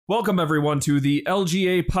Welcome, everyone, to the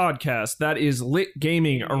LGA podcast. That is Lit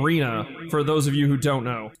Gaming Arena, for those of you who don't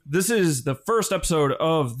know. This is the first episode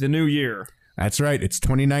of the new year. That's right. It's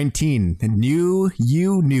 2019. New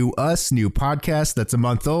you, new us, new podcast that's a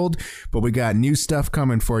month old, but we got new stuff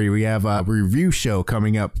coming for you. We have a review show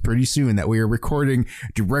coming up pretty soon that we are recording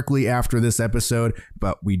directly after this episode,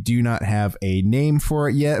 but we do not have a name for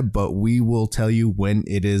it yet, but we will tell you when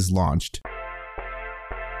it is launched.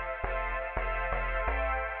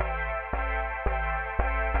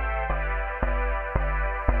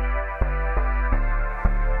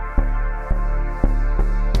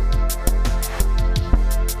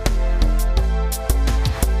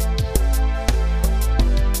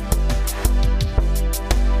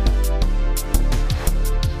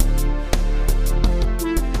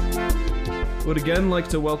 Would again like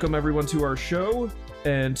to welcome everyone to our show,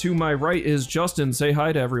 and to my right is Justin. Say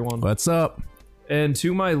hi to everyone. What's up? And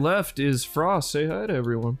to my left is Frost. Say hi to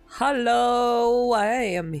everyone. Hello, I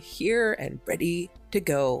am here and ready to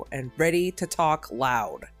go and ready to talk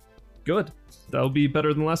loud. Good. That'll be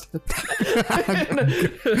better than last time.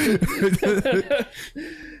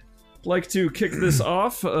 Like to kick this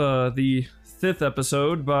off, the 5th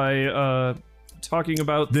episode, by talking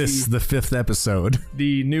about the 5th episode.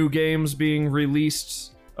 The new games being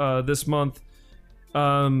released this month. We're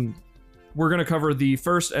going to cover the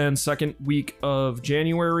first and second week of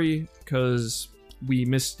January, because we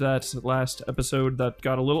missed that last episode that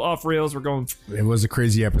got a little off rails. It was a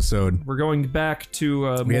crazy episode. We're going back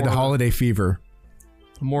to we had the holiday fever.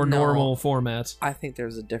 More normal format. I think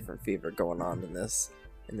there's a different fever going on in this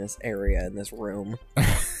area, in this room.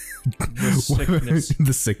 The sickness.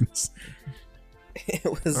 The sickness. It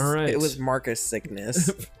was Marcus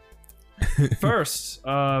sickness. First,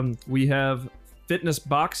 we have Fitness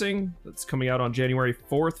Boxing that's coming out on January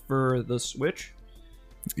 4th for the Switch.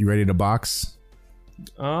 You ready to box?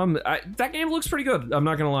 That game looks pretty good. I'm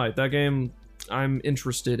not gonna lie. That game, I'm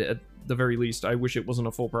interested at the very least. I wish it wasn't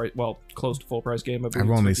a full price, well, close to full price game. I've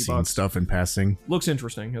only seen stuff in passing. Looks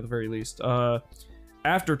interesting at the very least.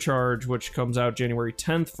 After Charge, which comes out January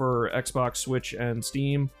 10th for Xbox, Switch, and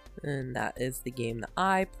Steam. And that is the game that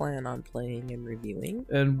I plan on playing and reviewing.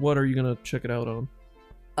 And what are you gonna check it out on?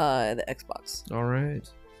 The Xbox. All right.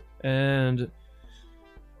 And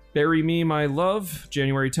Bury Me, My Love,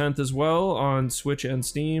 January 10th as well on Switch and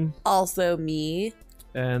Steam. Also me.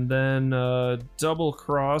 And then Double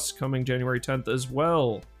Cross coming January 10th as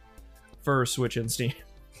well for Switch and Steam.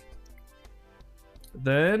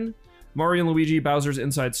 Then Mario and Luigi Bowser's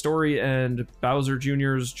Inside Story and Bowser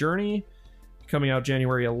Jr.'s Journey coming out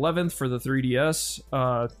January 11th for the 3DS.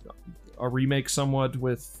 A remake somewhat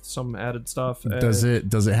with some added stuff. Does it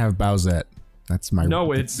have Bowsette? That's my...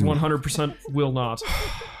 No, it 100% will not.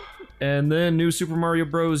 And then new Super Mario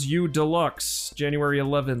Bros. U Deluxe, January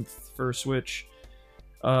 11th for Switch.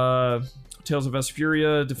 Tales of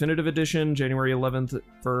Vesperia Definitive Edition, January 11th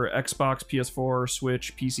for Xbox, PS4,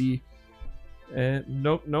 Switch, PC. And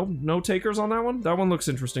no takers on that one? That one looks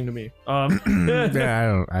interesting to me.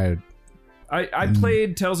 Yeah, I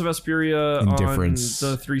played Tales of Vesperia on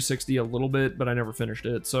the 360 a little bit, but I never finished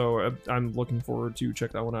it, so I'm looking forward to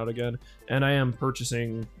check that one out again. And I am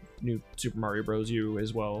purchasing new Super Mario Bros. U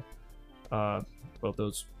as well. Both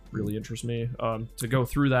those really interest me. To go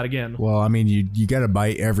through that again. Well, I mean, you gotta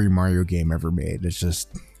buy every Mario game ever made.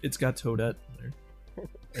 It's got Toadette there.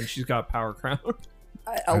 And she's got Power Crown.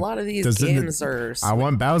 A lot of these games are... I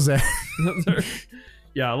want Bowser.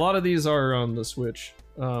 Yeah, a lot of these are on the Switch.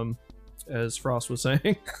 As Frost was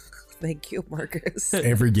saying. Thank you, Marcus.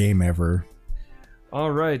 Every game ever.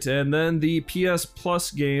 All right, and then the PS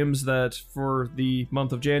Plus games that for the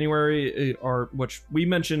month of January are, which we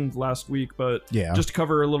mentioned last week, but yeah, just to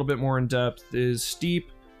cover a little bit more in depth, is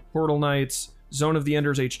Steep, Portal Knights, Zone of the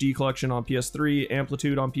Enders HD Collection on PS3,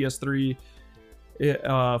 Amplitude on PS3,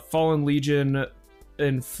 Fallen Legion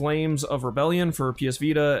and Flames of Rebellion for PS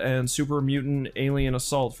Vita, and Super Mutant Alien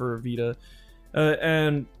Assault for Vita.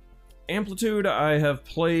 And Amplitude I have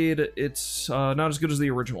played. It's not as good as the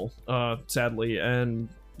original, sadly, and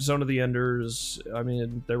Zone of the Enders, I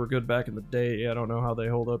mean, they were good back in the day. I don't know how they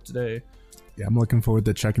hold up today. Yeah, I'm looking forward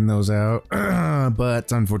to checking those out,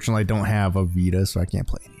 but unfortunately I don't have a Vita, so I can't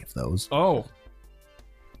play any of those. Oh.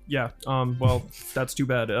 Yeah, well, that's too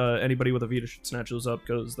bad. Anybody with a Vita should snatch those up,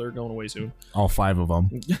 because they're going away soon. All 5 of them.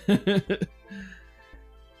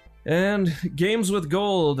 And Games with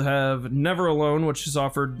Gold have Never Alone, which is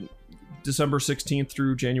offered December 16th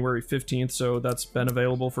through January 15th, so that's been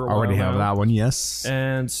available for a while Already have now. that one, yes.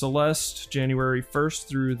 And Celeste, January 1st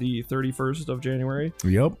through the 31st of January.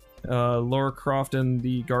 Yep. Lara Croft and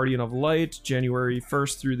the Guardian of Light, January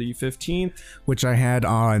 1st through the 15th. Which I had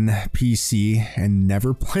on PC and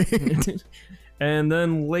never played. And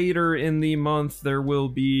then later in the month, there will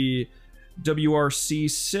be WRC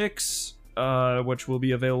 6, which will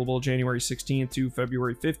be available January 16th to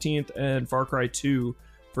February 15th, and Far Cry 2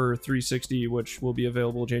 for 360, which will be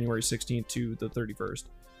available January 16th to the 31st.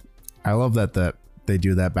 I love that they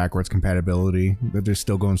do that backwards compatibility, that they're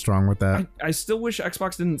still going strong with that. I still wish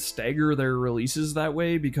Xbox didn't stagger their releases that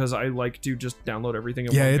way, because I like to just download everything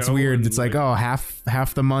at Yeah, one it's go, weird. and, It's like, oh,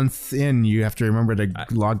 half the month in, you have to remember to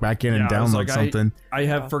log back in and I was download like, something. I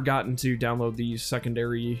have forgotten to download these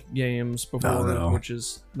secondary games before, Oh, no. which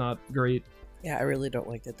is not great. Yeah, I really don't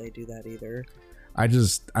like that they do that either.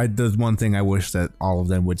 The one thing I wish that all of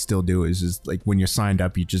them would still do is just like when you're signed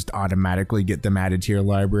up, you just automatically get them added to your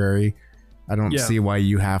library. I don't see why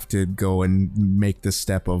you have to go and make the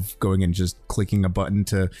step of going and just clicking a button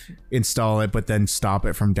to install it, but then stop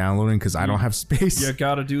it from downloading because I don't have space. You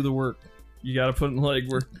gotta do the work. You gotta put in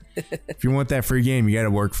legwork. If you want that free game, you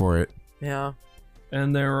gotta work for it. Yeah.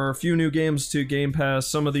 And there are a few new games to Game Pass.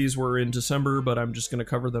 Some of these were in December, but I'm just gonna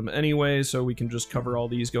cover them anyway, so we can just cover all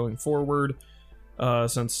these going forward.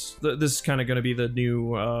 Since this is kind of going to be the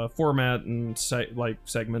new format and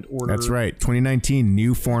segment order. That's right. 2019,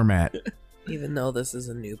 new format. Even though this is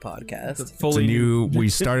a new podcast. It's fully It's a new. We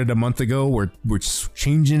started a month ago. We're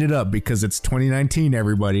changing it up because it's 2019.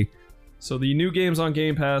 Everybody. So the new games on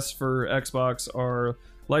Game Pass for Xbox are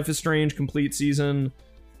Life is Strange Complete Season,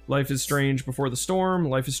 Life is Strange Before the Storm,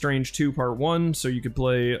 Life is Strange 2 Part 1. So you could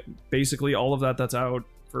play basically all of that's out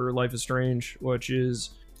for Life is Strange, which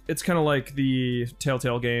is. It's kind of like the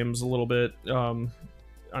Telltale games a little bit.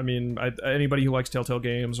 I mean, anybody who likes Telltale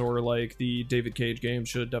games or like the David Cage games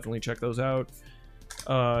should definitely check those out.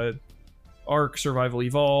 Ark Survival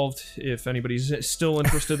Evolved, if anybody's still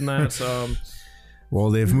interested in that. Well,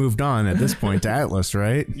 they've moved on at this point to Atlas,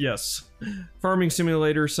 right? Yes. Farming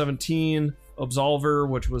Simulator 17, Absolver,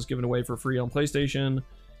 which was given away for free on PlayStation,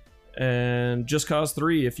 and Just Cause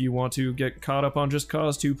 3, if you want to get caught up on Just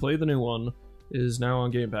Cause 2, play the new one, is now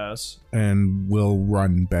on Game Pass. And will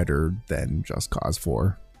run better than Just Cause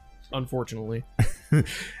 4. Unfortunately.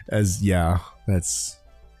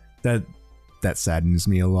 That saddens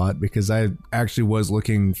me a lot because I actually was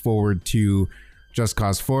looking forward to Just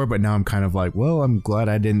Cause 4, but now I'm kind of like, well, I'm glad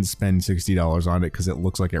I didn't spend $60 on it because it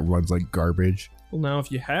looks like it runs like garbage. Well, now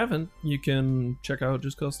if you haven't, you can check out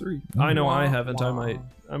Just Cause 3. I know I haven't. Wow.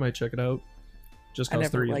 I might check it out. Just I Cause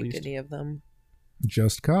never 3 at liked least. any of them.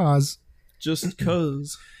 Just Cause. Just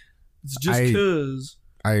cause. It's just cause.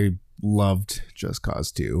 I loved Just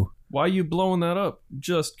Cause 2. Why you blowing that up?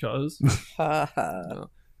 Just cause.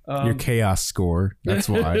 Your chaos score. That's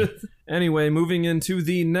why. Anyway, moving into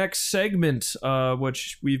the next segment,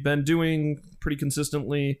 which we've been doing pretty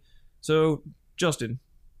consistently. So, Justin,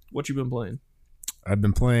 what you been playing? I've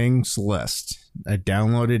been playing Celeste. I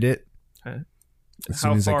downloaded it.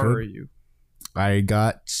 How far are you?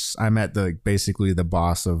 I'm at basically the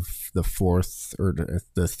boss of the fourth or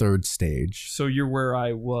the third stage. So you're where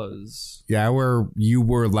I was. Yeah, where you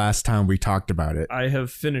were last time we talked about it. I have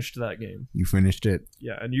finished that game. You finished it?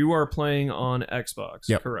 Yeah, and you are playing on Xbox,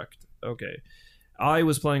 Yep. Correct. Okay. I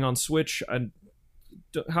was playing on Switch.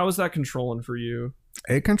 How is that controlling for you?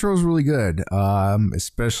 It controls really good,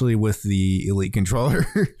 especially with the Elite controller.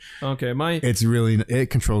 Okay, it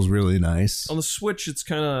controls really nice. on the Switch, it's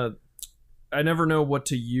kind of... I never know what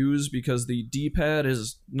to use because the D-pad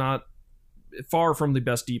is not far from the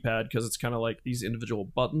best D-pad because it's kind of like these individual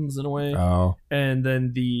buttons in a way. Oh. And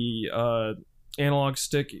then the analog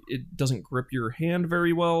stick, it doesn't grip your hand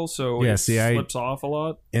very well, so it slips off a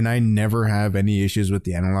lot. And I never have any issues with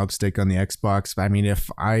the analog stick on the Xbox. I mean,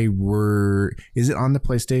 is it on the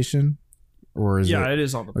PlayStation? Or is it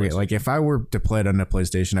is on the PlayStation. Okay, like if I were to play it on the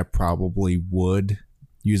PlayStation, I probably would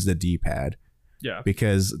use the D-pad. Yeah.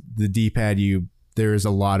 Because the D-pad, there's a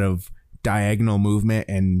lot of diagonal movement,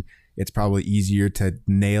 and it's probably easier to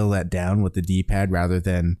nail that down with the D-pad rather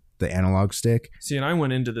than the analog stick. See, and I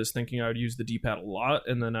went into this thinking I would use the D-pad a lot,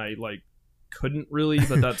 and then I couldn't really,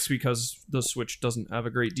 but that's because the Switch doesn't have a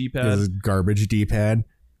great D-pad. It's a garbage D-pad.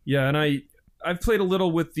 Yeah, and I've played a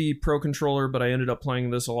little with the Pro Controller, but I ended up playing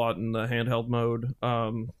this a lot in the handheld mode.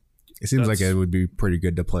 It seems like it would be pretty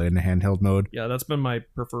good to play in the handheld mode. Yeah, that's been my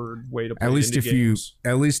preferred way to play. At least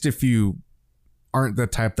if you aren't the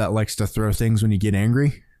type that likes to throw things when you get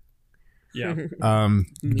angry. Yeah.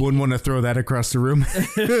 Wouldn't want to throw that across the room.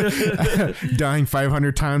 Dying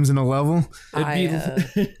 500 times in a level.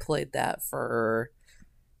 I played that for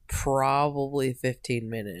probably 15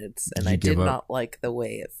 minutes, and Did you I did give up? not like the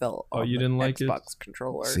way it felt. Oh, on you the didn't like it? Xbox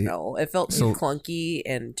controller. See, No, it felt so- too clunky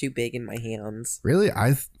and too big in my hands. Really,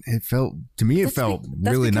 it felt to me. It That's felt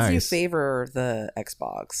that's really because nice. you favor the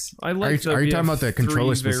Xbox. I like. are you talking about the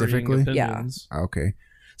controller specifically? Yeah. Okay.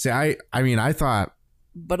 See, I mean, I thought.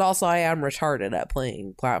 But also, I am retarded at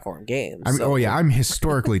playing platform games. I mean, so- I'm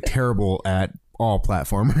historically terrible at all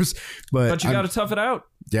platformers, But you I'm- got to tough it out.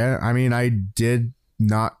 Yeah, I mean, I did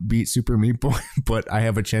not beat Super Meat Boy, but I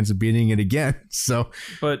have a chance of beating it again. So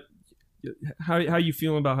But how you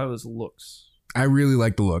feeling about how this looks? I really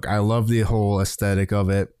like the look. I love the whole aesthetic of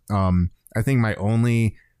it. I think my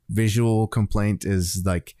only visual complaint is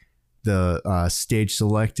like the stage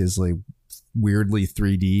select is like weirdly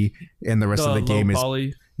 3D, and the rest of the game is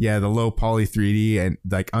poly. the low poly 3D and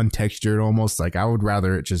like untextured almost. Like I would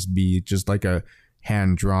rather it just be just like a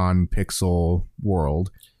hand drawn pixel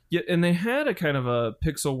world. Yeah, and they had a kind of a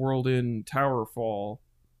pixel world in Towerfall,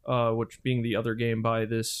 which being the other game by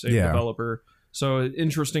this same Yeah. developer. So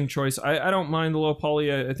interesting choice. I don't mind the low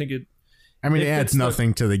poly. I think it I mean, If it adds it's the-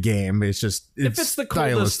 nothing to the game. It's just if it's the cool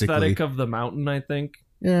aesthetic of the mountain, I think.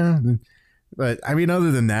 Yeah, but I mean,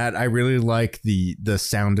 other than that, I really like the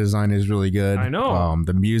sound design is really good. I know.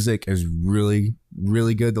 The music is really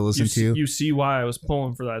good to listen to. You see why I was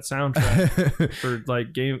pulling for that soundtrack for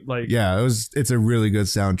like game like Yeah, it's a really good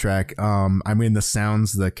soundtrack. I mean, the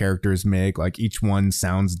sounds the characters make, like each one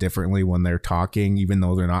sounds differently when they're talking, even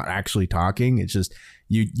though they're not actually talking. It's just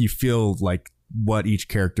you feel like what each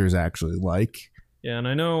character is actually like. Yeah, and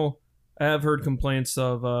I know I have heard complaints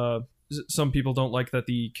of some people don't like that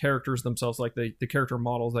the characters themselves, like the character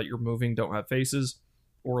models that you're moving, don't have faces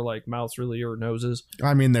or like mouths really or noses.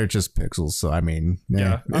 I mean, they're just pixels, so I mean,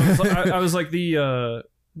 Yeah, I was like the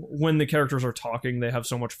when the characters are talking, they have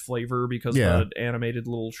so much flavor because Yeah. of the animated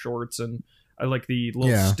little shorts, and I like the little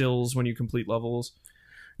Yeah. stills when you complete levels.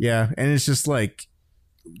 Yeah, and it's just like,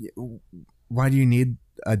 why do you need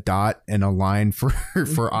a dot and a line for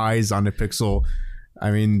eyes on a pixel? I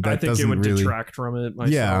mean, that I think doesn't it would really. detract from it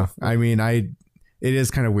myself. Yeah, I mean, it is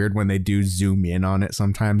kind of weird when they do zoom in on it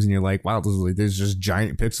sometimes, and you're like, wow, there's just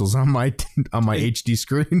giant pixels on my HD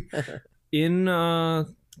screen. In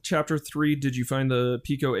chapter 3, did you find the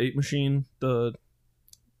Pico 8 machine, the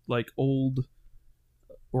like old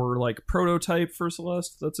or like prototype for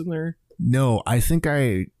Celeste that's in there? No, I think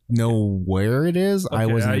I know where it is. I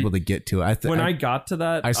Okay, wasn't able to get to it. When I got to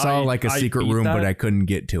that, I saw like a secret beat room, that. but I couldn't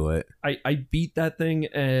get to it. I beat that thing,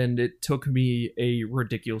 and it took me a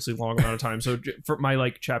ridiculously long amount of time. So for my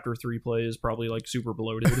like chapter 3 play is probably like super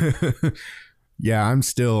bloated. Yeah, I'm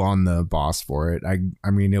still on the boss for it. I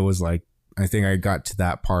mean, it was like, I think I got to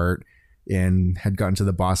that part and had gotten to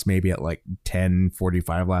the boss maybe at like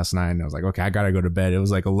 10:45 last night, and I was like, okay, I gotta go to bed. It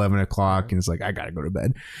was like 11 o'clock, and it's like, I gotta go to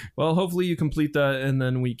bed. Well, hopefully you complete that, and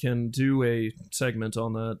then we can do a segment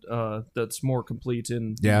on that that's more complete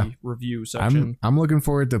in the Yeah. review section. I'm looking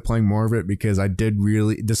forward to playing more of it, because I did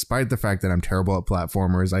really, despite the fact that I'm terrible at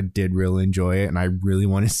platformers, I did really enjoy it, and I really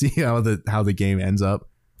want to see how the game ends up.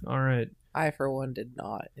 All right. I, for one, did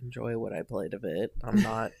not enjoy what I played of it. I'm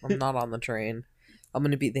not on the train. I'm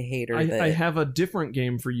going to be the hater. I have a different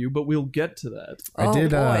game for you, but we'll get to that. Oh,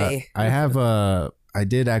 boy. I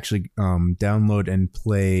did actually download and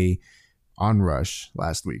play Onrush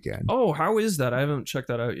last weekend. Oh, how is that? I haven't checked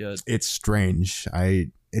that out yet. It's strange.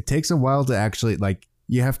 It takes a while to actually, like,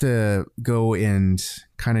 you have to go and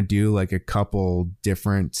kind of do like a couple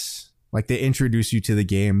different, like, they introduce you to the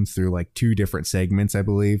game through like 2 different segments, I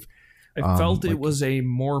believe. I felt like- it was a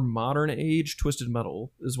more modern age Twisted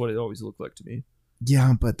Metal is what it always looked like to me.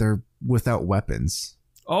 Yeah, but they're without weapons.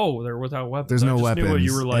 Oh, they're without weapons. There's no I just weapons. Knew what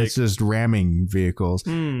you were like. It's just ramming vehicles.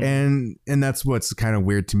 And that's what's kind of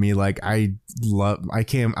weird to me. Like, I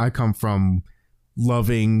come from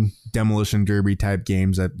loving Demolition Derby type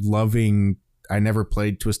games. I never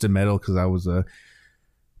played Twisted Metal because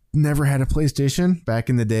never had a PlayStation back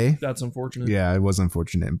in the day. That's unfortunate. Yeah, it was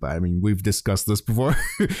unfortunate, but I mean, we've discussed this before.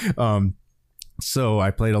 So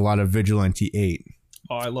I played a lot of Vigilante 8.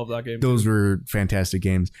 Oh, I love that game. Those were fantastic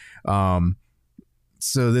games.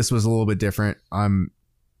 So this was a little bit different.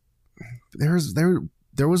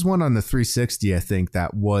 There was one on the 360, I think,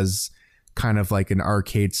 that was kind of like an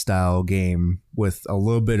arcade style game with a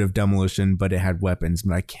little bit of demolition, but it had weapons.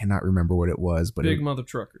 But I cannot remember what it was. But Big Mother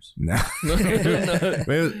Truckers. no, it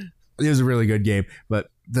was a really good game. But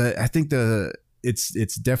I think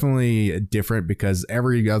it's definitely different, because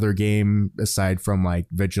every other game aside from like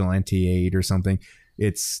Vigilante 8 or something,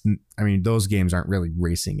 those games aren't really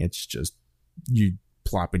racing. It's just you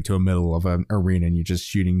plop into a middle of an arena and you're just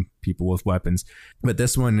shooting people with weapons. But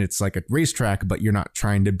this one, it's like a racetrack, but you're not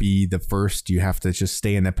trying to be the first. You have to just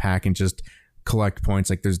stay in the pack and just collect points.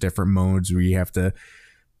 Like there's different modes where you have to,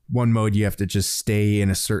 one mode you have to just stay in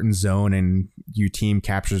a certain zone and your team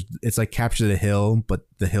captures, it's like capture the hill, but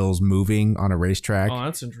the hill's moving on a racetrack. Oh,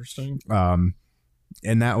 that's interesting.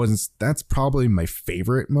 And that's probably my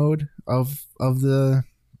favorite mode of the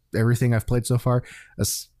everything I've played so far.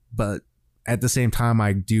 But at the same time,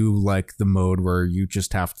 I do like the mode where you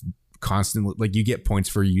just have to constantly, like, you get points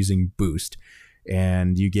for using boost,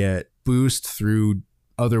 and you get boost through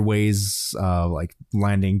other ways, like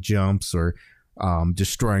landing jumps or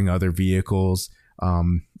destroying other vehicles.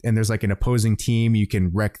 And there's like an opposing team, you can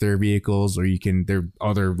wreck their vehicles, or there are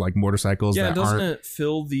other like motorcycles. Yeah, that doesn't aren't... it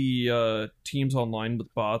fill the teams online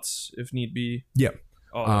with bots if need be? Yep.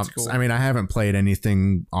 Oh, that's cool. I mean, I haven't played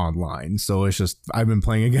anything online, so it's just I've been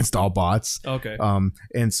playing against all bots. Okay.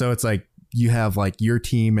 And so it's like you have like your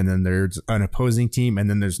team, and then there's an opposing team, and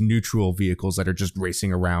then there's neutral vehicles that are just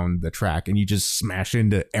racing around the track, and you just smash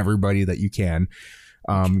into everybody that you can.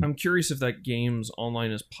 I'm curious if that game's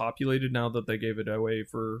online is populated now that they gave it away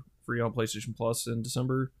for free on PlayStation Plus in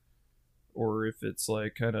December, or if it's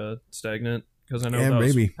like kind of stagnant. Because I know that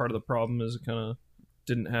was part of the problem, is it kind of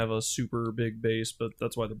didn't have a super big base, but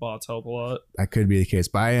that's why the bots help a lot. That could be the case,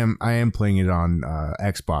 but I am playing it on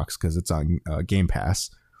Xbox because it's on Game Pass.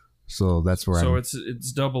 So that's where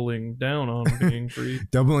it's doubling down on being free.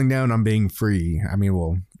 Doubling down on being free. I mean,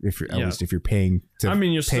 well, if you're at least if you're paying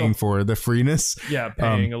you're paying for the freeness. Yeah,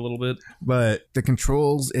 paying a little bit. But it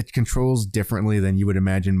controls differently than you would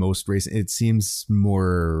imagine most racing. It seems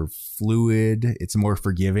more fluid. It's more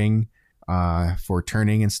forgiving for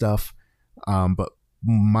turning and stuff. But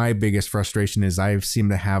my biggest frustration is I seem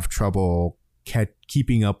to have trouble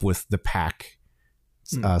keeping up with the pack.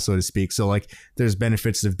 So to speak. So like there's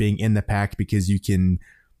benefits of being in the pack because you can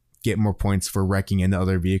get more points for wrecking into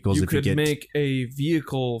other vehicles. You could make a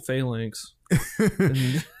vehicle phalanx.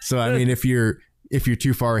 So I mean, if you're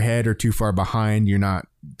too far ahead or too far behind,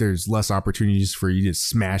 there's less opportunities for you to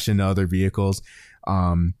smash into other vehicles.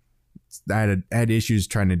 I had issues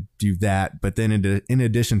trying to do that, but then in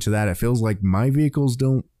addition to that, it feels like my vehicles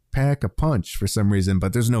don't pack a punch for some reason,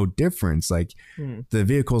 but there's no difference. Like the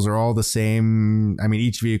vehicles are all the same. I mean,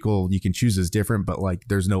 each vehicle you can choose is different, but like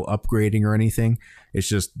there's no upgrading or anything. It's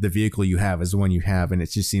just the vehicle you have is the one you have, and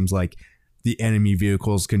it just seems like the enemy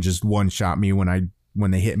vehicles can just one shot me when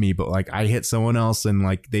they hit me, but like I hit someone else and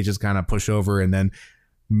like they just kind of push over, and then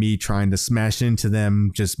me trying to smash into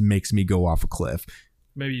them just makes me go off a cliff.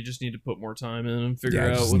 Maybe you just need to put more time in and figure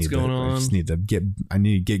out what's going on. I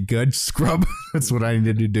need to get good scrub. That's what I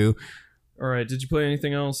needed to do. All right. Did you play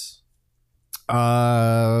anything else?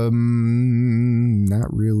 Not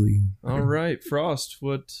really. All right, Frost.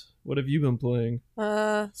 What have you been playing?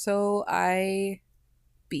 So I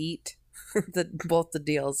beat both the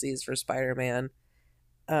DLCs for Spider-Man.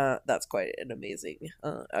 That's quite an amazing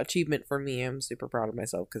achievement for me. I'm super proud of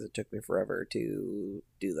myself because it took me forever to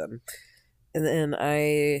do them. And then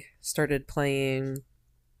I started playing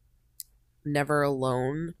Never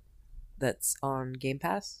Alone, that's on Game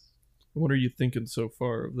Pass. What are you thinking so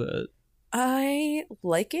far of that? I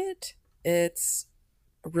like it. It's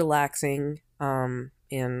relaxing.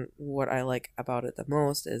 And what I like about it the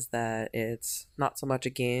most is that it's not so much a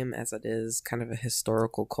game as it is kind of a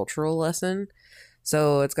historical cultural lesson.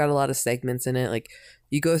 So it's got a lot of segments in it. Like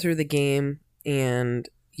you go through the game and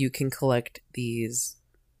you can collect these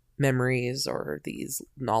memories or these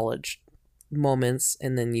knowledge moments,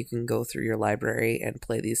 and then you can go through your library and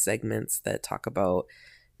play these segments that talk about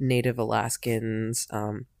Native Alaskans,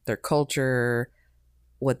 their culture,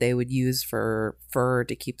 what they would use for fur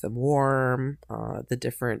to keep them warm, the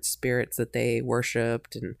different spirits that they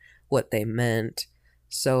worshipped and what they meant.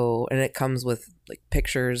 So, and it comes with like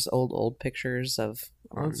pictures, old pictures of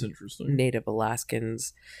that's interesting. Native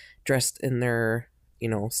Alaskans dressed in their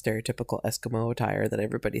stereotypical Eskimo attire that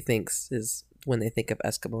everybody thinks is when they think of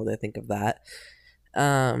Eskimo, they think of that.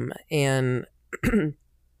 And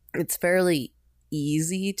it's fairly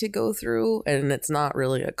easy to go through, and it's not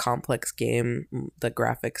really a complex game. The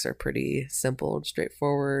graphics are pretty simple and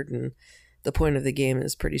straightforward, and the point of the game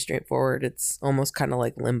is pretty straightforward. It's almost kind of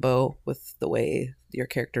like Limbo with the way your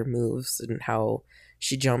character moves and how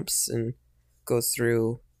she jumps and goes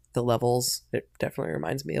through the levels. It definitely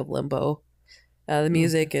reminds me of Limbo. The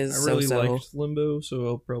music is I really liked Limbo, so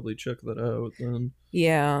I'll probably check that out then.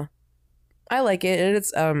 Yeah, I like it.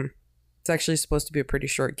 It's actually supposed to be a pretty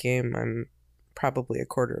short game. I'm probably a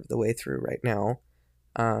quarter of the way through right now.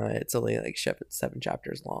 It's only like 7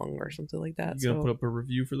 chapters long or something like that. You gonna put up a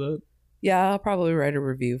review for that? Yeah, I'll probably write a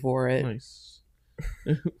review for it. Nice.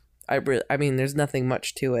 I mean, there's nothing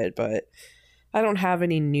much to it, but I don't have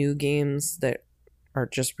any new games that are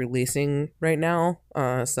just releasing right now,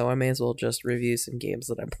 so I may as well just review some games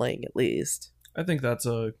that I'm playing at least. I think that's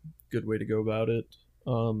a good way to go about it.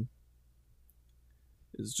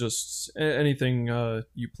 Is just anything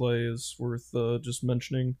you play is worth just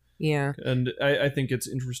mentioning. Yeah. And I think it's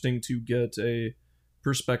interesting to get a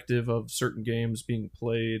perspective of certain games being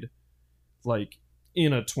played like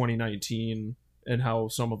in a 2019 and how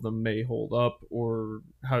some of them may hold up or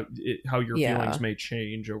how your feelings may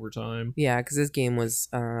change over time. Yeah, because this game was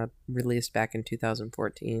released back in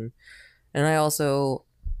 2014. And I also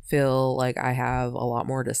feel like I have a lot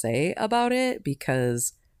more to say about it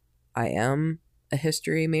because I am a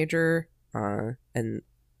history major, and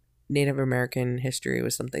Native American history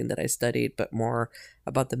was something that I studied, but more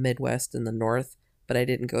about the Midwest and the North, but I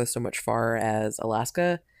didn't go so much far as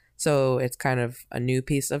Alaska. So it's kind of a new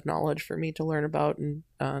piece of knowledge for me to learn about in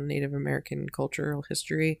Native American cultural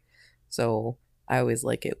history. So I always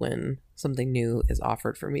like it when something new is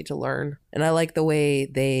offered for me to learn. And I like the way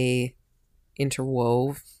they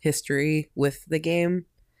interwove history with the game.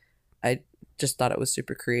 I just thought it was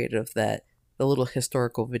super creative that the little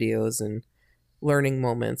historical videos and learning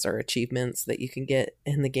moments or achievements that you can get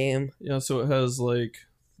in the game. Yeah, so it has like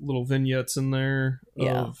little vignettes in there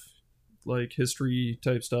of like history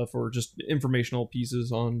type stuff or just informational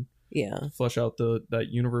pieces on flesh out that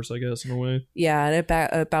universe, I guess, in a way. Yeah, and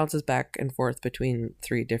it bounces back and forth between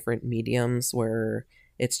 3 different mediums where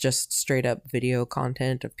it's just straight up video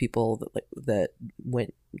content of people that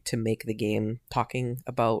went to make the game talking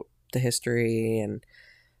about the history and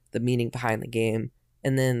the meaning behind the game.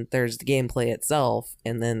 And then there's the gameplay itself,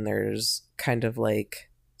 and then there's kind of like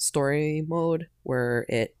story mode where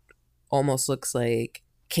it almost looks like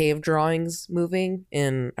cave drawings moving,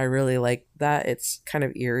 and I really like that. It's kind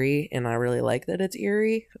of eerie, and I really like that it's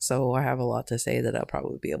eerie, so I have a lot to say that I'll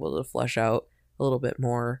probably be able to flesh out a little bit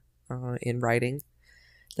more in writing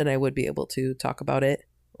than I would be able to talk about it.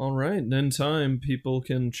 All right, and in time, people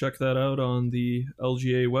can check that out on the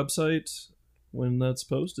LGA website when that's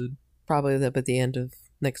posted. Probably up at the end of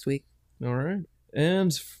next week. All right.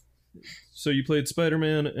 And so you played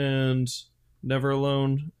Spider-Man and Never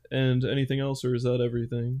Alone and anything else, or is that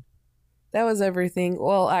everything? That was everything.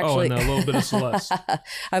 Well, actually... and a little bit of Celeste.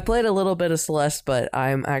 I played a little bit of Celeste, but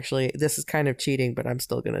I'm actually... This is kind of cheating, but I'm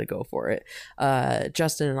still going to go for it.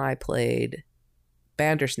 Justin and I played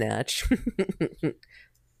Bandersnatch.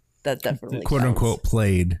 That definitely quote unquote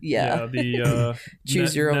played. Yeah. The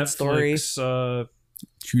choose your own story.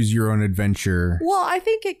 Choose your own adventure. Well, I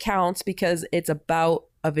think it counts because it's about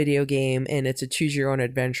a video game and it's a choose your own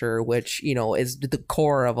adventure, which, you know, is the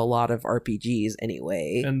core of a lot of RPGs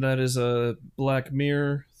anyway. And that is a Black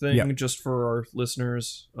Mirror thing, just for our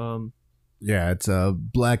listeners. Yeah, it's a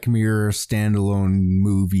Black Mirror standalone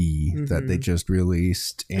movie that they just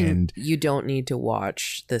released, and you don't need to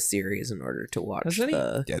watch the series in order to watch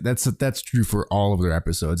the... Yeah, that's true for all of their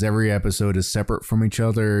episodes. Every episode is separate from each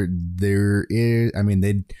other. There is, I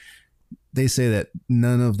mean, they say that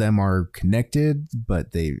none of them are connected,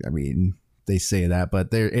 but they say that, but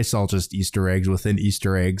it's all just Easter eggs within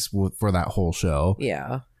Easter eggs for that whole show.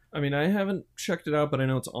 Yeah. I mean, I haven't checked it out, but I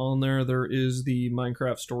know it's on there. There is the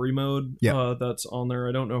Minecraft story mode that's on there.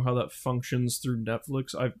 I don't know how that functions through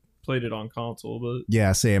Netflix. I've played it on console, but...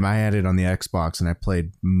 Yeah, same. I had it on the Xbox, and I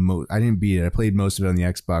played... I didn't beat it. I played most of it on the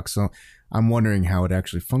Xbox, so I'm wondering how it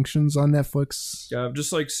actually functions on Netflix. Yeah, I've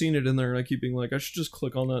just, like, seen it in there, and I keep being like, I should just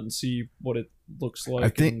click on that and see what it looks like. I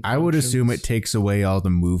think I would assume it takes away all the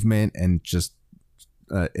movement and just...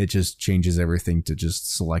 it just changes everything to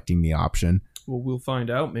just selecting the option. Well, we'll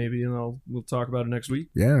find out maybe, and we'll talk about it next week.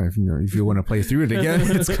 Yeah, if you want to play through it again,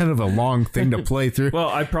 it's kind of a long thing to play through. Well,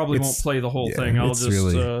 I probably won't play the whole thing. I'll just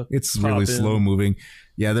it's really slow moving.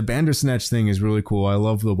 Yeah, the Bandersnatch thing is really cool. I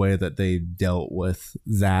love the way that they dealt with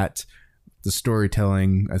that. The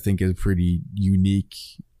storytelling, I think, is pretty unique.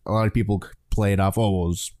 A lot of people play it off. Oh,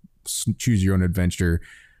 well, choose your own adventure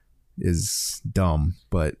is dumb,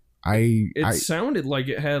 but it sounded like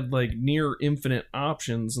it had like near infinite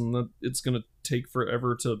options, and that it's gonna take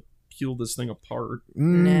forever to peel this thing apart.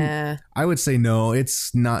 Nah, I would say no.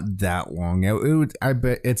 It's not that long. I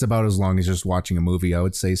bet it's about as long as just watching a movie. I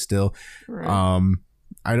would say still. Right.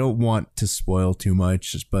 I don't want to spoil too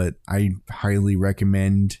much, but I highly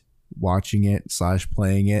recommend watching it /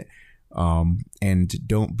 playing it. And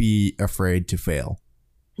don't be afraid to fail.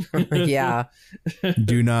 Yeah.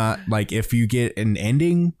 Do not, like, if you get an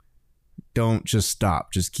ending, don't just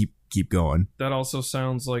stop. Just keep going. That also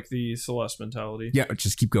sounds like the Celeste mentality. Yeah,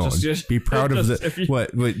 just keep going. Just- Be proud of just- if you- one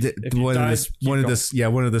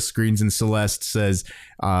of the screens in Celeste says,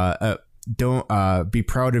 don't be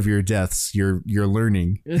proud of your deaths. You're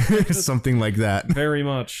learning. Something like that. Very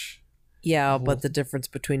much. Yeah, but the difference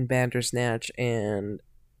between Bandersnatch and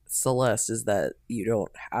Celeste is that you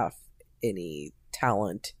don't have any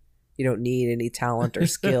talent. You don't need any talent or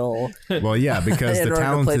skill Well, yeah, because in the order to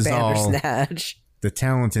talent play is all Bandersnatch. the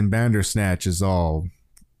talent in Bandersnatch is all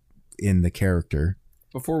in the character.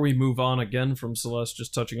 Before we move on again from Celeste,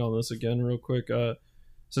 just touching on this again real quick,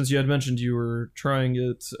 since you had mentioned you were trying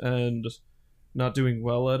it and not doing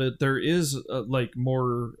well at it, there is like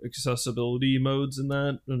more accessibility modes in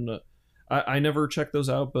that, and I never checked those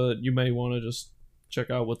out, but you may want to just check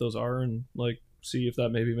out what those are and like see if that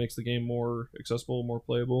maybe makes the game more accessible, more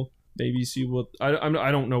playable. Maybe see what I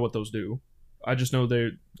don't know what those do. I just know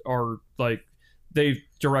they are like they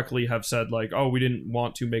directly have said like, oh, we didn't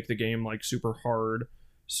want to make the game like super hard,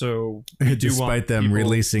 so we do Despite want them people-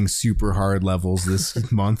 releasing super hard levels this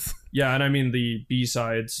month. Yeah, and I mean the B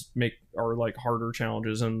sides are like harder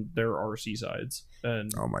challenges, and there are C sides, and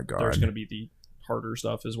Oh my there's going to god. be the harder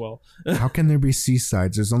stuff as well. How can there be C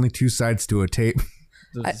sides? There's only 2 sides to a tape.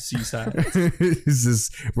 The C side.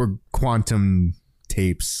 We're quantum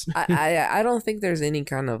tapes. I don't think there's any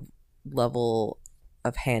kind of level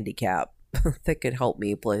of handicap that could help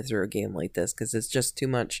me play through a game like this, because it's just too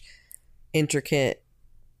much intricate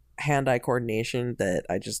hand-eye coordination that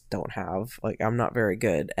I just don't have. Like, I'm not very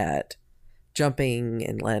good at jumping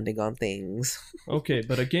and landing on things. Okay,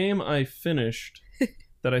 but a game I finished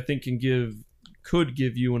that I think could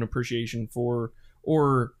give you an appreciation for,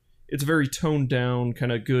 or it's very toned down,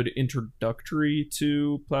 kind of good introductory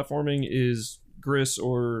to platforming, is Gris,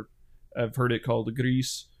 or I've heard it called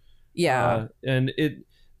Gris. Yeah. And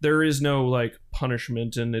there is no like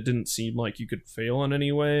punishment, and it didn't seem like you could fail in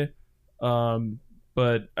any way.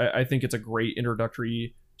 But I think it's a great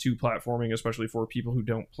introductory to platforming, especially for people who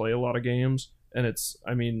don't play a lot of games. And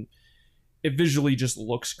it visually just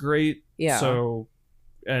looks great. Yeah. So,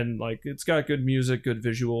 and like it's got good music, good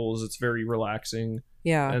visuals. It's very relaxing,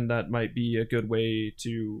 Yeah. and that might be a good way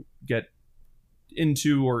to get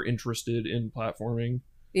into or interested in platforming.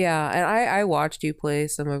 Yeah, and I watched you play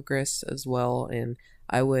some of Gris as well, and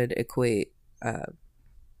I would equate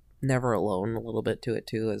Never Alone a little bit to it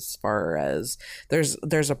too, as far as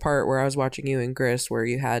there's a part where I was watching you in Gris where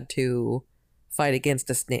you had to fight against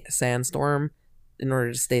a sandstorm in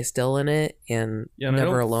order to stay still in it, and Yeah, and I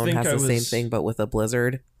Never don't Alone think has I the same was- thing but with a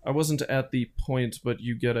blizzard. I wasn't at the point, but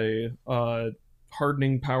you get a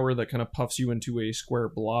hardening power that kind of puffs you into a square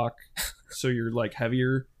block, so you're like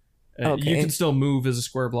heavier. And Okay. You can still move as a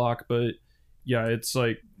square block, but yeah, it's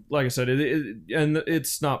like I said, and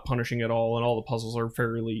it's not punishing at all, and all the puzzles are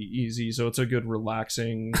fairly easy, so it's a good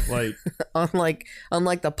relaxing like.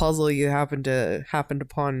 Unlike the puzzle you happened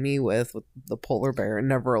upon me with the polar bear and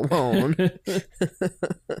Never Alone.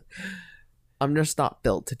 I'm just not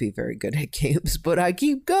built to be very good at games, but I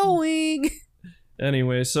keep going.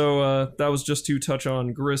 Anyway, so that was just to touch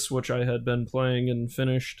on Gris, which I had been playing and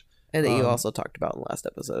finished. And that you Um, also talked about in the last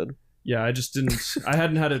episode. Yeah, I just didn't. I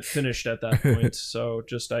hadn't had it finished at that point, so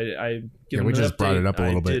just I given we an just brought update, it up a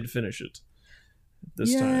little bit. I did finish it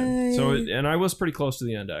this time. So and I was pretty close to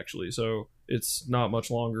the end actually. So it's not much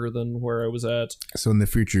longer than where I was at. So in the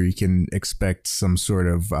future, you can expect some sort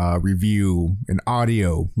of review, an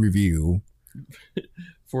audio review,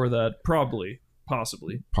 For that, probably,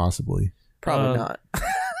 possibly. possibly. Probably not.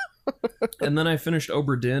 And then I finished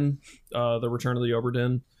Oberdin, the Return of the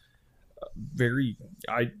Oberdin.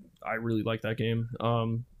 I really like that game.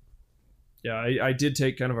 Yeah, I did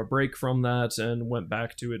take kind of a break from that and went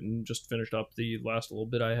back to it and just finished up the last little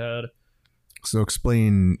bit I had. So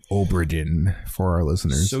explain Oberdin for our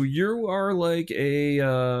listeners. So you are like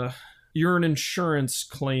you're an insurance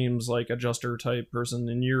claims like adjuster type person,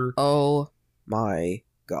 and you're Oh my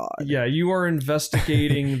god. yeah, you are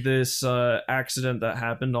investigating this accident that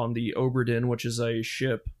happened on the Oberdin, which is a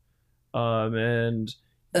ship, and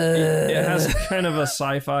it has kind of a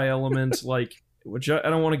sci-fi element, like which I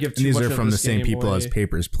don't want to give too And these much are of from the this same game people away. as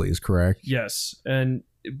Papers, Please, correct? Yes,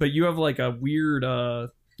 but you have like a weird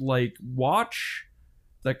like watch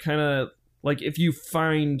that kind of like if you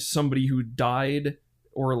find somebody who died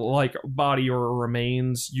or like body or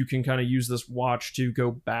remains, you can kind of use this watch to go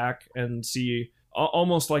back and see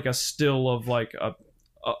almost like a still of like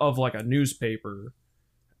a newspaper,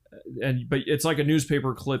 but it's like a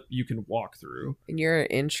newspaper clip you can walk through. And you're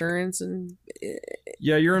insurance and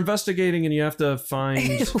Yeah, you're investigating and you have to find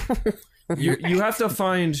you have to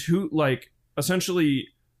find who, like, essentially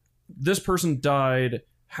this person died,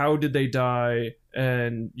 how did they die,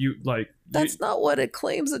 and you like That's not what a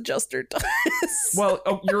claims adjuster does. well,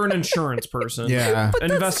 you're an insurance person, Yeah. But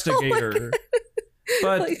that's investigator.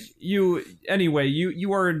 But like- you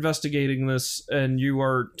are investigating this, and you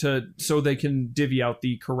are so they can divvy out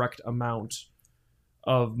the correct amount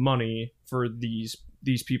of money for these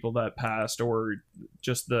people that passed or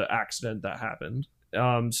just the accident that happened.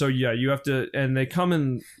 So yeah, you have to, and they come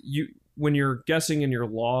in, when you're guessing in your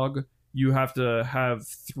log, you have to have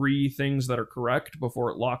 3 things that are correct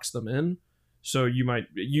before it locks them in. So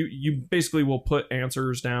you basically will put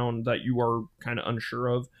answers down that you are kind of unsure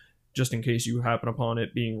of, just in case you happen upon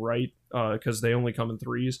it being right, because they only come in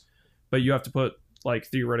 3s. But you have to put, like,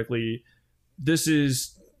 theoretically, this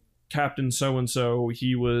is Captain so-and-so,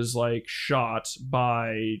 he was, like, shot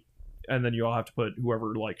by, and then you'll have to put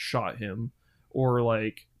whoever, like, shot him, or,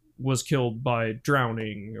 like, was killed by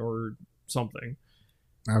drowning or something.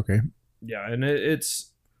 Okay. Yeah, and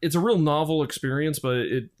it's a real novel experience, but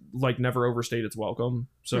it, like, never overstayed its welcome.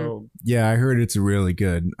 So Yeah, I heard it's really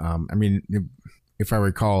good. I mean, if I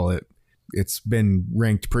recall, it's been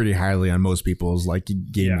ranked pretty highly on most people's like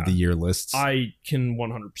game of the year lists. I can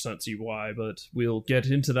 100% see why, but we'll get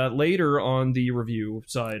into that later on the review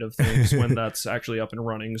side of things when that's actually up and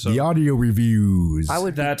running. So the audio reviews. I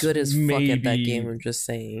would be That's good as fuck at that maybe- game. I'm just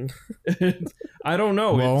saying. I don't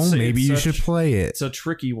know. well, maybe you should play it. It's a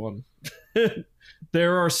tricky one.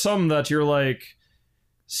 There are some that you're like,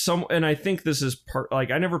 and I think this is part, like,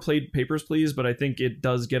 I never played Papers, Please, but I think it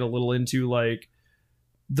does get a little into, like,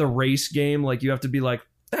 the race game. Like, you have to be like,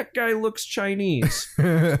 that guy looks Chinese.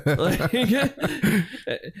 Like,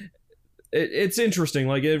 it's interesting.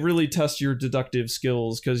 Like, it really tests your deductive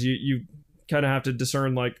skills, because you kind of have to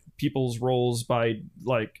discern, like, people's roles by,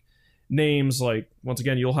 like, names. Like, once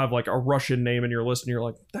again, you'll have, like, a Russian name in your list, and you're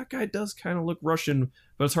like, that guy does kind of look Russian,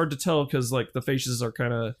 but it's hard to tell because, like, the faces are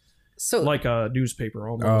kind of So, like a newspaper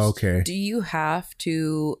almost. Oh, okay. do you have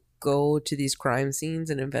to go to these crime scenes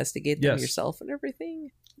and investigate them Yes. yourself and everything?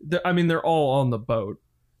 I mean, they're all on the boat.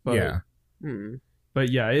 But, Yeah. Hmm. But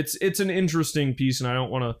yeah, it's an interesting piece, and I don't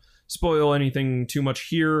want to spoil anything too much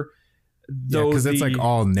here. Yeah, because that's like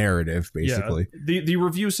all narrative, basically. Yeah, the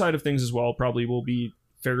review side of things as well probably will be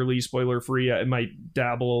fairly spoiler free. It might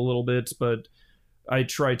dabble a little bit, but I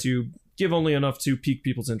try to give only enough to pique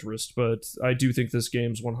people's interest. But I do think this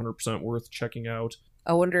game's 100% worth checking out.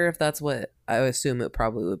 I wonder if that's what, I assume it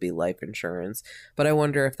probably would be life insurance, but I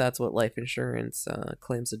wonder if that's what life insurance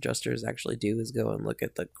claims adjusters actually do, is go and look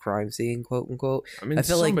at the crime scene, quote unquote. I mean, I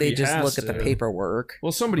feel like they somebody just has look at the to. paperwork.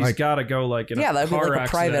 Well, somebody's Like- got to go, like, in Yeah, a that'd be car like a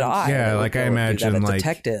private accident. eye. Yeah, They would like, I go and do that, imagine, a like-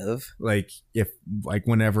 detective. Like if like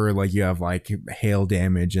whenever like you have like hail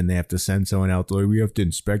damage and they have to send someone out there, we have to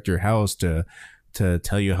inspect your house to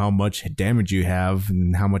tell you how much damage you have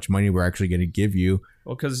and how much money we're actually going to give you.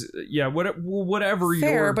 Well, because whatever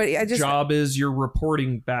Fair, your but I just job is, you're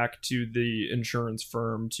reporting back to the insurance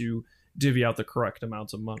firm to divvy out the correct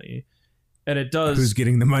amounts of money, and it does. Who's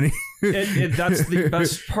getting the money? That's the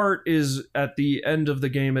best part, is at the end of the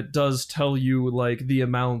game it does tell you, like, the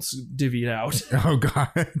amounts divvied out. Oh God.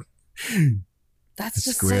 that's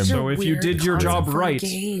just grim. such a So if you weird did your concept job for a right-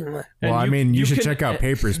 game. Well, I And mean, you should can- check out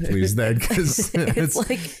Papers, Please, then, because it's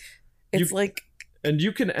like it's like and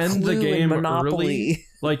you can end Clue the and game Monopoly. early.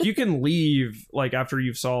 Like, you can leave, like, after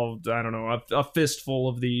you've solved, I don't know, a fistful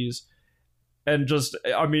of these, and just,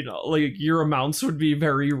 I mean, like, your amounts would be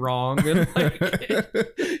very wrong, and, like,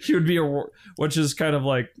 you would be which is kind of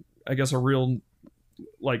like, I guess, a real,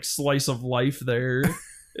 like, slice of life there.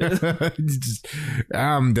 Just,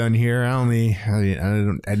 I'm done here. I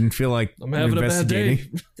didn't feel like I'm having a bad day.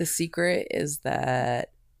 investigating. The secret is that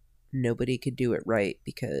nobody could do it right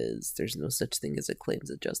because there's no such thing as a claims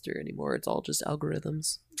adjuster anymore. It's all just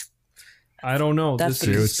algorithms. I don't know. That's the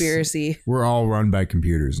This is, conspiracy. We're all run by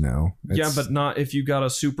computers now. yeah, It's- but not if you got a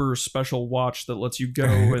super special watch that lets you go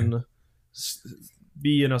and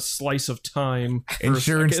be in a slice of time. for a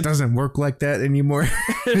insurance second. doesn't work like that anymore.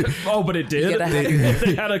 Oh, but it did. You gotta They, have-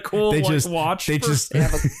 they had a cool They like, just- watch. they for- just They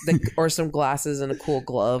have or some glasses and a cool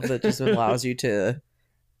glove that just allows you to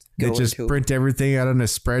they go just into print everything out on a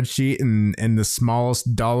spreadsheet, and the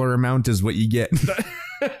smallest dollar amount is what you get.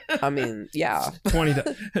 I mean, yeah. 20.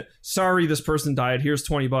 Sorry, this person died. Here's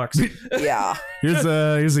 $20. Yeah.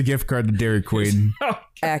 Here's a gift card to Dairy Queen.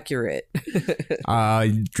 Accurate.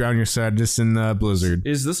 Drown your sadness in Blizzard.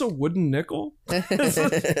 Is this a wooden nickel?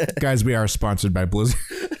 Guys, we are sponsored by Blizzard.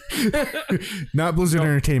 Not Blizzard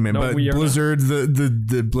Entertainment, no, but we are Blizzard,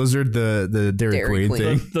 the Blizzard, the Dairy, Dairy Queen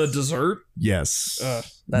Queen. thing. The dessert? Yes.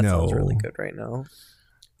 That no. sounds really good right now.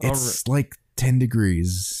 It's like 10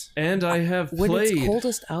 degrees. And I have When played. it's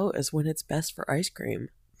coldest out is when it's best for ice cream.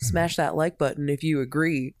 Smash that like button if you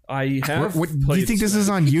agree. I have. What, do you think this is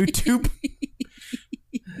on YouTube?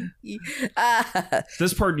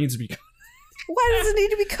 This part needs to be cut. Why does it need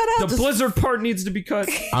to be cut out? The Blizzard part needs to be cut.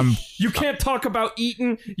 You can't talk about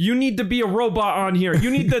eating. You need to be a robot on here. You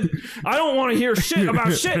need to. I don't want to hear shit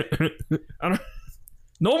about shit.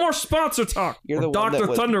 No more sponsor talk. You're the one Dr.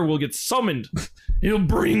 that Thunder will get summoned. He'll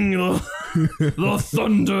bring the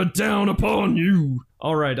thunder down upon you.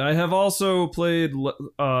 All right, I have also played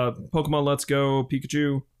Pokemon Let's Go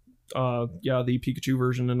Pikachu. The Pikachu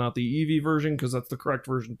version and not the Eevee version, because that's the correct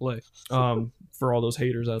version to play. For all those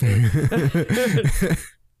haters out there.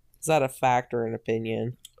 Is that a fact or an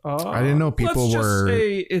opinion? I didn't know people let's were. just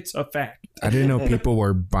say it's a fact. I didn't know people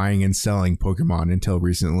were buying and selling Pokemon until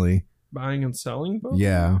recently. Buying and selling Pokemon?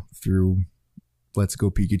 Yeah, through Let's Go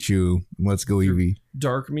Pikachu, Let's Go Eevee.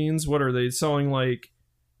 Dark means what are they selling, like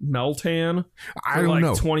Meltan? I don't like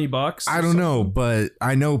know. $20. I don't know, but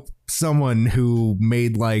I know someone who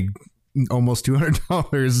made like almost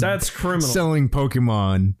 $200. That's criminal. Selling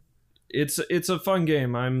Pokemon. It's a fun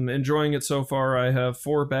game. I'm enjoying it so far. I have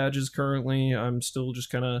 4 badges currently. I'm still just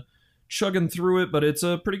kind of chugging through it, but it's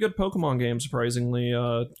a pretty good Pokemon game, surprisingly.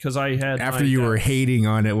 Because I had after you were hating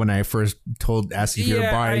on it when I first asked if you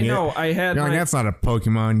were buying it. Yeah, I know. I had. You're like, that's not a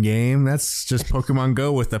Pokemon game. That's just Pokemon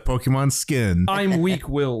Go with a Pokemon skin. I'm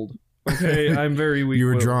weak-willed. Okay, I'm very weak-willed. You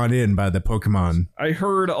were drawn in by the Pokemon. I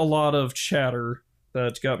heard a lot of chatter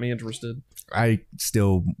that got me interested. I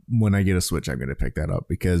still, when I get a Switch, I'm going to pick that up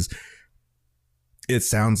because it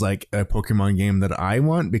sounds like a Pokemon game that I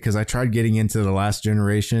want, because I tried getting into the last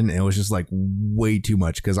generation and it was just like way too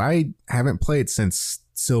much because I haven't played since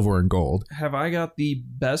Silver and Gold. Have I got the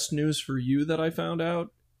best news for you that I found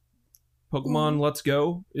out? Pokemon Let's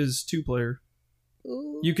Go is 2-player.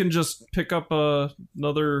 You can just pick up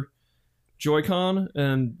another Joy-Con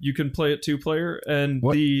and you can play it 2-player. And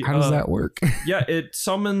how does that work? Yeah, it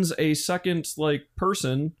summons a second like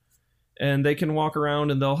person, and they can walk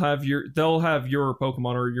around and they'll have your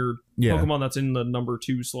Pokemon or your Pokemon that's in the number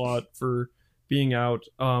 2 slot for being out.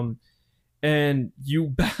 And you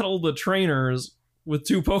battle the trainers with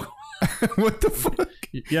 2 Pokemon. What the fuck?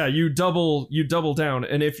 Yeah, you double down,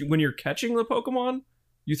 and when you're catching the Pokemon,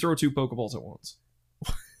 you throw 2 Pokeballs at once.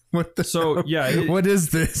 What the so yeah, what is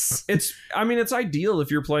this? It's ideal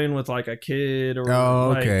if you're playing with like a kid or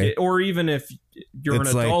or even if you're an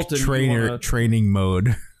adult like and training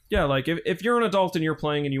mode. Yeah, like if you're an adult and you're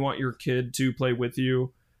playing and you want your kid to play with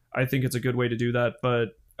you, I think it's a good way to do that. But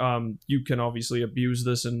you can obviously abuse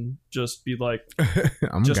this and just be like,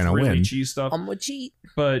 I'm just gonna really win. cheat stuff. I'm gonna cheat.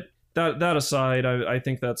 But that aside, I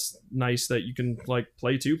think that's nice that you can like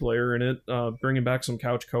play 2-player in it, bringing back some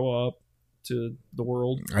couch co-op to the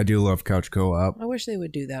world. I do love couch co-op. I wish they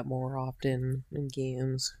would do that more often in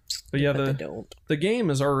games. But yeah, they don't. The game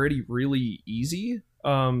is already really easy,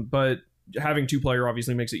 but having 2-player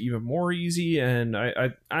obviously makes it even more easy, and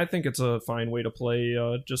I think it's a fine way to play,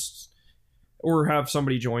 or have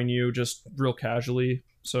somebody join you just real casually.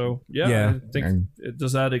 So yeah. I think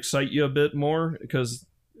does that excite you a bit more? Because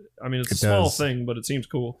I mean, it's a small thing, but it seems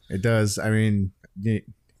cool. It does. I mean, you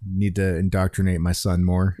need to indoctrinate my son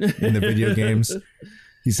more in the video games.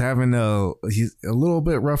 He's a little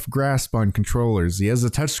bit rough grasp on controllers. He has the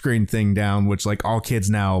touchscreen thing down, which like all kids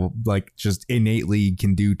now like just innately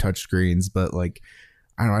can do touchscreens. But like,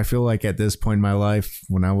 I don't know. I feel like at this point in my life,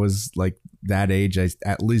 when I was like that age, I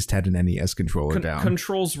at least had an NES controller down.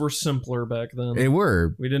 Controls were simpler back then. They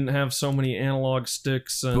were. We didn't have so many analog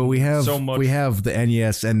sticks, and but we have so much. We have the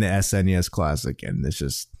NES and the SNES Classic, and it's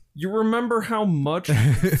just. You remember how much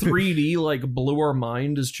 3D like blew our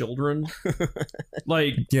mind as children?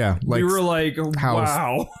 Like, yeah, like we were like,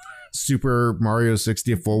 wow. Super Mario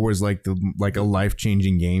 64 was like a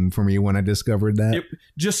life-changing game for me when I discovered that.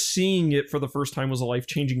 Just seeing it for the first time was a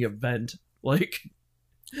life-changing event. Like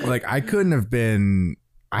I couldn't have been.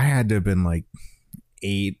 I had to have been like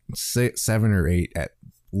 7 or 8 at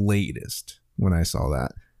latest when I saw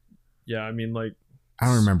that. Yeah, I mean, like. I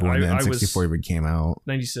don't remember when the N64 even came out.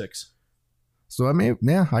 96. So I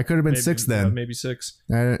could have been 6 then. Yeah, maybe 6.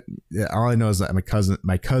 All I know is that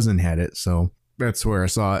my cousin had it, so that's where I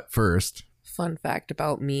saw it first. Fun fact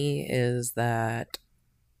about me is that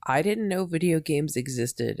I didn't know video games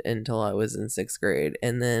existed until I was in 6th grade,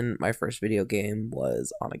 and then my first video game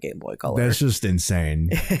was on a Game Boy Color. That's just insane.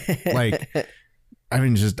 Like,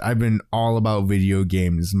 I've been all about video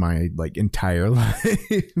games my like entire life.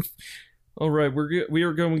 All right, we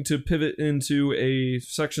are going to pivot into a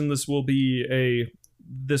section. This will be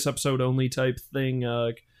this episode only type thing,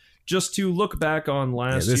 just to look back on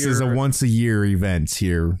last year. This is a once a year event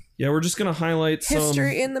here. Yeah, we're just gonna highlight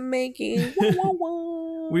history in the making. Wah, wah,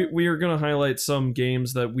 wah. we are going to highlight some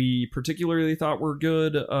games that we particularly thought were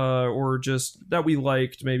good, or just that we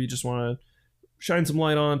liked. Maybe just want to shine some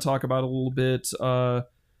light on, talk about a little bit.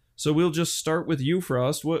 So we'll just start with you,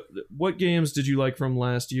 Frost. What games did you like from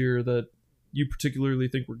last year that you particularly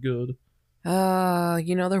think were good?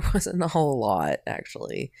 There wasn't a whole lot,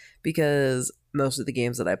 actually, because most of the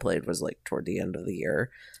games that I played was like toward the end of the year.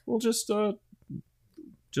 Well, just throw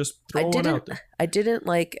one out there. I didn't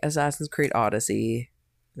like Assassin's Creed Odyssey.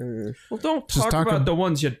 Well, don't talk about the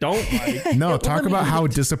ones you don't like. No, talk about how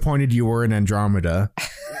disappointed you were in Andromeda.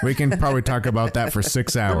 We can probably talk about that for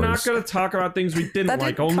 6 hours. We're not going to talk about things we didn't that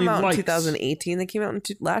like. Didn't only come out likes. in 2018. That came out in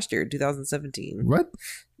last year, 2017. What?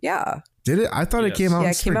 Yeah. Did it? I thought it came out.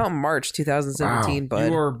 Yeah, it came out in March 2017. Wow. But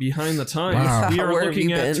you are behind the times. Wow. We are Where have looking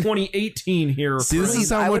you at been? 2018 here. See, this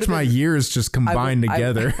is I how would've much my been- years just combined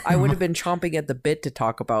together. I would have been chomping at the bit to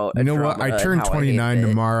talk about. You know what? Andromeda I and turn how I 29 hated it.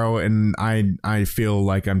 tomorrow, and I feel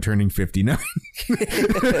like I'm turning 59.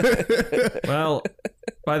 Well,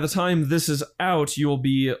 by the time this is out, you will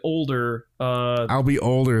be older. I'll be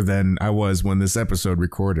older than I was when this episode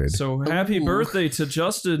recorded. So happy Ooh. birthday to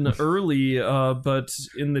Justin early, but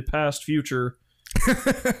in the past future.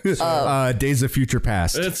 Days of Future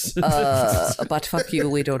Past. It's But fuck you,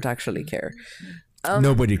 we don't actually care.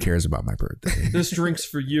 Nobody cares about my birthday. this drink's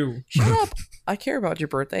for you. Shut up. I care about your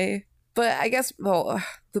birthday. But I guess, well,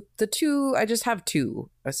 the two, I just have two,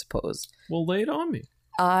 I suppose. Well, lay it on me.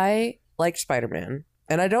 I like Spider-Man.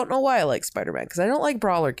 And I don't know why I like Spider-Man, because I don't like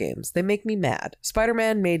brawler games. They make me mad.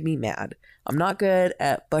 Spider-Man made me mad. I'm not good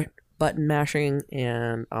at button mashing,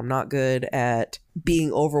 and I'm not good at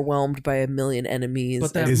being overwhelmed by a million enemies.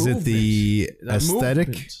 But that Is movement, it the that aesthetic?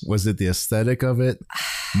 movement. Was it the aesthetic of it?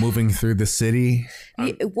 Moving through the city?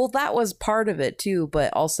 Yeah, well, that was part of it too,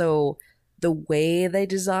 but also the way they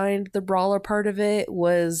designed the brawler part of it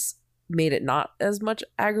made it not as much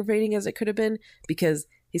aggravating as it could have been, because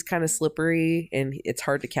he's kind of slippery and it's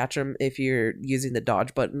hard to catch him if you're using the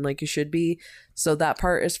dodge button like you should be. So that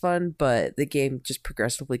part is fun, but the game just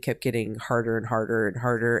progressively kept getting harder and harder and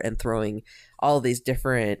harder, and throwing all these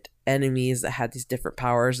different enemies that had these different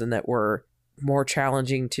powers and that were more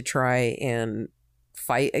challenging to try and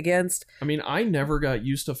fight against. I mean, I never got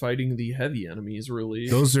used to fighting the heavy enemies, really.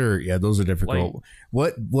 Those are difficult. Like-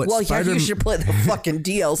 What Well, Spider- yeah, you should play the fucking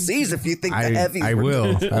DLCs if you think the heavies I were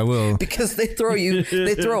will. good. I will. Because they throw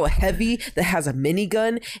a heavy that has a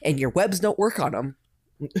minigun and your webs don't work on them.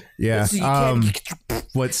 Yeah. So you can't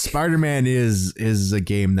What Spider-Man is a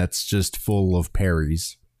game that's just full of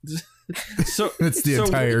parries. So That's the so-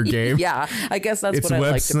 entire game. Yeah, I guess that's It's what I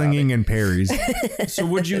web liked slinging and parries. So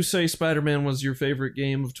would you say Spider-Man was your favorite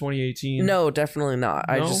game of 2018? No, definitely not.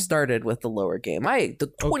 I No? just started with the lower game.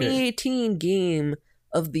 The 2018 game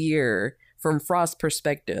of the year from Frost's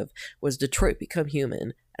perspective was Detroit Become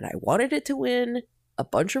Human, and I wanted it to win a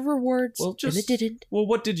bunch of rewards, Well, and it didn't. Well,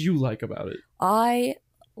 what did you like about it? I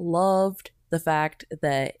loved the fact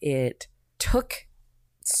that it took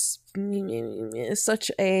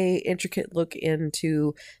such a intricate look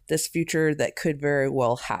into this future that could very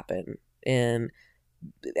well happen, and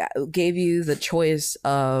gave you the choice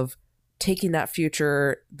of taking that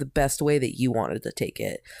future the best way that you wanted to take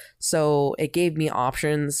it. So it gave me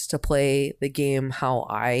options to play the game how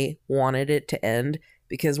I wanted it to end,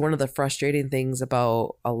 because one of the frustrating things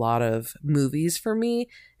about a lot of movies for me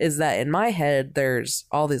is that in my head there's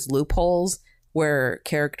all these loopholes where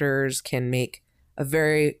characters can make a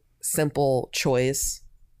very simple choice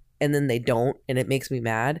and then they don't, and it makes me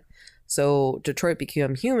mad. So Detroit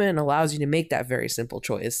Become Human allows you to make that very simple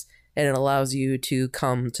choice, and it allows you to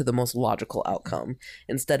come to the most logical outcome,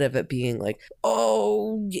 instead of it being like,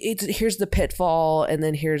 oh, here's the pitfall and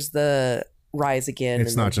then here's the rise again.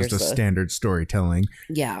 It's and then not just a here's the- standard storytelling.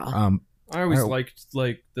 Yeah. I always I- liked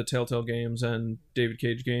like the Telltale games and David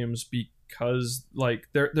Cage games because like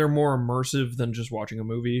they're more immersive than just watching a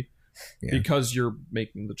movie, Yeah. because you're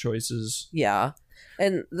making the choices. Yeah.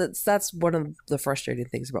 And that's one of the frustrating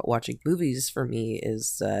things about watching movies for me,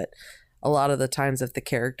 is that a lot of the times if the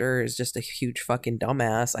character is just a huge fucking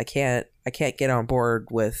dumbass, I can't get on board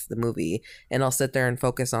with the movie, and I'll sit there and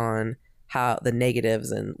focus on how the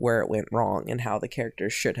negatives and where it went wrong and how the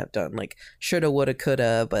characters should have done, like shoulda, woulda,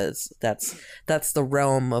 coulda, but that's the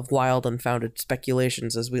realm of wild unfounded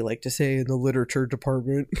speculations, as we like to say in the literature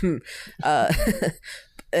department.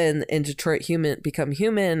 And in Detroit Become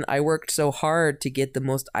Human, I worked so hard to get the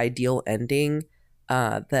most ideal ending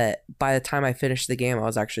that by the time I finished the game, I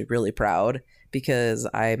was actually really proud, because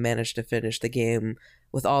I managed to finish the game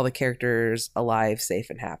with all the characters alive, safe,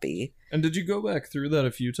 and happy. And did you go back through that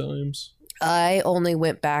a few times? I only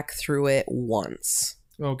went back through it once.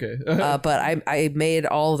 Okay. But I made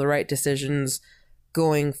all the right decisions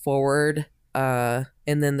going forward. And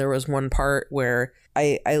then there was one part where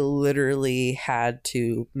I literally had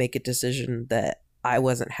to make a decision that I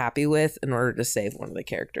wasn't happy with in order to save one of the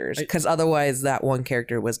characters, because otherwise that one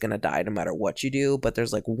character was going to die no matter what you do, but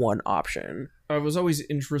there's like one option. I was always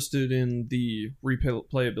interested in the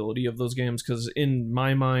replayability of those games, because in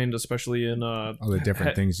my mind, especially in all the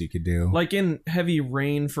different things you could do, like in Heavy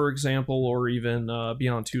Rain, for example, or even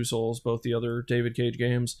Beyond Two Souls, both the other David Cage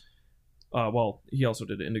games. Well, he also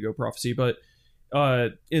did Indigo Prophecy, but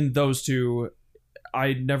in those two,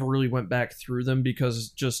 I never really went back through them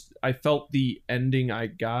because just I felt the ending I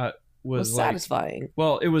got was like, satisfying.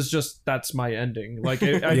 Well, it was just that's my ending. Like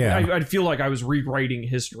I'd feel like I was rewriting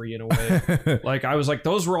history in a way. Like I was like,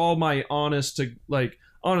 those were all my honest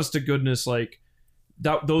to goodness, like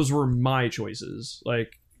that. Those were my choices.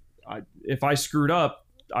 Like if I screwed up,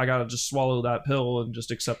 I gotta just swallow that pill and just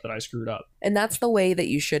accept that I screwed up. And that's the way that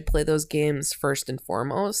you should play those games first and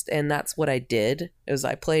foremost. And that's what I did.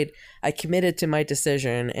 I committed to my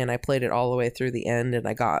decision and I played it all the way through the end and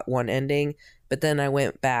I got one ending. But then I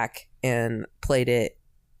went back and played it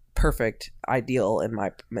perfect, ideal in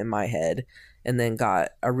my head, and then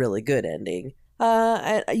got a really good ending.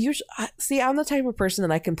 I'm the type of person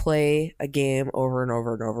that I can play a game over and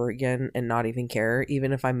over and over again and not even care.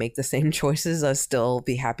 Even if I make the same choices, I'll still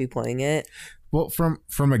be happy playing it. Well, from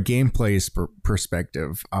a gameplay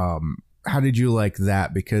perspective, how did you like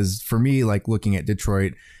that? Because for me, like looking at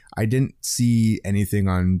Detroit, I didn't see anything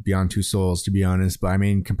on Beyond Two Souls, to be honest. But I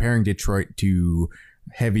mean, comparing Detroit to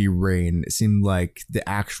Heavy Rain, it seemed like the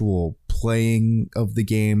actual playing of the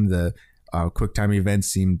game, the QuickTime events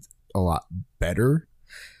seemed a lot better.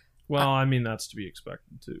 Well, I mean, that's to be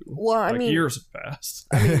expected too. Well, I mean, years have passed.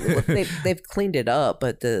 I mean, they've cleaned it up,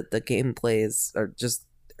 but the gameplays are just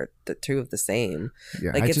the two of the same.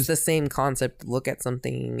 Yeah, like it's the same concept. Look at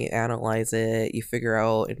something, you analyze it, you figure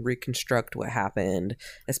out and reconstruct what happened,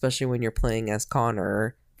 especially when you're playing as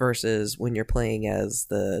Connor versus when you're playing as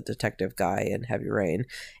the detective guy in Heavy Rain.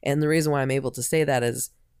 And the reason why I'm able to say that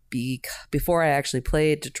is before I actually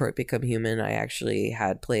played Detroit Become Human, I actually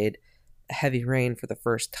had played Heavy Rain for the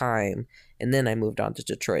first time, and then I moved on to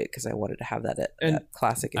Detroit because I wanted to have that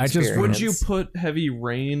classic experience. Would you put Heavy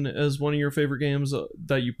Rain as one of your favorite games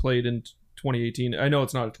that you played in 2018? I know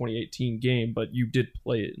it's not a 2018 game, but you did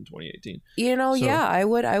play it in 2018. Yeah,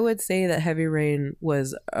 I would say that Heavy Rain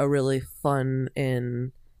was a really fun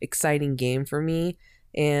and exciting game for me,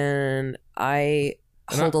 and I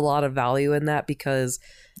hold a lot of value in that because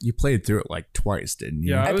you played through it like twice, didn't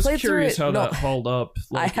you? Yeah, I was curious how that held up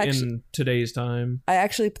in today's time. I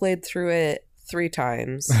actually played through it 3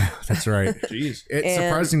 times. That's right. Jeez. It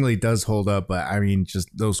surprisingly does hold up, but I mean, just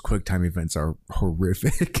those QuickTime events are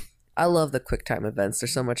horrific. I love the QuickTime events. They're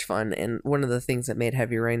so much fun. And one of the things that made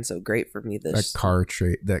Heavy Rain so great for me that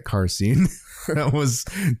car scene,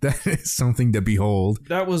 that is something to behold.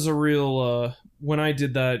 That was a real, when I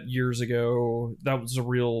did that years ago, that was a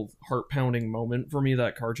real heart-pounding moment for me,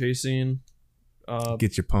 that car chase scene.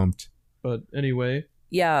 Gets you pumped. But anyway.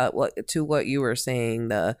 Yeah, to what you were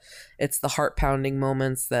saying, it's the heart-pounding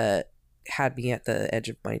moments that had me at the edge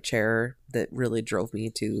of my chair that really drove me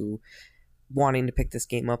to wanting to pick this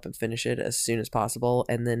game up and finish it as soon as possible,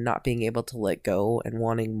 and then not being able to let go and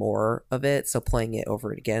wanting more of it, so playing it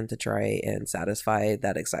over again to try and satisfy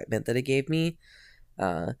that excitement that it gave me.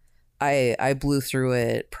 I blew through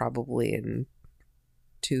it probably in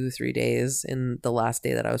 2-3 days. In the last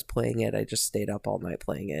day that I was playing it, I just stayed up all night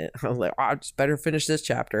playing it. I was like, I just better finish this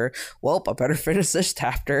chapter. Well, I better finish this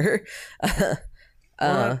chapter.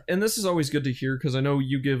 And this is always good to hear, because I know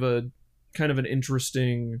you give a kind of an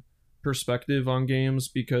interesting perspective on games,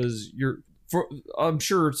 because I'm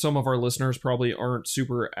sure some of our listeners probably aren't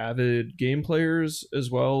super avid game players as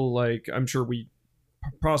well. Like, I'm sure we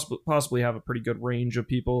possibly have a pretty good range of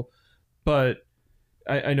people, but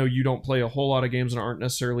I know you don't play a whole lot of games and aren't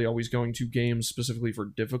necessarily always going to games specifically for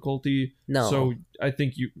difficulty. No. So I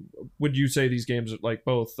think would you say these games, like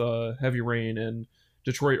both Heavy Rain and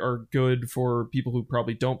Detroit, are good for people who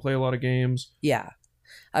probably don't play a lot of games? Yeah.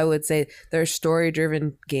 I would say they're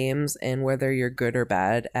story-driven games, and whether you're good or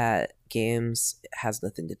bad at games has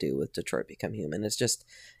nothing to do with Detroit Become Human. It's just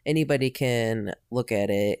anybody can look at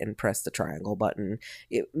it and press the triangle button.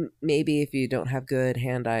 Maybe if you don't have good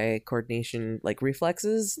hand-eye coordination, like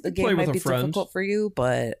reflexes, the game might be difficult for you,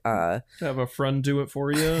 but have a friend do it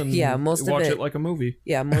for you and yeah, watch it like a movie.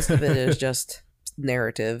 Yeah, most of it is just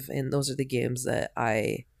narrative, and those are the games that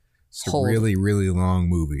it's a really, really long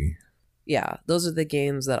movie. Yeah, those are the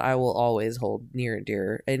games that I will always hold near and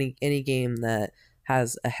dear. Any game that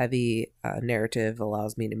has a heavy narrative,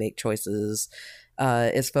 allows me to make choices,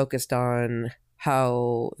 is focused on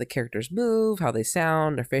how the characters move, how they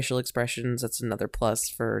sound, their facial expressions. That's another plus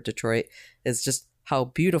for Detroit, is just how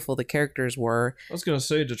beautiful the characters were. I was going to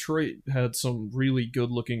say Detroit had some really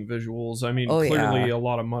good looking visuals. I mean, Oh, clearly yeah. a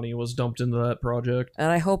lot of money was dumped into that project.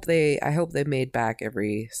 And I hope they made back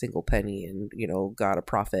every single penny and, got a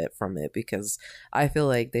profit from it, because I feel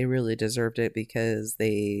like they really deserved it, because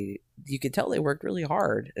you could tell they worked really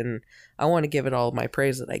hard, and I want to give it all my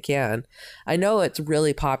praise that I can. I know it's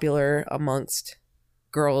really popular amongst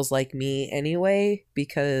girls like me anyway,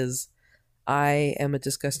 because I am a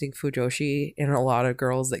disgusting fujoshi, and a lot of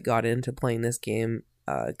girls that got into playing this game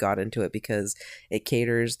got into it because it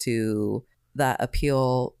caters to that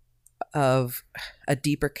appeal of a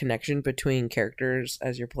deeper connection between characters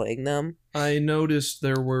as you're playing them. I noticed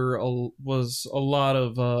there was a lot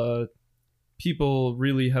of people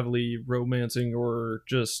really heavily romancing or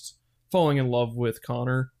just falling in love with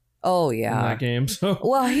Connor Oh in yeah. that game. So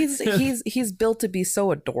Well, he's built to be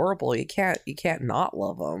so adorable. You can't not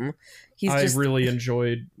love him. I really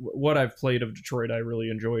enjoyed what I've played of Detroit. I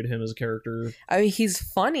really enjoyed him as a character. I mean, he's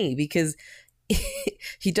funny because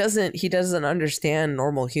he doesn't understand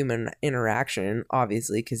normal human interaction,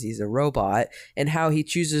 obviously, because he's a robot, and how he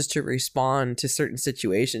chooses to respond to certain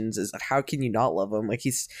situations is, how can you not love him? Like,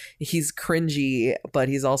 he's cringy, but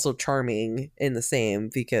he's also charming in the same,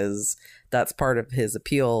 because that's part of his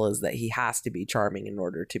appeal, is that he has to be charming in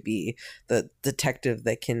order to be the detective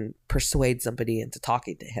that can persuade somebody into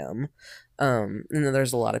talking to him. And then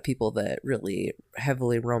there's a lot of people that really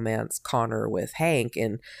heavily romance Connor with Hank,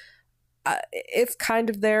 and it's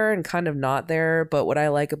kind of there and kind of not there. But what I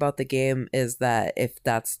like about the game is that if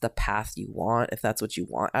that's the path you want, if that's what you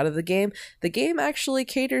want out of the game actually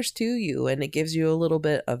caters to you, and it gives you a little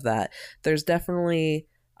bit of that. There's definitely,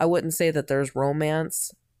 I wouldn't say that there's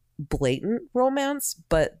romance, blatant romance,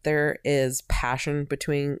 but there is passion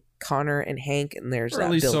between Connor and Hank, and there's Or at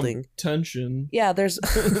that least building. some tension. Yeah, there's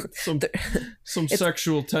some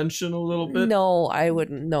sexual tension a little bit. No, I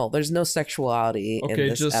wouldn't. No, there's no sexuality in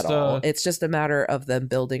this at all. It's just a matter of them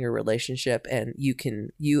building a relationship, and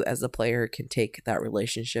you as a player can take that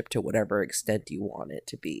relationship to whatever extent you want it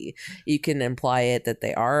to be. You can imply it that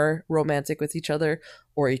they are romantic with each other,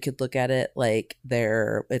 or you could look at it like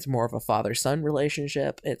it's more of a father-son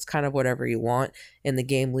relationship. It's kind of whatever you want, and the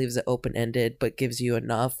game leaves it open-ended, but gives you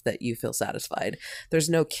enough that you feel satisfied. There's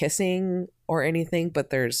no kissing or anything, but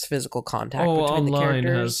there's physical contact between the Online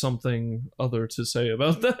characters. has something other to say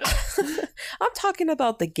about that. I'm talking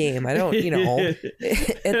about the game. I don't,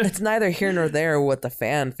 it's neither here nor there what the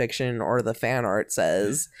fan fiction or the fan art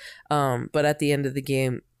says. But at the end of the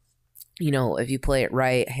game, if you play it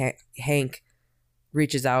right, Hank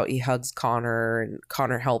reaches out, he hugs Connor, and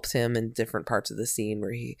Connor helps him in different parts of the scene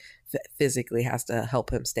where he physically has to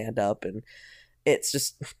help him stand up, and it's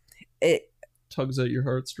just it tugs at your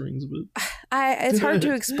heartstrings a bit. it's hard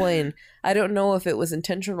to explain. I don't know if it was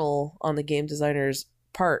intentional on the game designer's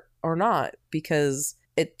part or not, because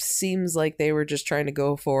it seems like they were just trying to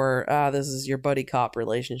go for this is your buddy cop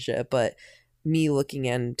relationship, but me looking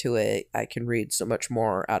into it, I can read so much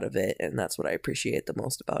more out of it, and that's what I appreciate the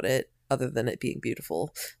most about it, other than it being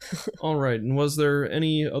beautiful. All right, and was there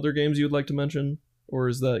any other games you'd like to mention, or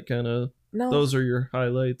is that kind of those are your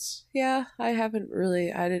highlights? Yeah, I didn't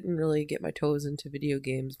really get my toes into video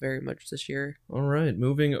games very much this year. All right,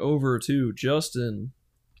 moving over to Justin.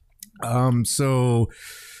 So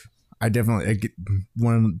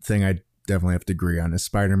one thing I definitely have to agree on is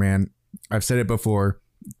Spider-Man. I've said it before,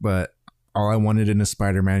 but all I wanted in a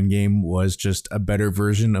Spider-Man game was just a better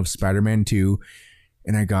version of Spider-Man 2,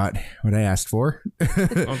 and I got what I asked for.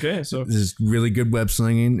 Okay, so this is really good web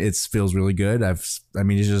slinging. It feels really good. I'm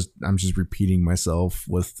just repeating myself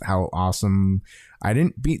with how awesome. I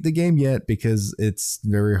didn't beat the game yet because it's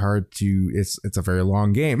very hard to. It's a very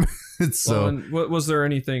long game. Was there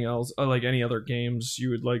anything else, like any other games you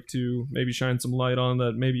would like to maybe shine some light on,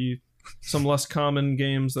 that maybe some less common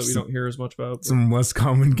games that we don't hear as much about? Some less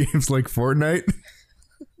common games like Fortnite,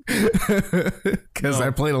 because I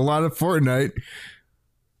played a lot of Fortnite.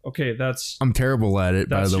 Okay, I'm terrible at it,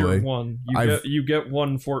 by the way. That's your one. You get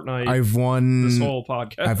one Fortnite. I've won this whole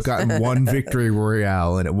podcast. I've gotten one victory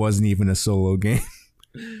royale, and it wasn't even a solo game.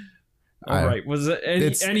 All right. Was it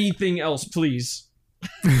anything else, please?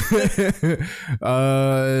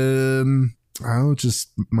 Just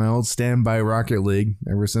my old standby Rocket League.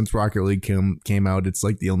 Ever since Rocket League came out, it's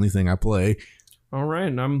like the only thing I play. All right,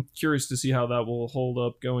 and I'm curious to see how that will hold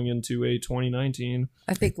up going into a 2019.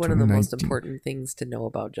 I think one of the most important things to know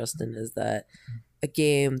about Justin is that a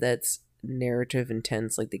game that's narrative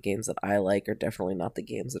intense, like the games that I like, are definitely not the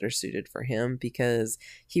games that are suited for him, because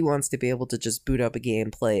he wants to be able to just boot up a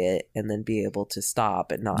game, play it, and then be able to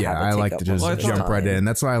stop and not have it I take like up to just most of his jump right time. in.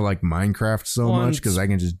 That's why I like Minecraft so Well, much, because I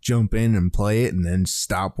can just jump in and play it and then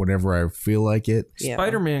stop whenever I feel like it. Yeah.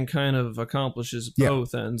 Spider-Man kind of accomplishes Yeah.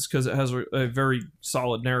 both ends because it has a very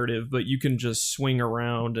solid narrative, but you can just swing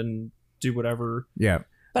around and do whatever. Yeah.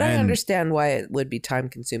 But I And- understand why it would be time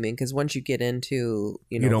consuming, because once you get into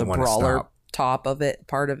You the don't wanna brawler stop. top of it,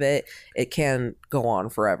 part of it, it can go on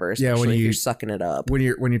forever. Yeah, Especially when if you- you're sucking it up. When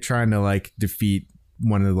you're trying to like defeat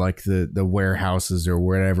one of like the warehouses or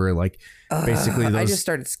whatever, like basically I those- just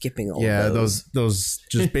started skipping all yeah, of those. those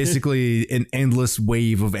just basically an endless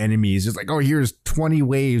wave of enemies. It's like, oh, here's 20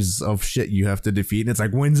 waves of shit you have to defeat, and it's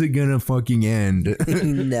like, when's it gonna fucking end?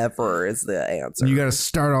 Never is the answer. You gotta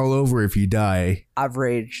start all over if you die. I've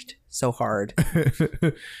raged so hard.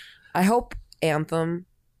 I hope Anthem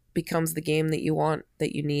becomes the game that you want,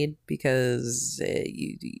 that you need, because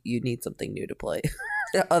you need something new to play.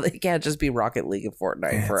 It can't just be Rocket League and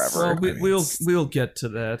Fortnite Yes. forever. Well, we'll get to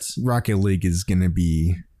that. Rocket League is gonna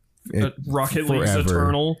be Rocket League's forever.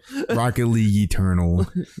 eternal, Rocket League Eternal.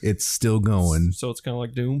 It's still going. so it's kind of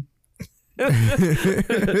like Doom.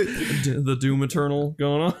 The Doom Eternal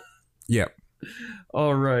going on. Yep.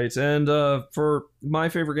 All right, and for my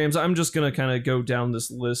favorite games, I'm just gonna kind of go down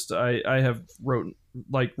this list. I have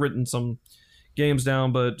written some games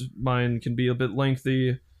down, but mine can be a bit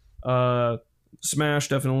lengthy. Smash,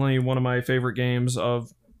 definitely one of my favorite games of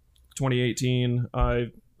 2018.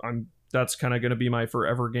 That's kind of gonna be my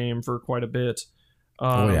forever game for quite a bit.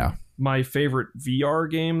 Oh yeah. My favorite VR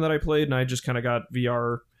game that I played, and I just kind of got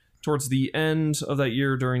VR towards the end of that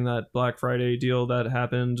year during that Black Friday deal that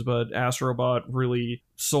happened, but Astrobot really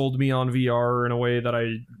sold me on VR in a way that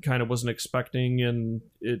I kind of wasn't expecting, and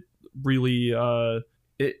it really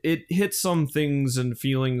it hit some things and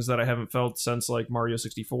feelings that I haven't felt since like Mario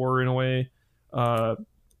 64 in a way.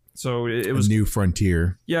 So it was a new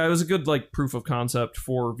frontier. yeah, it was a good like proof of concept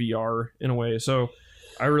for VR in a way. So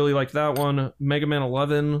I really liked that one. Mega Man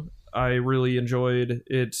 11, I really enjoyed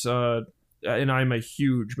it. And I'm a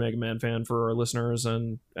huge Mega Man fan for our listeners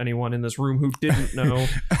and anyone in this room who didn't know.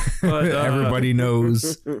 But Everybody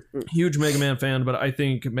knows. huge Mega Man fan, but I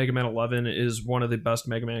think Mega Man 11 is one of the best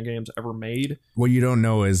Mega Man games ever made. What you don't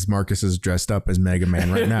know is Marcus is dressed up as Mega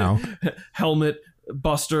Man right now. Helmet,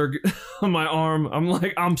 Buster on my arm.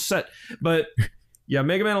 I'm set. But yeah,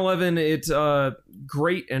 Mega Man 11, it's a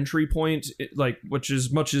great entry point. Which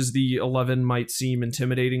as much as the 11 might seem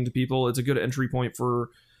intimidating to people, it's a good entry point for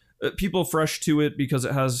people fresh to it, because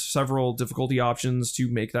it has several difficulty options to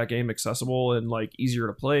make that game accessible and like easier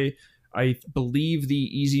to play. I believe the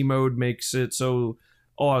easy mode makes it so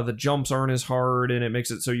a lot of the jumps aren't as hard, and it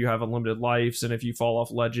makes it so you have unlimited lives, and if you fall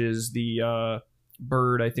off ledges, the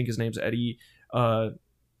bird, I think his name's Eddie, or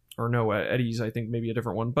no, Eddie's I think maybe a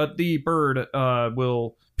different one, but the bird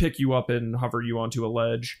will pick you up and hover you onto a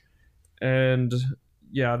ledge. And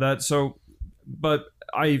yeah, but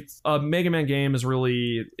a Mega Man game is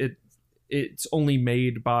really it's only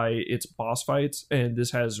made by its boss fights, and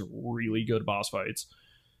this has really good boss fights,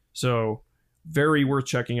 so very worth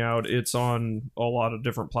checking out. It's on a lot of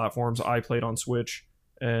different platforms. I played on Switch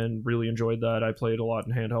and really enjoyed that. I played a lot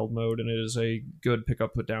in handheld mode, and it is a good pick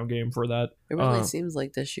up put down game for that. It really seems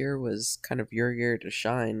like this year was kind of your year to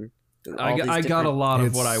shine. I got a lot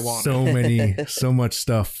of what I wanted. So much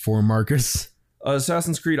stuff for Marcus.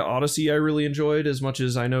 Assassin's Creed Odyssey I really enjoyed, as much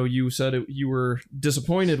as I know you said you were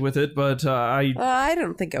disappointed with it, but I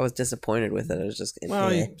don't think I was disappointed with it. I was just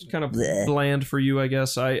kind of bleh. bland for you, I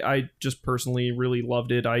guess. I just personally really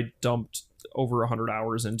loved it. I dumped over 100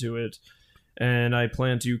 hours into it, and I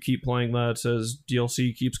plan to keep playing that as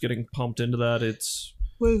DLC keeps getting pumped into that.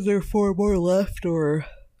 Was there 4 more left, or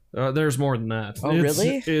there's more than that. Oh,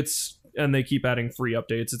 really? And they keep adding free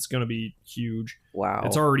updates. It's going to be huge. wow?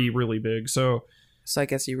 It's already really big. So So I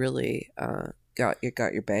guess you really got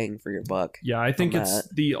your bang for your buck. yeah, I think on it's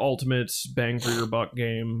the ultimate bang for your buck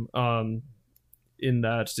game. In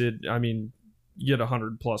that you get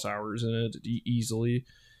 100+ hours in it easily.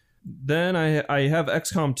 Then I have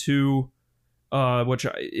XCOM 2, which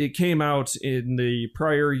it came out in the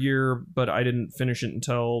prior year, but I didn't finish it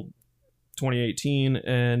until 2018,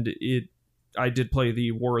 and I did play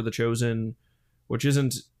the War of the Chosen, which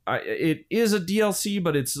it is a DLC,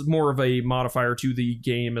 but it's more of a modifier to the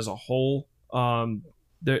game as a whole.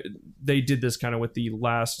 They did this kind of with the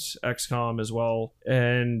last XCOM as well,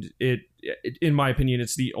 and it in my opinion,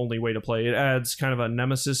 it's the only way to play. It adds kind of a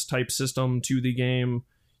Nemesis type system to the game.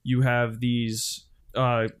 You have these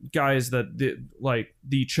guys that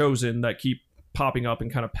the Chosen that keep popping up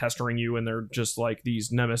and kind of pestering you, and they're just like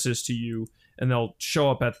these nemesis to you, and they'll show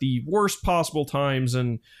up at the worst possible times,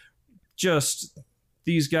 and just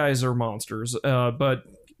these guys are monsters. But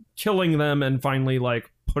killing them and finally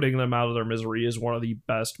like putting them out of their misery is one of the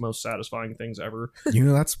best, most satisfying things ever.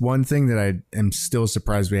 That's one thing that I am still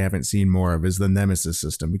surprised we haven't seen more of is the Nemesis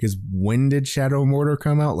system. Because when did Shadow of Mordor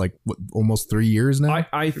come out? Like almost 3 years now.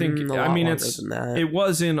 I think. I mean, it it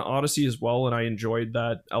was in Odyssey as well, and I enjoyed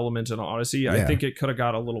that element in Odyssey. I think it could have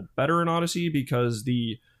got a little better in Odyssey because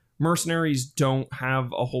the mercenaries don't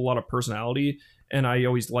have a whole lot of personality. And I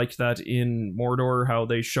always liked that in Mordor, how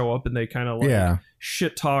they show up and they kind of like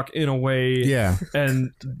shit talk in a way. Yeah.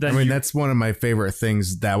 And then I mean, that's one of my favorite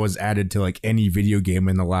things that was added to like any video game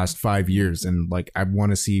in the last 5 years. And like, I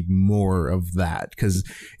want to see more of that because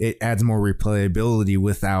it adds more replayability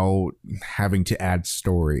without having to add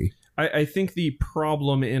story. I think the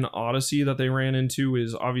problem in Odyssey that they ran into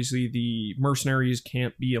is obviously the mercenaries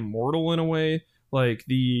can't be immortal in a way. Like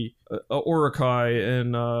the Uruk-hai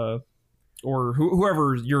and... or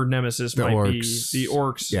whoever your nemesis might orcs. Be, the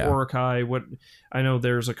orcs, Uruk-hai. What I know,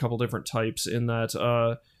 there's a couple different types in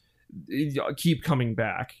that keep coming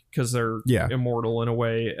back because they're immortal in a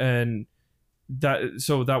way, and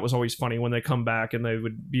that was always funny when they come back and they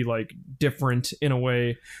would be like different in a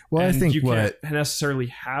way. Well, and I think you can't necessarily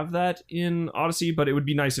have that in Odyssey, but it would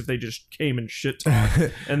be nice if they just came and shit talk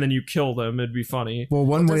and then you kill them. It'd be funny.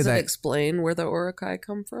 Well, does it explain where the Uruk-hai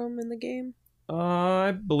come from in the game?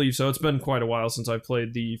 I believe so. It's been quite a while since I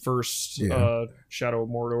played the first Shadow of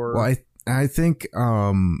Mordor. Well, I think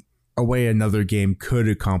a way another game could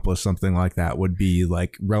accomplish something like that would be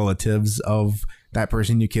like relatives of that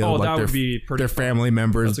person you killed. Oh, like that would be pretty their family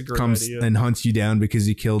members comes idea. and hunts you down because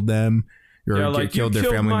you killed them. Or like killed you their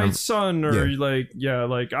killed family my member. son, or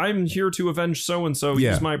like I'm here to avenge so and so.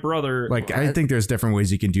 He's my brother. Like I think there's different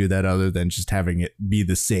ways you can do that other than just having it be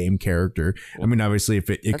the same character. I mean, obviously, if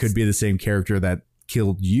it could be the same character that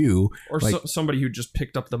killed you, or like, somebody who just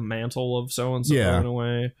picked up the mantle of so and so in a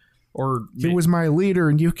way, or he was my leader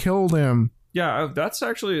and you killed him. Yeah, that's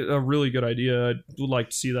actually a really good idea. I would like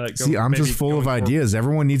to see that. See, I'm just full of ideas.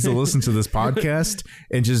 Everyone needs to listen to this podcast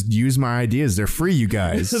and just use my ideas. They're free, you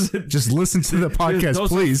guys. Just listen to the podcast,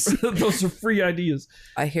 please. Those are free ideas.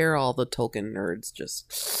 I hear all the Tolkien nerds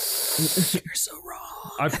just, you're so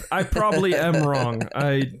wrong. I probably am wrong.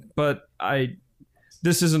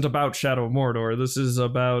 This isn't about Shadow of Mordor. This is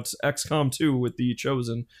about XCOM 2 with the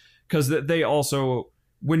Chosen. Because they also...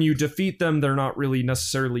 when you defeat them, they're not really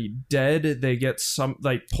necessarily dead. They get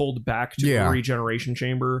pulled back to a regeneration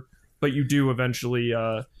chamber, but you do eventually.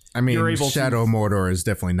 I mean, Shadow of Mordor is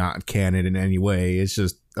definitely not canon in any way. It's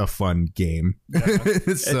just a fun game.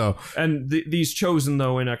 Yeah. These Chosen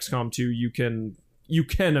though in XCOM 2, you can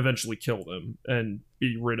eventually kill them and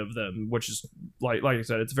be rid of them, which is like I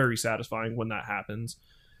said, it's very satisfying when that happens.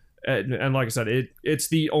 And like I said, it's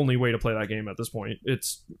the only way to play that game at this point.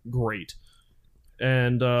 It's great.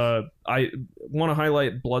 And I want to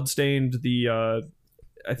highlight Bloodstained,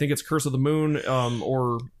 I think it's Curse of the Moon,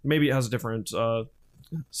 or maybe it has a different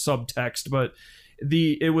subtext, but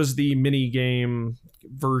it was the mini game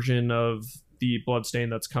version of the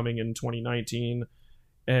Bloodstained that's coming in 2019,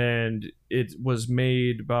 and it was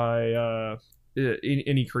made by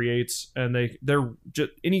Innie Creates, and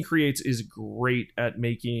Innie Creates is great at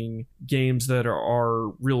making games that are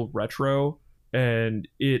real retro. And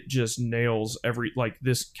it just nails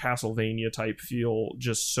this Castlevania type feel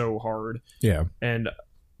just so hard. Yeah. And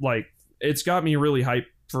like it's got me really hyped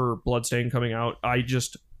for Bloodstained coming out. I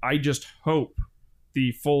just hope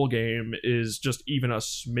the full game is just even a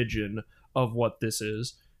smidgen of what this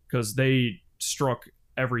is, because they struck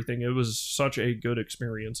everything. It was such a good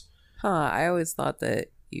experience. I always thought that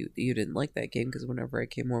you didn't like that game because whenever I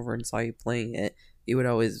came over and saw you playing it, you would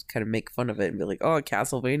always kind of make fun of it and be like, "Oh,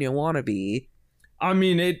 Castlevania wannabe." I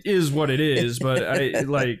mean, it is what it is, but it's got a lot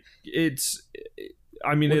of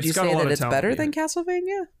talent. Would you say that it's better than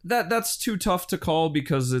Castlevania? That's too tough to call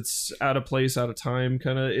because it's out of place, out of time,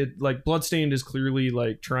 kind of. It like Bloodstained is clearly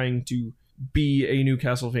like trying to be a new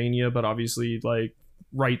Castlevania, but obviously like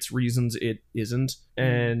rights reasons it isn't.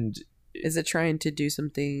 And is it trying to do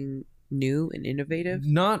something new and innovative?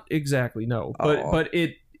 Not exactly, no. But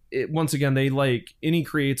it once again, they Innie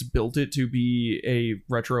Creates built it to be a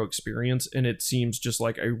retro experience, and it seems just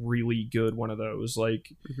like a really good one of those.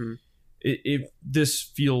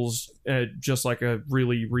 This feels just like a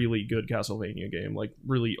really, really good Castlevania game, like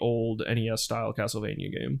really old NES style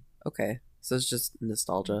Castlevania game. Okay, so it's just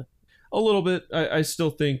nostalgia. A little bit. I still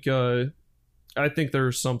think I think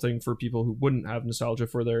there's something for people who wouldn't have nostalgia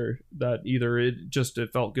for that either. It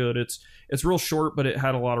felt good. It's real short, but it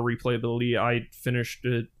had a lot of replayability. I finished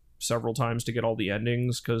it several times to get all the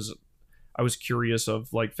endings because I was curious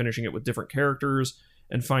of like finishing it with different characters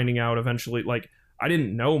and finding out eventually. Like, I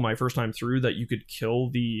didn't know my first time through that you could kill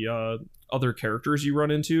the other characters you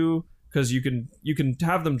run into, because you can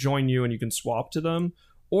have them join you and you can swap to them,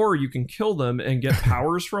 or you can kill them and get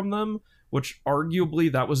powers from them, which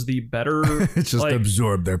arguably that was the better. Just like,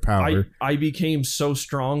 absorb their power. I became so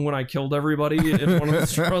strong when I killed everybody in one of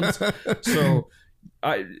those runs. So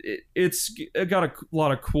it's got a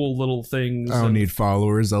lot of cool little things. I don't need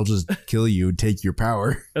followers. I'll just kill you and take your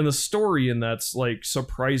power. And the story in that's like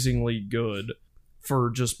surprisingly good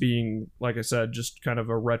for just being, like I said, just kind of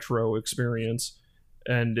a retro experience.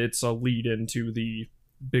 And it's a lead into the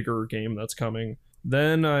bigger game that's coming.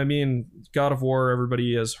 Then, I mean, God of War,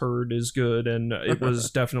 everybody has heard, is good, and it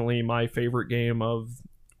was definitely my favorite game of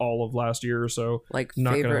all of last year. So, like,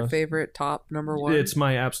 favorite top number one? It's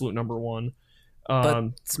my absolute number one.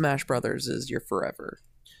 But Smash Brothers is your forever.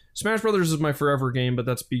 Smash Brothers is my forever game, but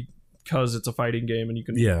that's because it's a fighting game, and you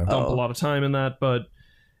can dump a lot of time in that. But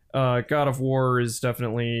God of War is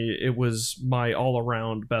definitely, it was my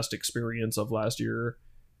all-around best experience of last year.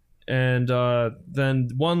 And then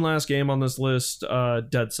one last game on this list,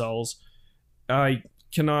 Dead Cells. I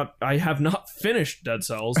have not finished Dead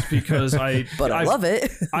Cells because I love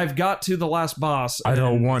it. I've got to the last boss. I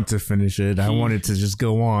don't want to finish it. I want it to just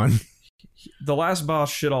go on. The last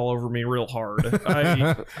boss shit all over me real hard.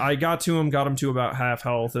 I got him to about half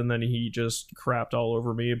health, and then he just crapped all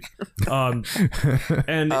over me.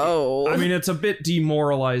 And I mean, it's a bit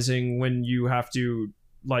demoralizing when you have to,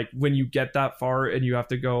 like, when you get that far and you have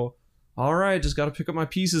to go, all right, just got to pick up my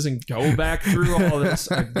pieces and go back through all this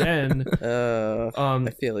again.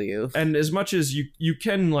 I feel you. And as much as you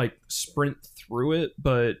can like sprint through it,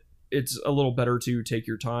 but it's a little better to take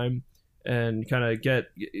your time and kind of get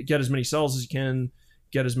as many cells as you can,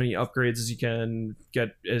 get as many upgrades as you can, get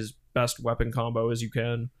as best weapon combo as you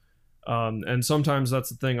can. And sometimes that's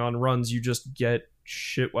the thing on runs, you just get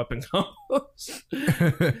shit weapon combos.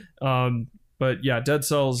 But yeah, Dead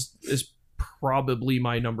Cells is probably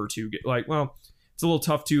my number two. Like, well, it's a little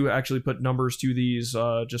tough to actually put numbers to these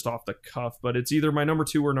just off the cuff, but it's either my number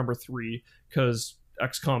 2 or number 3, because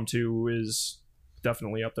XCOM 2 is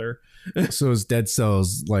definitely up there. So is Dead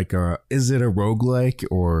Cells like is it a roguelike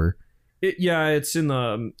or? It's in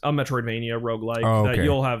a Metroidvania roguelike that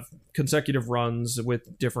you'll have consecutive runs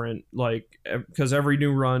with different, like, because every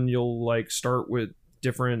new run you'll like start with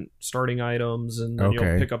different starting items, and then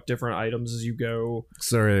you'll pick up different items as you go.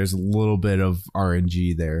 So there's a little bit of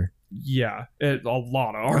RNG there. Yeah, a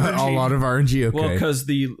lot of RNG. A lot of RNG, okay. Well, because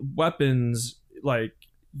the weapons, like,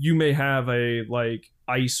 you may have a, like,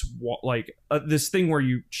 ice, this thing where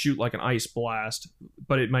you shoot, like, an ice blast,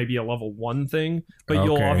 but it might be a level 1 thing, but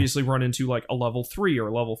you'll obviously run into, like, a level 3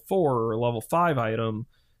 or level 4 or level 5 item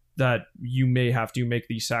that you may have to make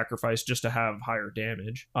the sacrifice just to have higher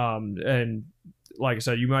damage. And like I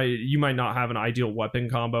said, you might not have an ideal weapon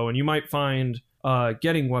combo, and you might find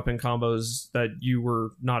getting weapon combos that you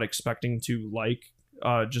were not expecting to like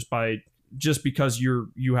just because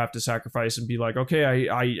you have to sacrifice and be like, okay,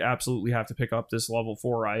 I absolutely have to pick up this level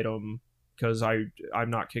 4 item because I'm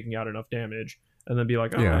not kicking out enough damage, and then be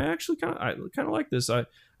like, I actually kind of like this.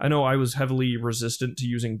 I know I was heavily resistant to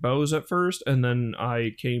using bows at first, and then I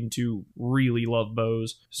came to really love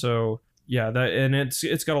bows. So yeah,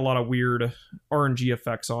 it's got a lot of weird RNG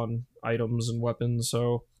effects on items and weapons,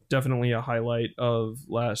 so definitely a highlight of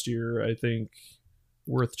last year. I think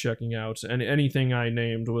worth checking out, and anything I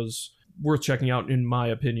named was worth checking out in my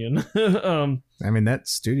opinion. I mean, that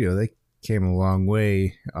studio, they came a long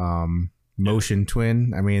way. Motion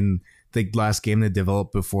Twin, I mean, the last game they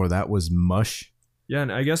developed before that was Mush. Yeah,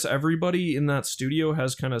 and I guess everybody in that studio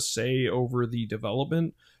has kind of say over the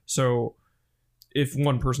development, so if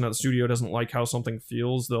one person at the studio doesn't like how something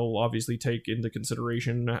feels, they'll obviously take into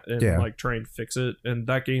consideration and like try and fix it. And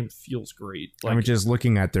that game feels great. Like, I mean, just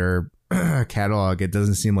looking at their catalog, it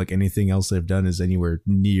doesn't seem like anything else they've done is anywhere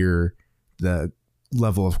near the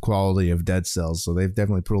level of quality of Dead Cells. So they've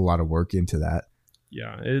definitely put a lot of work into that.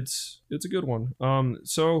 Yeah, it's a good one.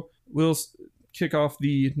 So we'll kick off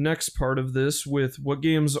the next part of this with what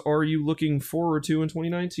games are you looking forward to in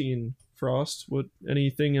 2019? Frost,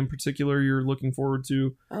 anything in particular you're looking forward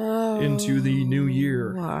to into the new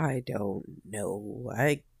year? I don't know.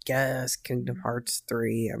 I guess Kingdom Hearts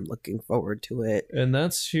 3. I'm looking forward to it. And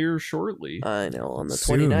that's here shortly. I know, on the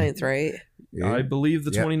 29th, right? Yeah. I believe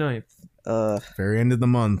the 29th. Very end of the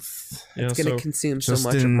month. Yeah, It's going to so consume so Just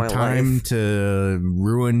much of in my time life. to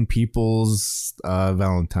ruin people's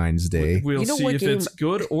Valentine's Day. we'll You know see what if game- it's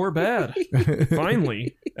good or bad.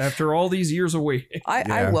 Finally, after all these years of waiting. I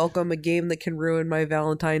Yeah. welcome a game that can ruin my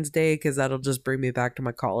Valentine's Day because that'll just bring me back to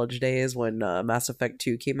my college days when Mass Effect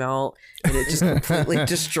 2 came out and it just completely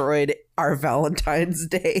destroyed our Valentine's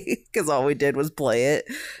Day because all we did was play it.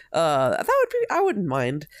 I wouldn't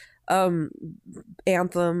mind.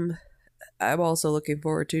 Anthem, I'm also looking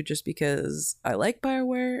forward to just because I like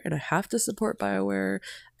BioWare and I have to support BioWare.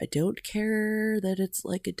 I don't care that it's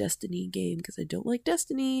like a Destiny game because I don't like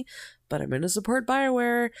Destiny, but I'm going to support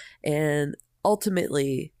BioWare. And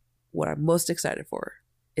ultimately, what I'm most excited for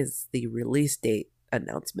is the release date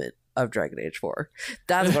announcement of Dragon Age 4.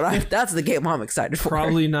 That's the game I'm excited for.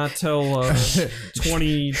 Probably not till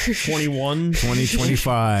 2021.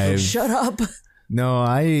 2025. Shut up. No,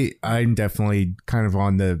 I'm definitely kind of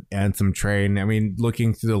on the Anthem train. I mean,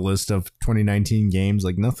 looking through the list of 2019 games,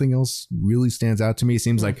 like nothing else really stands out to me. It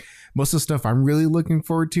seems like most of the stuff I'm really looking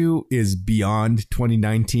forward to is beyond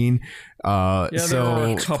 2019. Yeah, there so are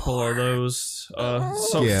a couple of those.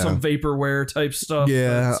 Some Yeah. some vaporware type stuff.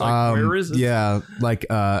 yeah, It's like, where is it? yeah, like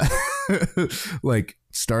like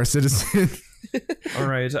Star Citizen. All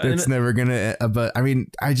right. It's never gonna. But I mean,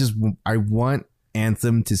 I want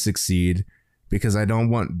Anthem to succeed. Because I don't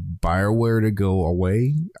want BioWare to go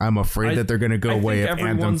away. I'm afraid that they're going to go away if Anthem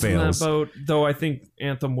everyone's fails. in that boat, though. I think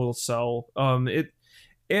Anthem will sell. Anthem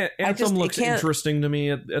it looks can't- interesting to me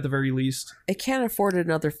at the very least. I can't afford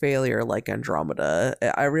another failure like Andromeda.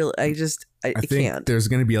 I I think can't. there's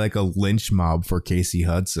going to be like a lynch mob for Casey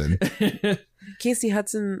Hudson. Casey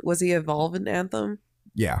Hudson, was he evolved in Anthem?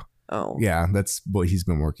 Yeah. Oh. Yeah, that's what he's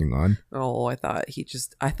been working on. Oh, I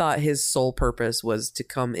thought his sole purpose was to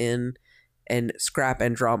come in and scrap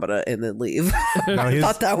Andromeda and then leave. No, I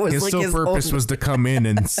thought that was his like sole his purpose only- was to come in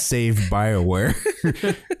and save BioWare.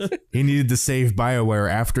 He needed to save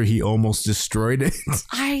BioWare after he almost destroyed it.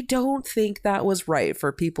 I don't think that was right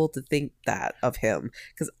for people to think that of him,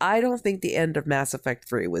 because I don't think the end of Mass Effect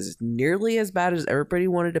 3 was nearly as bad as everybody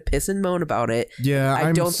wanted to piss and moan about it. Yeah,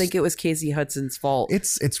 I don't think it was Casey Hudson's fault.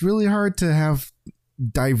 it's really hard to have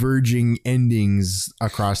diverging endings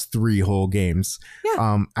across 3 whole games.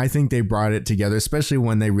 Yeah. I think they brought it together, especially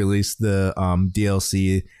when they released the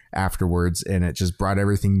DLC afterwards, and it just brought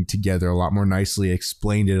everything together a lot more nicely,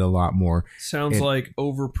 explained it a lot more. Sounds like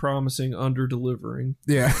over-promising, under-delivering.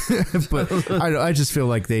 Yeah, but I just feel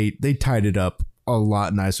like they tied it up a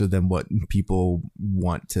lot nicer than what people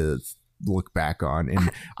want to look back on. And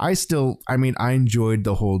I enjoyed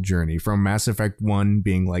the whole journey from Mass Effect 1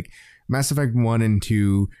 being like Mass Effect 1 and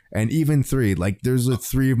 2 and even 3. Like there's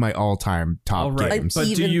 3 of my all-time top All right, games. but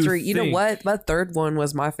do Even you 3. You know think- what? My third one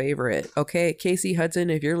was my favorite. Okay, Casey Hudson,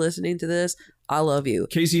 if you're listening to this, I love you.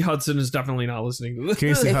 Casey Hudson is definitely not listening to this.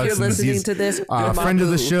 Casey If Hudson, you're listening he's to this, you're my friend of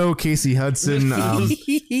the boo. show, Casey Hudson.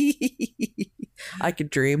 I could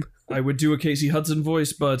dream. I would do a Casey Hudson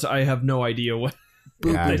voice, but I have no idea what.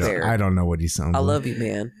 Boo yeah, boo bear. I don't know what he sounds I like. love you,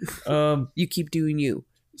 man. You keep doing you.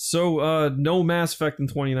 So, no Mass Effect in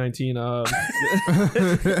 2019.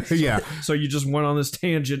 Yeah. So you just went on this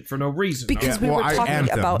tangent for no reason. Because we were talking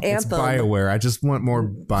about It's Anthem. BioWare. I just want more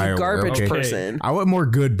BioWare. You garbage okay? person. I want more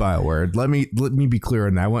good BioWare. Let me be clear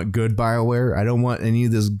on that. I want good BioWare. I don't want any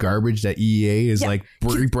of this garbage that EA is Yeah. like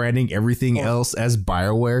rebranding everything else as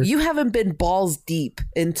BioWare. You haven't been balls deep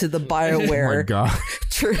into the Oh my BioWare god.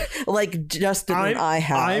 like Justin and I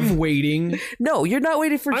have. I'm waiting. No, you're not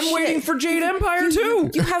waiting for I'm shit. waiting for Jade Empire too.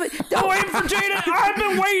 You haven't. I'm waiting for Jade. I've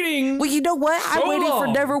been waiting. Well, you know what? I'm So waiting for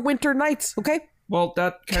long. Neverwinter Nights. Okay, Well,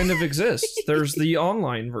 that kind of exists. There's the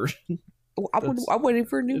online version. I'm waiting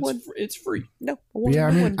for a new one. It's free. No, I want Yeah, a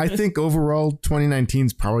I new mean, one. I think overall 2019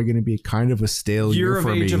 is probably going to be kind of a stale Year year of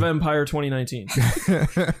for Age me. of Empire 2019.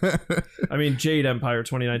 I mean, Jade Empire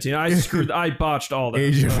 2019. I botched all that.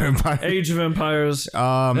 Age of Empire. Age of Empires.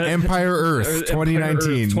 Empire Earth Empire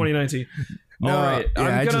 2019. Earth 2019. No, All right,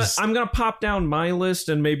 yeah, I'm gonna pop down my list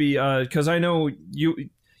and maybe because I know you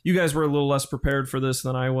guys were a little less prepared for this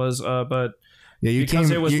than I was, but Yeah, you because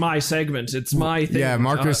came. it was you- my segment, it's my thing. Yeah,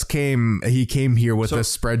 Marcus came. He came here with so- a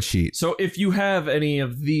spreadsheet. So if you have any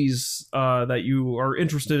of these that you are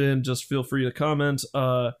interested in, just feel free to comment.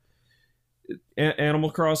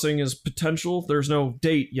 Animal Crossing is potential. There's no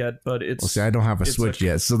date yet, but it's Well, see, I don't have a it's Switch a-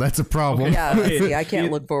 yet, so that's a problem. Yeah, Okay. see, I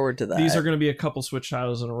can't look forward to that. these are going to be a couple Switch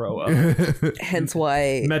titles in a row. Hence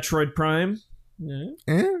why. Metroid Prime. Yeah.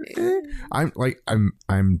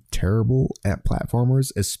 I'm terrible at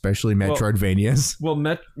platformers, especially Well- Metroidvanias.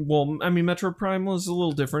 I mean, Metroid Prime was a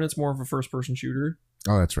little different. It's more of a first-person shooter.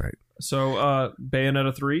 Oh, that's right. So,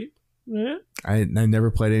 Bayonetta 3. Yeah. I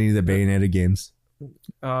never played any of the Bayonetta games.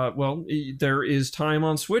 Well, there is time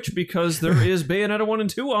on Switch because there is Bayonetta 1 and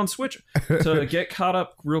 2 on Switch. To get caught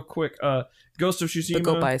up real quick, Ghost of Tsushima But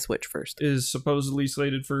go buy a Switch first. is supposedly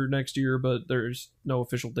slated for next year, but there's no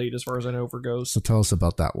official date as far as I know for Ghost. So tell us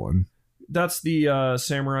about that one. That's the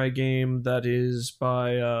samurai game that is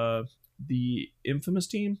by the Infamous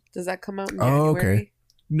team. Does that come out in Oh, January? okay.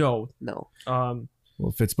 No. No. Well,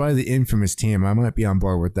 if it's by the Infamous team, I might be on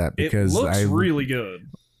board with that because it looks really good.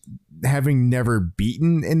 Having never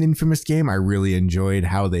beaten an Infamous game, I really enjoyed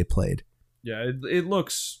how they played. Yeah, it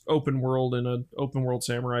looks open world in an open world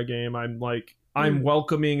samurai game. I'm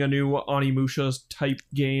welcoming a new Onimusha type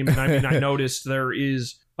game, and I mean I noticed there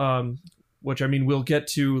is which I mean we'll get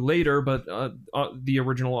to later, but the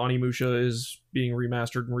original Onimusha is being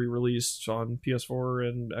remastered and re-released on PS4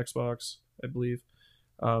 and Xbox, I believe.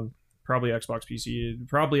 Probably Xbox PC,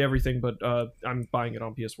 probably everything, but I'm buying it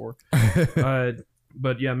on PS4.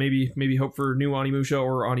 But yeah, maybe hope for new Onimusha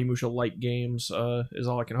or Onimusha-like games is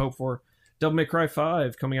all I can hope for. Devil May Cry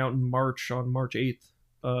 5 coming out in March, on March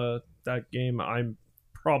 8th. That game, I'm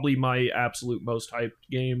probably my absolute most hyped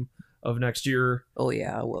game of next year. Oh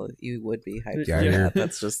yeah, well you would be hyped. Yeah, for you're- that.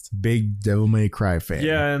 That's just Big Devil May Cry fan.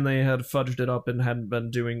 Yeah, and they had fudged it up and hadn't been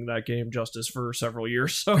doing that game justice for several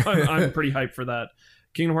years, so I'm pretty hyped for that.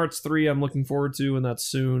 Kingdom Hearts 3 I'm looking forward to, and that's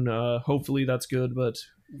soon. Hopefully that's good, but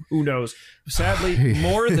who knows? Sadly,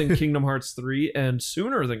 more than Kingdom Hearts 3 and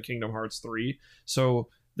sooner than Kingdom Hearts 3, so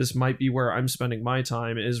this might be where I'm spending my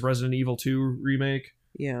time, is Resident Evil 2 Remake.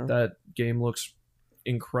 yeah. That game looks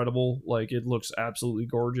incredible. Like, it looks absolutely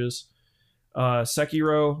gorgeous.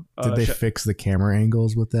 Sekiro. Did they fix the camera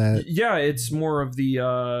angles with that? Yeah, it's more of the...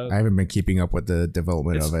 I haven't been keeping up with the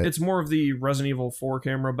development of it. It's more of the Resident Evil 4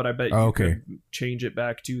 camera, but I bet you Okay. could change it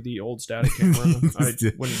back to the old static camera. I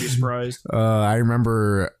wouldn't be surprised. I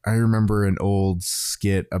remember an old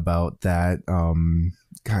skit about that.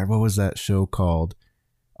 God, what was that show called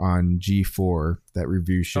on G4? That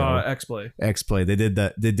review show, X-Play. X-Play. They did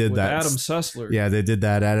that. They did With that. Adam Sessler. Yeah, they did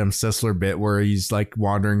that Adam Sessler bit where he's like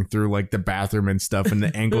wandering through like the bathroom and stuff, and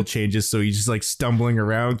the angle changes, so he's just like stumbling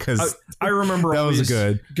around because I remember that was always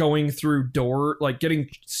good. going through like getting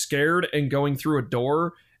scared and going through a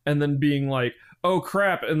door and then being like, oh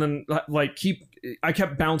crap, and then like I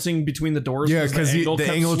kept bouncing between the doors. Yeah, because the kept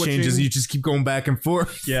angle switching. changes, you just keep going back and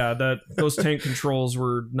forth. Yeah, those tank controls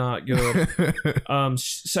were not good.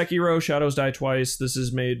 Sekiro Shadows Die Twice. This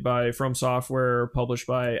is made by From Software, published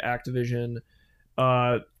by Activision.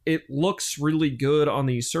 It looks really good on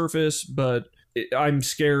the surface, but I'm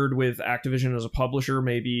scared with Activision as a publisher.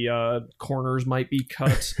 Maybe corners might be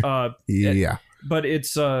cut. Yeah. But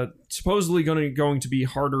it's supposedly going to be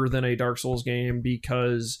harder than a Dark Souls game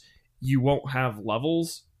because you won't have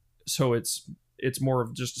levels, so it's more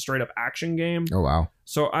of just a straight up action game. Oh wow.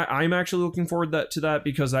 So I'm actually looking forward to that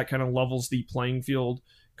because that kind of levels the playing field.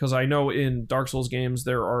 Because I know in Dark Souls games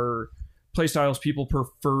there are playstyles people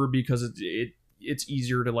prefer because it's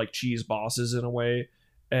easier to like cheese bosses in a way.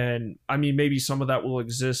 And I mean, maybe some of that will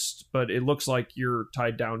exist, but it looks like you're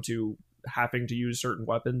tied down to having to use certain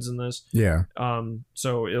weapons in this. Yeah.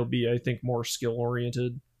 So it'll be, I think, more skill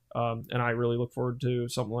oriented. And I really look forward to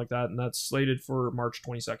something like that. And that's slated for March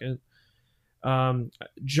 22nd.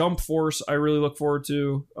 Jump Force, I really look forward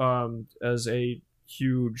to, as a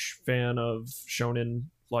huge fan of shonen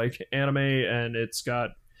like anime, and it's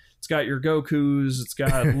got your Gokus, it's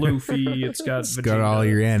got Luffy, it's got It's Vegeta. got all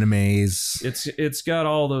your animes. It's got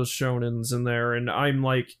all those shonens in there, and I'm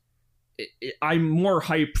like, I'm more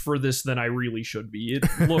hyped for this than I really should be.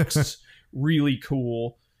 It looks really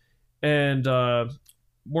cool. And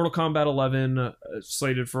Mortal Kombat 11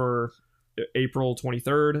 slated for April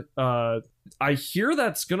 23rd. I hear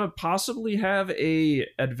that's gonna possibly have a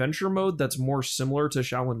adventure mode that's more similar to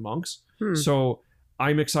Shaolin Monks. So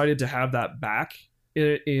I'm excited to have that back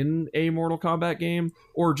in a Mortal Kombat game,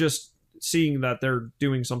 or just seeing that they're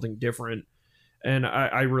doing something different. And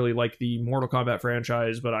I really like the Mortal Kombat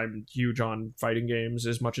franchise, but I'm huge on fighting games,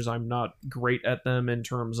 as much as I'm not great at them in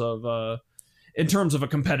terms of a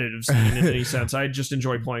competitive scene in any sense. I just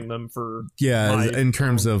enjoy playing them for in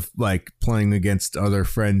terms of like playing against other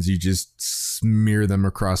friends, you just smear them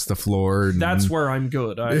across the floor. And that's where I'm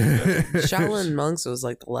good. Shaolin Monks was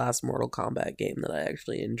like the last Mortal Kombat game that I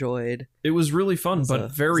actually enjoyed. It was really fun,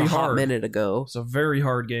 but very it was a hot hard. minute ago. It's a very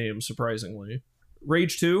hard game, surprisingly.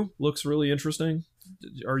 Rage 2 looks really interesting.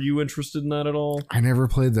 Are you interested in that at all? I never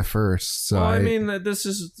played the first, so well, I mean, this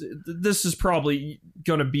is probably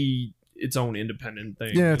gonna be its own independent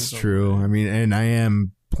thing. yeah, it's true. I mean, and I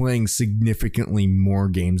am playing significantly more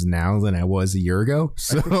games now than I was a year ago.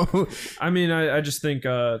 So I mean, I just think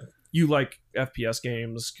you like FPS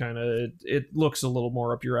games, kind of, it looks a little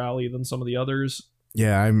more up your alley than some of the others.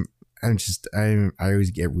 Yeah, I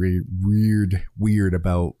always get really weird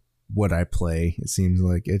about what I play. It seems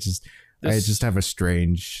like I just have a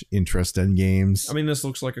strange interest in games. I mean, this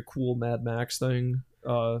looks like a cool Mad Max thing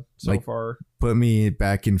so far. Put me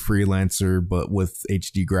back in Freelancer, but with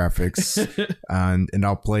HD graphics, and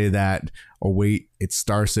I'll play that. Oh wait, it's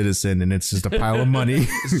Star Citizen, and it's just a pile of money.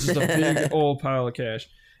 It's just a big old pile of cash.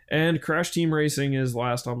 And Crash Team Racing is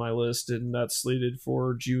last on my list, and that's slated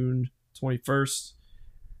for June 21st.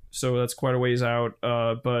 So that's quite a ways out.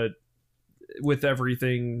 But with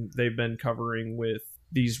everything they've been covering with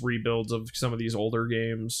these rebuilds of some of these older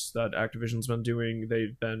games that Activision's been doing,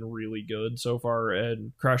 they've been really good so far.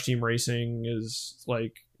 And Crash Team Racing is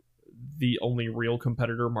like the only real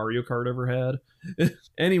competitor Mario Kart ever had.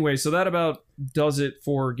 Anyway, so that about does it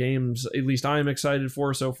for games, at least I'm excited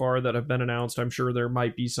for so far, that have been announced. I'm sure there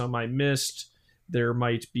might be some I missed. There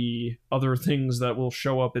might be other things that will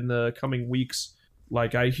show up in the coming weeks.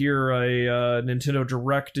 Like, I hear a Nintendo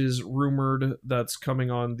Direct is rumored that's coming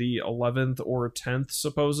on the 11th or 10th,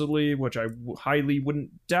 supposedly, which I highly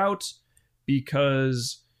wouldn't doubt,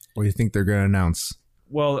 because... What do you think they're going to announce?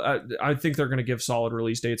 Well, I think they're going to give solid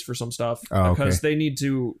release dates for some stuff, okay. because they need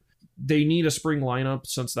a spring lineup,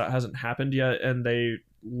 since that hasn't happened yet, and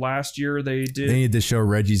last year they did... They need to show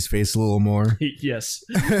Reggie's face a little more. Yes.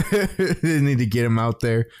 They need to get him out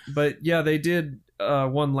there. But yeah, they did...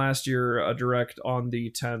 one last year, a Direct on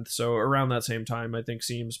the 10th, so around that same time I think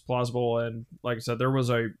seems plausible. And like I said, there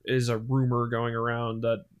is a rumor going around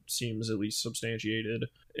that seems at least substantiated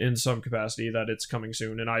in some capacity that it's coming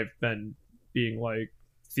soon, and I've been being like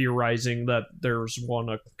theorizing that there's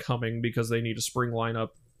one coming because they need a spring lineup,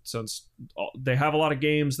 since they have a lot of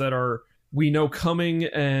games that are we know coming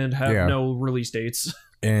and have no release dates.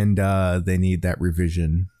 And they need that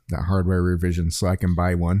revision, that hardware revision, so I can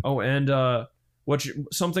buy one. Oh, and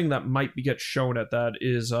something that might get shown at that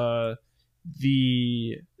is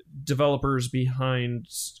the developers behind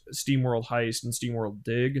SteamWorld Heist and SteamWorld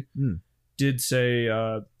Dig did say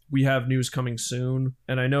we have news coming soon,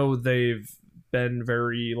 and I know they've been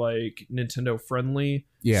very like Nintendo friendly,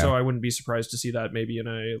 so I wouldn't be surprised to see that maybe in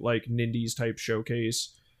a like Nindies type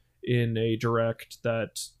showcase in a Direct,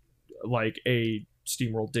 that like a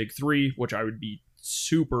SteamWorld Dig 3, which I would be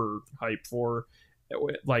super hyped for.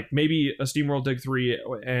 Like maybe a SteamWorld Dig 3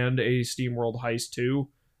 and a SteamWorld Heist 2.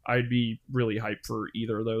 I'd be really hyped for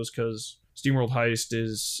either of those, because SteamWorld Heist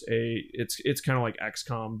is it's kind of like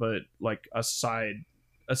XCOM, but like a side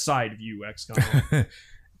view XCOM.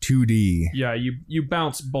 2D. Yeah, you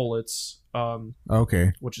bounce bullets.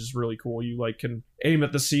 Okay. Which is really cool. You like can aim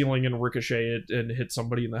at the ceiling and ricochet it and hit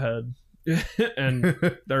somebody in the head. And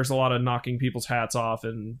there's a lot of knocking people's hats off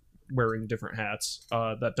and wearing different hats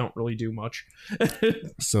that don't really do much.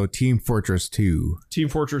 So Team Fortress 2. Team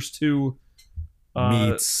Fortress 2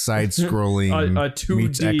 meets side-scrolling a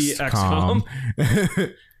 2D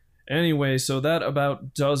XCOM. Anyway, so that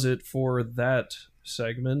about does it for that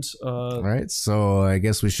segment. All right, so I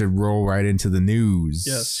guess we should roll right into the news.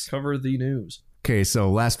 Yes, cover the news. Okay, so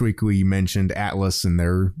last week we mentioned Atlas and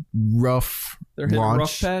their rough hitting launch. A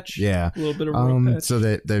rough patch. Yeah, a little bit of rough patch. So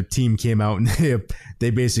that their team came out and they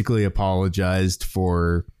basically apologized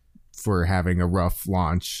for having a rough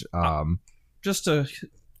launch. Just to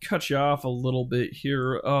cut you off a little bit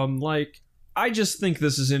here, I just think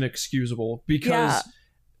this is inexcusable, because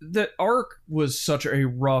the Ark was such a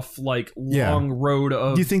rough, long road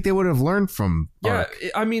of... Do you think they would have learned from Ark? Yeah,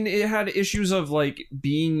 I mean, it had issues of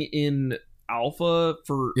being in alpha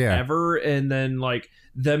forever, and then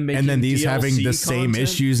them making, and then these DLC having the content. same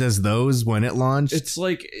issues as those when it launched. It's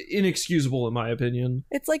inexcusable in my opinion.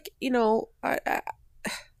 It's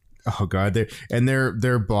oh god,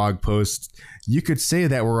 their blog post, you could say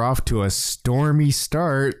that we're off to a stormy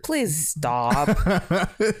start. Please stop.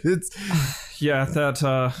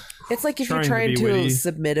 It's like if you're trying to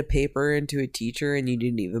submit a paper into a teacher and you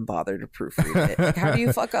didn't even bother to proofread it. How do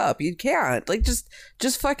you fuck up? You can't.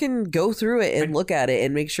 Just fucking go through it and look at it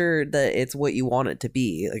and make sure that it's what you want it to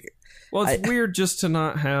be. Well, it's weird just to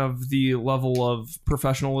not have the level of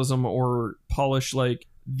professionalism or polish.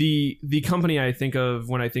 The company I think of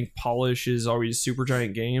when I think polish is always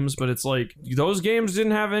Supergiant Games, but it's those games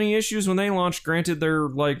didn't have any issues when they launched. Granted, they're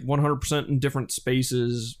 100% in different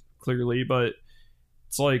spaces, clearly, but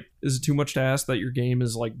it's is it too much to ask that your game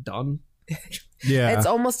is done? Yeah, it's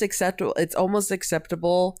almost acceptable. It's almost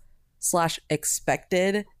acceptable /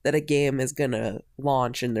 expected that a game is gonna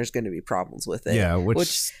launch and there's gonna be problems with it. Yeah, which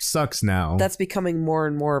sucks now. That's becoming more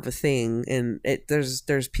and more of a thing, and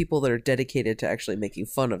there's people that are dedicated to actually making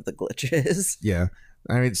fun of the glitches. Yeah,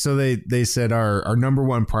 I mean, so they said our number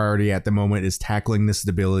one priority at the moment is tackling the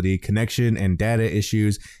stability, connection, and data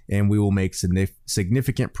issues, and we will make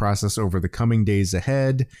significant progress over the coming days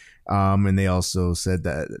ahead. And they also said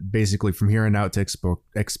that basically from here on out to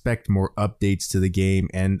expect more updates to the game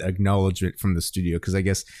and acknowledgement from the studio, because I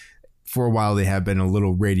guess for a while they have been a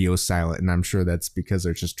little radio silent, and I'm sure that's because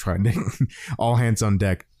they're just trying to all hands on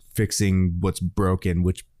deck fixing what's broken,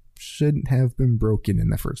 which shouldn't have been broken in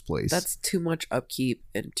the first place. That's too much upkeep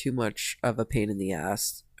and too much of a pain in the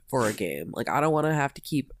ass for a game. Like, I don't want to have to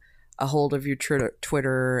keep a hold of your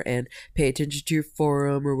Twitter and pay attention to your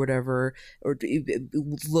forum or whatever, or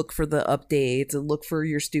look for the updates and look for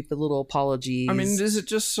your stupid little apologies. I mean, is it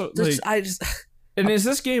just so There's- like, and is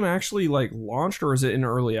this game actually like launched, or is it in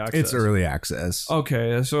early access? It's early access.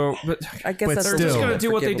 Okay, so but I guess But that's they're still- just gonna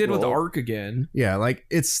do what they did with forgivable. Ark again. Yeah, like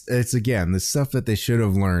it's again the stuff that they should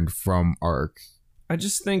have learned from Ark. I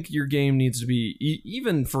just think your game needs to be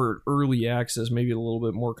even for early access, maybe a little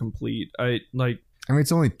bit more complete. I mean,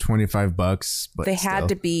 it's only $25, but They still. had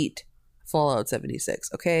to beat Fallout 76.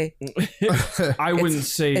 Okay, I wouldn't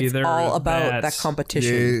say it's they're all about that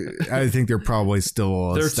competition. Yeah, I think they're probably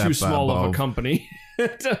still a They're step too small of a above. company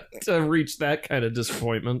to reach that kind of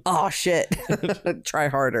disappointment. Oh shit! Try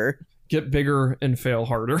harder. Get bigger and fail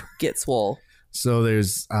harder. Get swole. So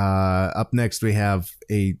there's up next we have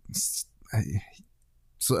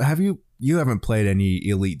so you haven't played any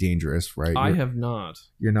Elite Dangerous, right? I have not.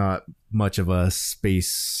 You're not much of a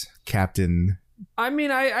space captain. I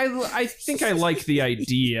mean, I think I like the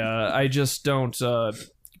idea. I just don't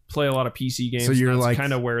play a lot of PC games. So you're that's like-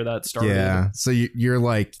 kind of where that started. Yeah. So you're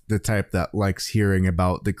like the type that likes hearing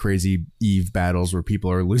about the crazy Eve battles where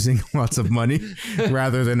people are losing lots of money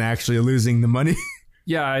rather than actually losing the money.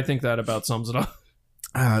 Yeah, I think that about sums it up.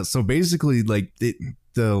 So basically, like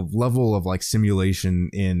the level of like simulation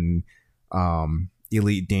in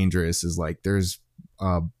Elite Dangerous is like there's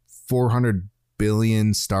 400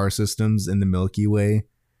 billion star systems in the Milky Way,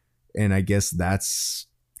 and I guess that's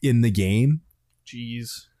in the game. Jeez.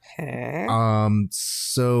 Huh?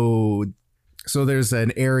 So there's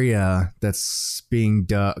an area that's being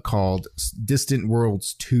called Distant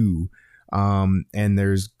Worlds 2, and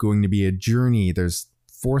there's going to be a journey. There's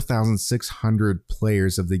 4,600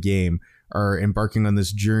 players of the game are embarking on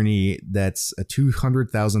this journey that's a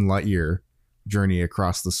 200,000 light year journey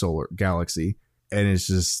across the solar galaxy, and it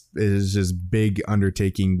is just big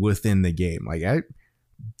undertaking within the game. Like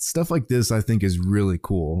stuff like this I think is really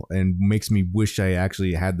cool and makes me wish I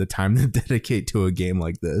actually had the time to dedicate to a game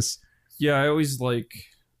like this. Yeah, I always like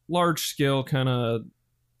large scale kind of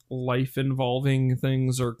life involving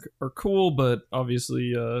things are cool, but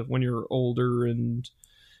obviously when you're older and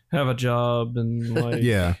have a job and like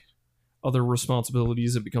Yeah. other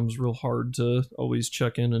responsibilities, it becomes real hard to always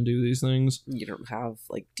check in and do these things. You don't have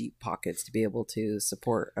like deep pockets to be able to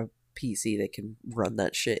support a PC that can run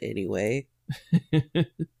that shit anyway.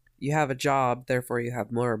 You have a job, therefore you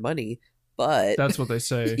have more money, but That's what they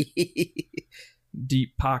say.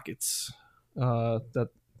 Deep pockets that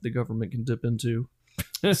the government can dip into.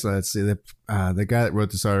 So let's see. The guy that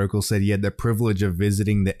wrote this article said he had the privilege of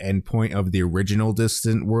visiting the endpoint of the original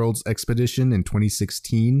Distant Worlds expedition in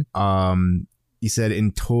 2016. He said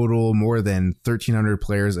in total, more than 1,300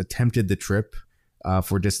 players attempted the trip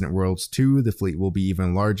for Distant Worlds 2. The fleet will be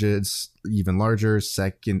even larger,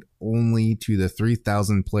 second only to the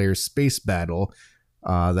 3,000 player space battle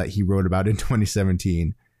that he wrote about in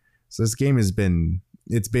 2017. So this game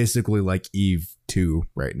it's basically like Eve 2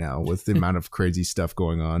 right now with the amount of crazy stuff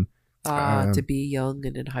going on. to be young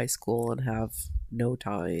and in high school and have no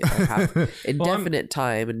time, or have indefinite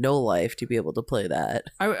time and no life to be able to play that.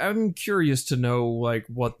 I'm curious to know like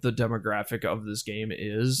what the demographic of this game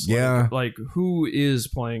is. Yeah. Like who is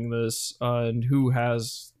playing this and who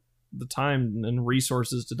has the time and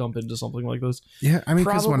resources to dump into something like this. Yeah, I mean,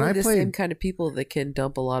 because Probably when I the same played, kind of people that can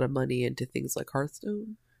dump a lot of money into things like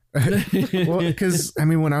Hearthstone. well, because I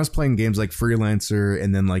mean, when I was playing games like Freelancer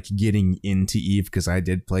and then like getting into Eve, because I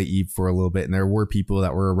did play Eve for a little bit, and there were people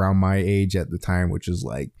that were around my age at the time, which is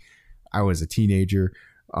like I was a teenager,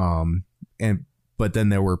 but then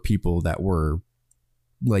there were people that were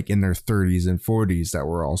like in their 30s and 40s that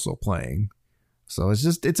were also playing. So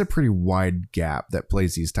it's a pretty wide gap that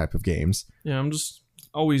plays these type of games. Yeah, I'm just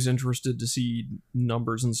always interested to see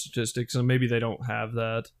numbers and statistics, and maybe they don't have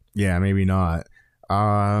that. Yeah, maybe not.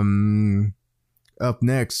 Up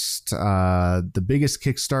next, the biggest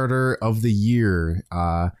Kickstarter of the year.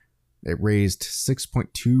 It raised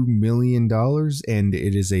 $6.2 million, and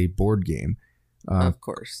it is a board game Of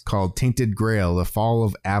course. called Tainted Grail: The Fall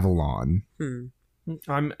of Avalon.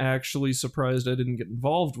 I'm actually surprised I didn't get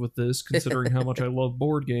involved with this, considering how much I love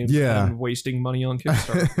board games Yeah. and wasting money on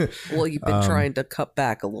Kickstarter. Well, you've been trying to cut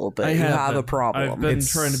back a little bit. You have a problem. I've been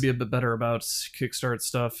It's- trying to be a bit better about Kickstart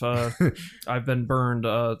stuff. I've been burned,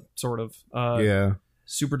 sort of. Yeah.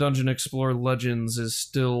 Super Dungeon Explorer Legends is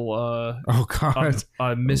still Oh God.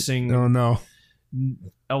 a missing Oh no.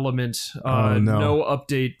 element. Oh, no. No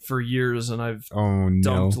update for years, and I've Oh no.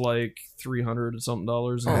 dumped like $300 something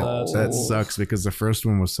into Oh. that. That sucks because the first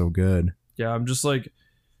one was so good. Yeah, I'm just like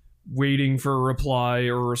waiting for a reply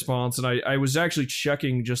or a response, and I was actually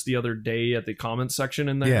checking just the other day at the comment section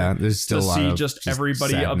in there. Yeah, there's still to a lot see of just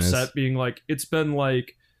everybody sadness. upset, being like, it's been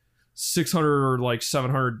like 600 or like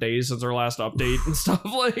 700 days since our last update and stuff.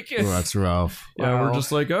 Like, Oh, that's rough. yeah, Wow. we're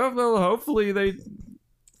just like, oh well, hopefully they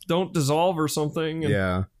don't dissolve or something. And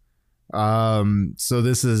Yeah. So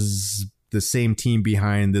this is the same team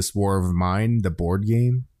behind This War of Mine, the board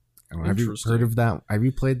game. Have you Interesting. heard of that? Have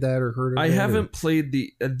you played that or heard of I it? haven't played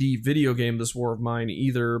the video game This War of Mine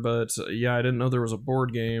either, but yeah, I didn't know there was a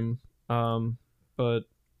board game. But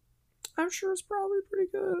I'm sure it's probably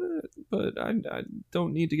pretty good. But I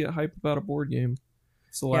don't need to get hype about a board game.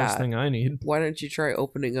 It's the last Yeah. thing I need. Why don't you try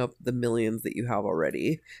opening up the millions that you have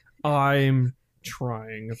already? I'm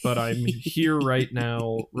trying, but I'm here right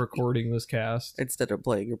now recording this cast. Instead of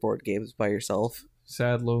playing your board games by yourself.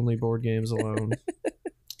 Sad, lonely board games alone.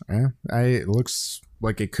 Yeah, it looks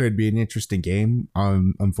like it could be an interesting game.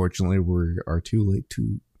 Unfortunately, we are too late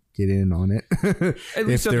to get in on it. At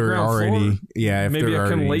least at the there ground are floor. any, yeah. If Maybe there I are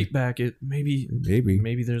can any, late back it. Maybe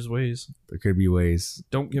there's ways. there could be ways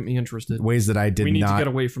Don't get me interested. that I did We need not to get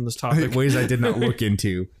away from this topic. ways I did not look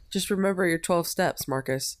into. Just remember your 12 steps,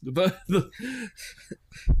 Marcus.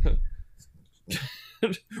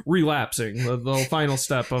 Relapsing, the final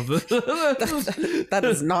step of the That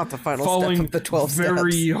is not the final falling step of the 12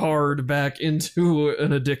 very steps. hard back into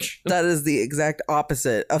an addiction. That is the exact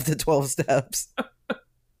opposite of the 12 steps.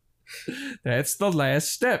 That's the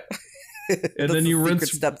last step. That's then you the secret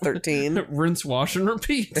rinse- step 13. Rinse, wash, and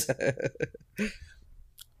repeat.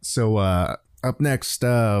 So up next,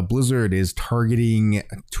 Blizzard is targeting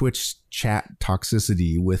Twitch chat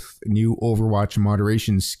toxicity with new Overwatch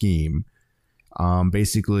moderation scheme.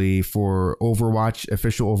 Basically, for Overwatch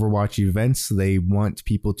official Overwatch events, they want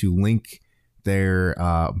people to link their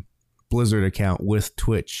Blizzard account with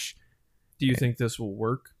Twitch. Do you think this will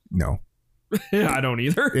work? No, I don't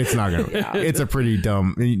either. it's not gonna. Yeah. It's a pretty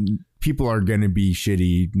dumb. People are gonna be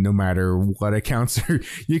shitty no matter what accounts are.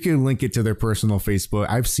 You can link it to their personal Facebook.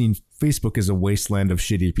 I've seen Facebook is a wasteland of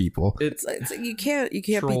shitty people. It's You can't be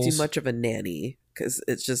Trolls. too much of a nanny because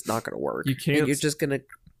it's just not going to work. You can't- And you're just going to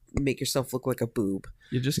make yourself look like a boob.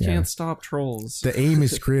 you just Yeah. can't stop trolls. The aim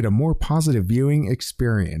is to create a more positive viewing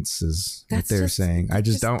experience, is what That's they're just- saying. I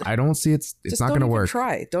just- don't see it's Just not don't going to even work.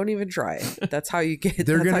 Try. Don't even try. That's how you get.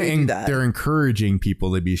 They're that's how you do that. they're encouraging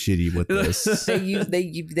people to be shitty with this. They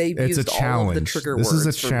used It's a all of the challenge. trigger This words. is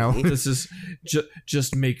a for challenge. me. This is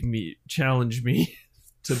just challenge me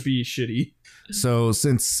to be shitty. So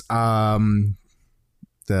since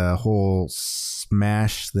the whole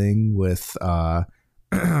Smash thing with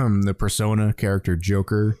the Persona character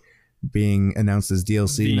Joker being announced as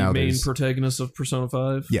DLC, The now main there's protagonist of Persona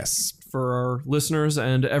 5. yes. For our listeners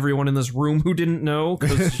and everyone in this room who didn't know,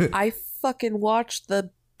 'cause I fucking watched the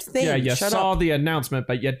thing. yeah, you Shut saw up. the announcement,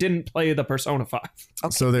 but you didn't play the Persona 5.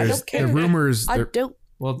 Okay, So I there's don't care. the rumors. I The, don't.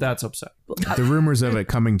 Well, that's upset. the rumors of it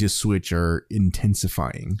coming to Switch are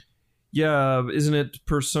intensifying. Yeah, isn't it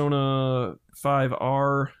Persona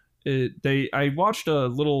 5R? I watched a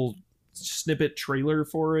little snippet trailer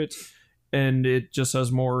for it, and it just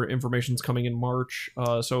says more information's coming in March.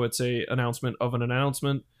 So it's a announcement of an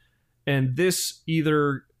announcement. And this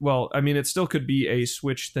it still could be a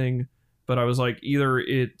Switch thing, but I was like, either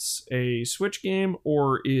it's a Switch game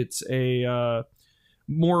or it's a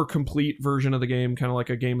more complete version of the game, kind of like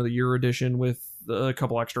a Game of the Year edition with a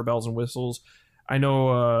couple extra bells and whistles. I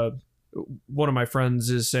know one of my friends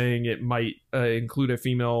is saying it might include a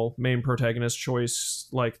female main protagonist choice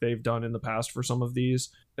like they've done in the past for some of these.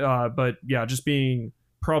 But yeah, just being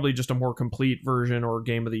probably just a more complete version or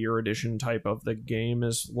Game of the Year edition type of the game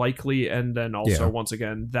is likely. And then also, Yeah. once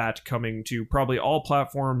again, that coming to probably all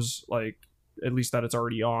platforms, like at least that it's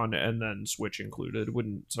already on, and then Switch included.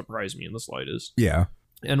 Wouldn't surprise me in the slightest. Yeah.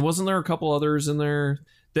 And wasn't there a couple others in there?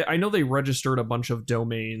 I know they registered a bunch of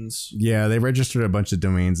domains. Yeah, they registered a bunch of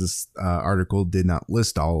domains. This article did not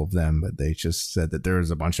list all of them, but they just said that there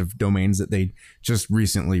was a bunch of domains that they just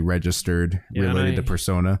recently registered Yeah, and related to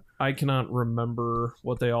Persona. I cannot remember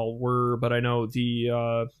what they all were, but I know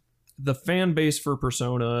the fan base for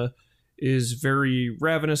Persona is very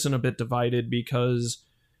ravenous and a bit divided, because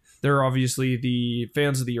there are obviously the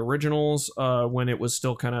fans of the originals when it was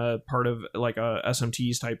still kind of part of like a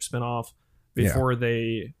SMT's type spinoff before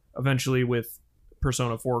they eventually, with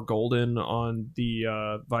Persona 4 Golden on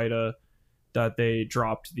the Vita, that they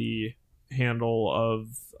dropped the handle of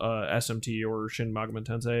SMT or Shin Megami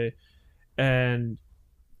Tensei, and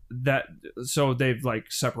that, so they've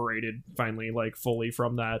like separated finally like fully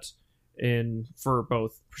from that for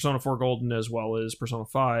both Persona 4 Golden as well as Persona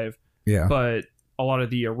 5. Yeah. But a lot of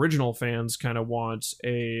the original fans kind of want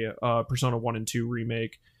a Persona 1 and 2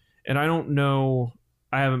 remake, and I don't know,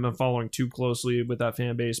 I haven't been following too closely with that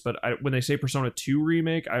fan base, but when they say Persona 2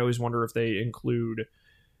 remake, I always wonder if they include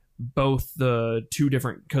both the two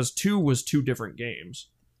different, because 2 was two different games.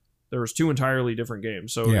 There was two entirely different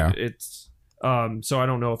games, so it's so I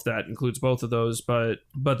don't know if that includes both of those, but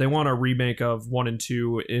they want a remake of 1 and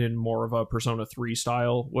 2 in more of a Persona 3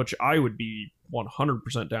 style, which I would be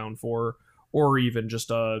 100% down for, or even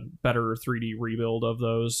just a better 3D rebuild of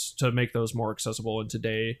those to make those more accessible in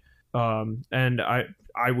today. And I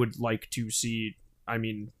would like to see, I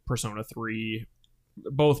mean, Persona 3,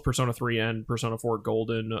 both Persona 3 and Persona 4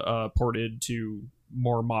 Golden ported to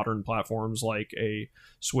more modern platforms like a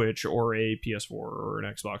Switch or a PS4 or an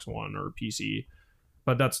Xbox One or PC.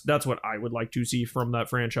 But that's what I would like to see from that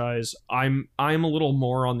franchise. I'm a little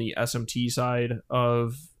more on the SMT side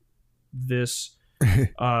of this.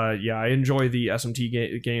 I enjoy the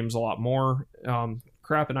SMT games a lot more.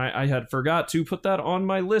 Crap, and I had forgot to put that on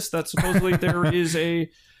my list, that supposedly there is a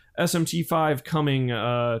SMT 5 coming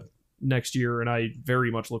next year, and I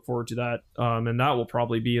very much look forward to that. And that will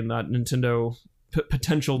probably be in that Nintendo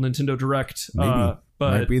potential Nintendo Direct. Maybe.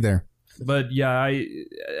 Might be there. But yeah,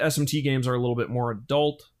 SMT games are a little bit more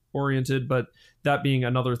adult oriented, but that being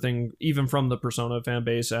another thing, even from the Persona fan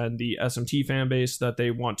base and the SMT fan base, that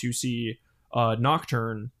they want to see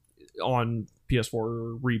Nocturne on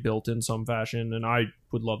PS4 rebuilt in some fashion, and I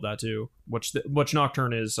would love that too. Which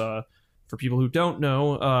Nocturne is, for people who don't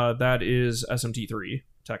know, that is SMT3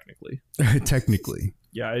 technically. Technically,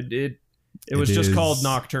 yeah. It was just called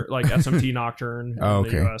Nocturne, like SMT Nocturne in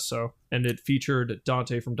the US. So, and it featured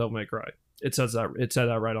Dante from Devil May Cry. It said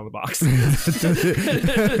that right on the box.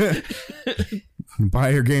 Buy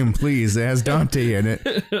your game, please. It has Dante in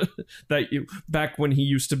it. Back when he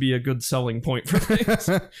used to be a good selling point for things.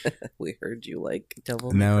 We heard you like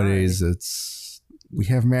Devil May Nowadays, Cry. we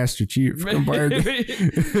have Master Chief. Come buy our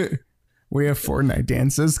game. We have Fortnite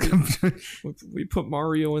dances. We put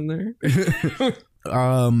Mario in there.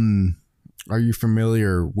 Are you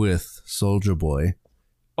familiar with Soulja Boy?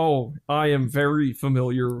 Oh, I am very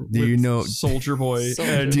familiar with Soulja Boy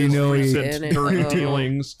and do you know recent dirty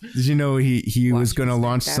dealings. Did you know he was going to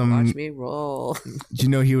launch some? Watch me roll. Did you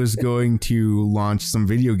know he was going to launch some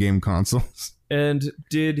video game consoles? And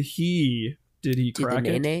did he crack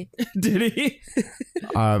it? Did he?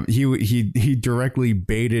 He directly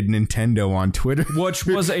baited Nintendo on Twitter, which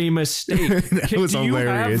was a mistake. That was do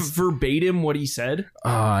hilarious. You have verbatim what he said?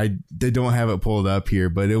 They don't have it pulled up here,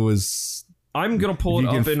 but it was. I'm gonna pull it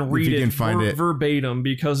up and read it verbatim,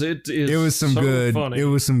 because it was some so good. Funny. It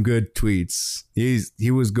was some good tweets.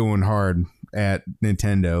 He was going hard at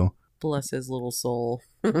Nintendo. Bless his little soul.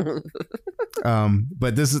 But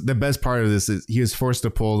this is the best part of this is he was forced to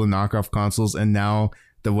pull the knockoff consoles, and now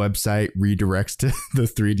the website redirects to the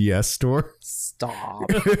 3DS store.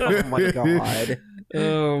 Stop. Oh my god.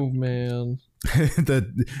 Oh man.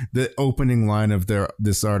 The opening line of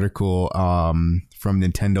this article from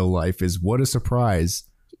Nintendo Life is, "What a surprise."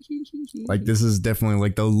 Like, this is definitely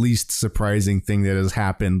like the least surprising thing that has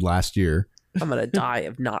happened last year. I'm gonna die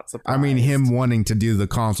of not surprise. I mean, him wanting to do the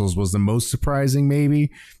consoles was the most surprising,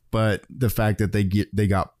 maybe, but the fact that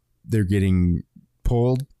they're getting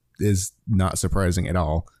pulled is not surprising at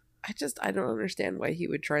all. I don't understand why he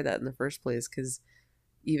would try that in the first place, because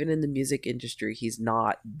even in the music industry, he's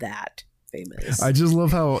not that famous. I just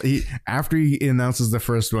love how after he announces the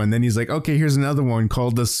first one, then he's like, okay, here's another one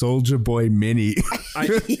called the Soulja Boy Mini.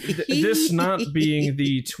 This not being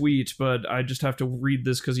the tweet, but I just have to read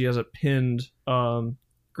this because he has it pinned.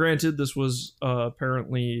 Granted, this was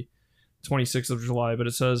apparently 26th of July, but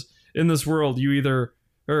it says, "In this world, you either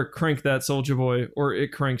crank that Soulja Boy or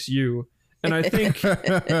it cranks you." And I think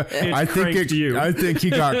I think he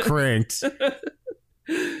got cranked.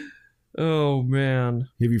 Oh man,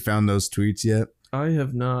 have you found those tweets yet? I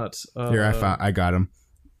have not. Here, I got them.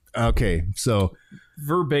 Okay, so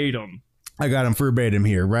verbatim. I got them verbatim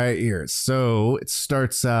here, right here. So it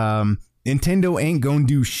starts. Nintendo ain't gonna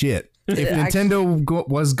do shit. If Nintendo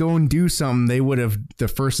was going to do something, they would have the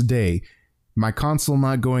first day. My console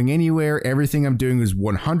not going anywhere. Everything I'm doing is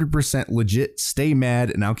 100% legit. Stay mad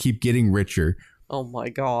and I'll keep getting richer. Oh my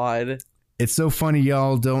god. It's so funny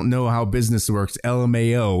y'all don't know how business works.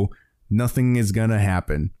 LMAO. Nothing is gonna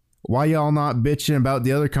happen. Why y'all not bitching about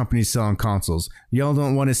the other companies selling consoles? Y'all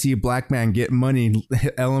don't want to see a black man get money.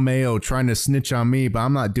 LMAO trying to snitch on me, but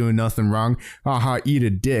I'm not doing nothing wrong. Haha, eat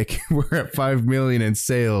a dick. We're at 5 million in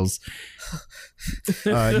sales.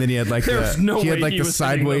 And then he had like the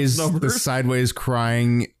sideways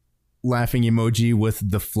crying, laughing emoji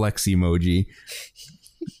with the flex emoji.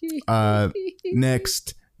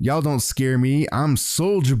 Next, y'all don't scare me. I'm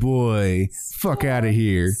Soulja Boy. Fuck out of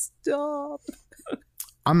here. Stop.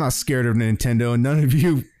 I'm not scared of Nintendo. None of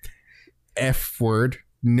you F-word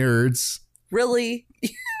nerds. Really?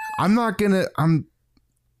 I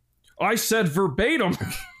said verbatim.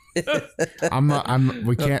 We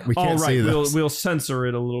can't say this. We'll censor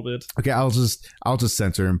it a little bit. Okay, I'll just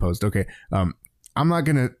censor in post. Okay. I'm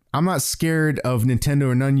not scared of Nintendo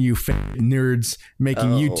or none of you fat nerds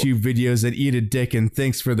making YouTube videos that eat a dick and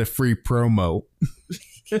thanks for the free promo.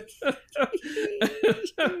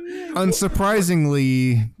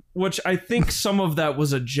 Unsurprisingly, which I think some of that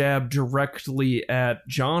was a jab directly at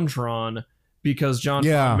JonTron, because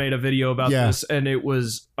JonTron made a video about this, and it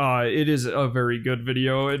is a very good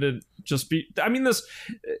video, and it just this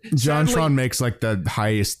JonTron makes like the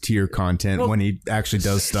highest tier content when he actually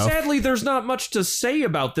does stuff. Sadly, there's not much to say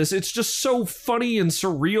about this. It's just so funny and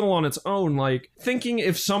surreal on its own. Like, thinking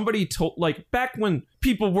if somebody told, like, back when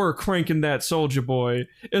people were cranking that Soulja Boy,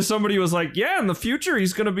 if somebody was like, yeah, in the future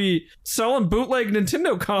he's gonna be selling bootleg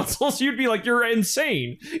Nintendo consoles, you'd be like, you're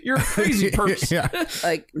insane, you're a crazy person.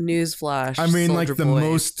 Like, newsflash, I mean, Soulja like the Boy.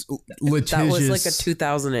 Most litigious, that was like a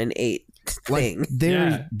 2008 thing. Like,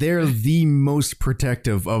 they're the most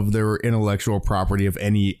protective of their intellectual property of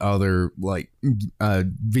any other like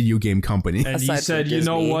video game company. And he said, you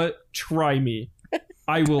know what, try me,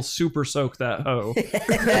 I will super soak that hoe.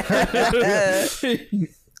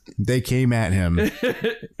 They came at him.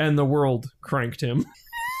 And the world cranked him.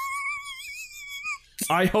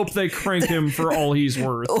 I hope they crank him for all he's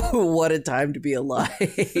worth. Oh, what a time to be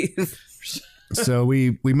alive. So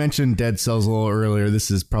we mentioned Dead Cells a little earlier. This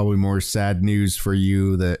is probably more sad news for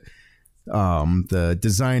you that the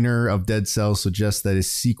designer of Dead Cells suggests that a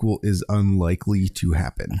sequel is unlikely to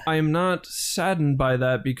happen. I am not saddened by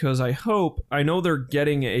that, because I know they're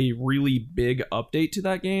getting a really big update to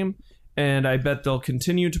that game, and I bet they'll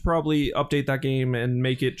continue to probably update that game and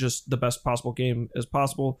make it just the best possible game as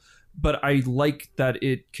possible. But I like that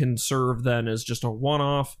it can serve then as just a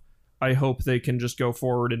one-off. I hope they can just go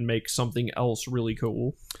forward and make something else really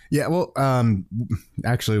cool. Yeah, well,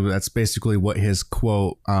 actually, that's basically what his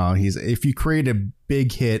quote. If you create a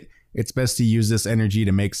big hit, it's best to use this energy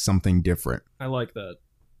to make something different. I like that.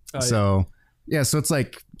 So it's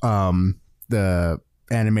like the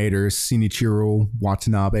animator Shinichiro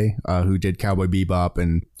Watanabe, who did Cowboy Bebop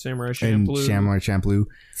and Samurai Champloo,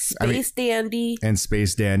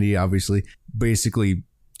 Space Dandy, obviously. Basically,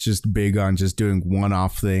 just big on just doing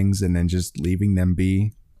one-off things and then just leaving them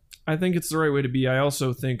be. I think it's the right way to be. I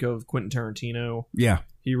also think of Quentin Tarantino. Yeah.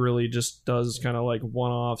 He really just does kind of like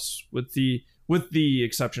one-offs, with the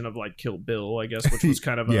exception of like Kill Bill, I guess, which was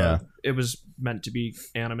kind of it was meant to be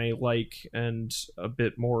anime-like and a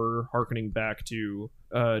bit more harkening back to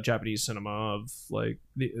Japanese cinema of like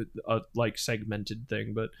the like segmented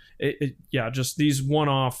thing. But just these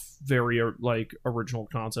one-off, very like original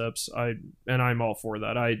concepts. I'm all for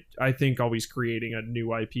that. I think always creating a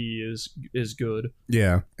new IP is good.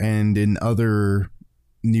 Yeah. And in other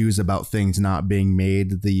news about things not being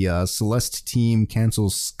made, the Celeste team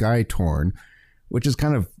cancels Skytorn, which is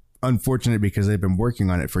kind of unfortunate because they've been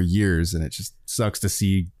working on it for years, and it just sucks to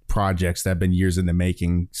see projects that have been years in the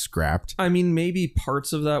making scrapped. I mean, maybe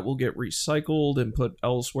parts of that will get recycled and put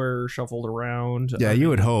elsewhere, shuffled around. Yeah, you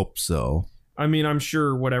would hope so. I mean, I'm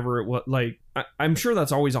sure whatever it was, like, I'm sure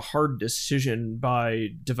that's always a hard decision by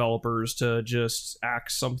developers to just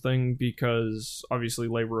axe something, because obviously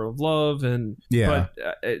labor of love, and but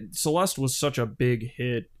Celeste was such a big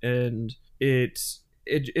hit, and it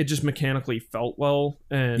just mechanically felt well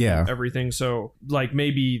and everything. So like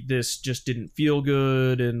maybe this just didn't feel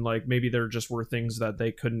good, and like maybe there just were things that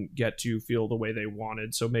they couldn't get to feel the way they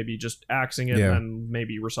wanted. So maybe just axing it and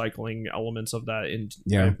maybe recycling elements of that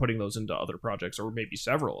and putting those into other projects, or maybe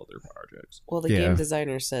several other projects. Well, the game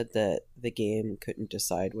designer said that the game couldn't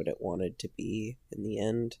decide what it wanted to be in the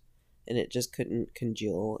end, and it just couldn't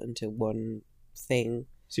congeal into one thing.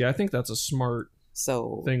 See, I think that's a smart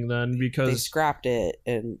thing then, because they scrapped it,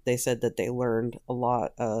 and they said that they learned a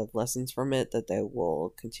lot of lessons from it that they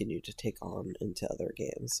will continue to take on into other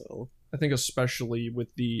games. So I think especially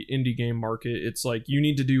with the indie game market, it's like you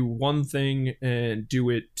need to do one thing and do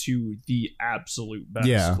it to the absolute best.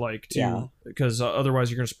 Yeah. Like because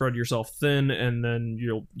otherwise you're going to spread yourself thin, and then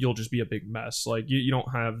you'll just be a big mess. Like you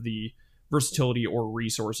don't have the versatility or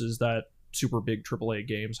resources that super big AAA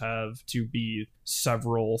games have to be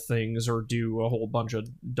several things or do a whole bunch of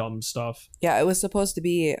dumb stuff. Yeah, it was supposed to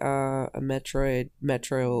be a Probably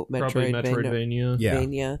Metroidvania.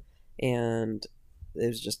 Metroidvania. And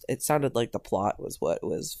it sounded like the plot was what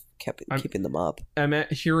was keeping them up. I'm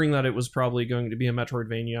hearing that it was probably going to be a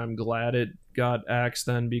Metroidvania. I'm glad it got axed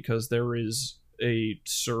then, because there is a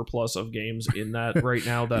surplus of games in that right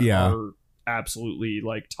now that are absolutely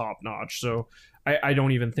like top notch. So I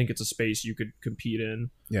don't even think it's a space you could compete in.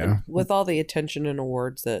 Yeah. With all the attention and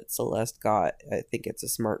awards that Celeste got, I think it's a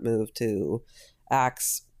smart move to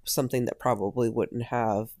axe something that probably wouldn't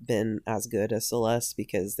have been as good as Celeste,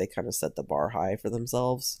 because they kind of set the bar high for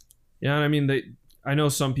themselves. Yeah, and I mean, I know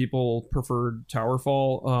some people preferred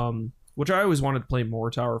Towerfall, which I always wanted to play more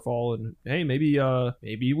Towerfall, and hey, maybe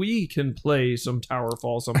we can play some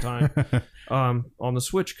Towerfall sometime on the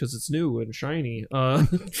Switch because it's new and shiny.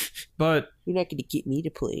 But you're not going to get me to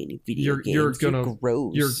play any video games.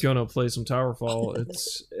 You're gonna play some Towerfall.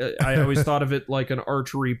 I always thought of it like an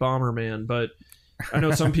archery Bomberman, but I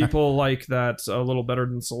know some people like that a little better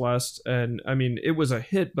than Celeste, and I mean, it was a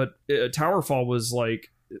hit, but Towerfall was like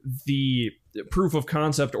the proof of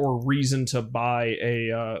concept or reason to buy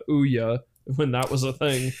a Ouya when that was a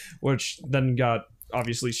thing, which then got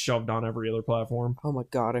obviously shoved on every other platform. Oh my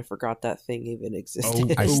god, I forgot that thing even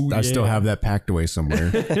existed. I still have that packed away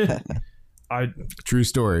somewhere. True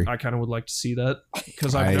story. I kind of would like to see that,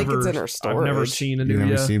 because I think it's in our storage. I've never seen a You've Ouya.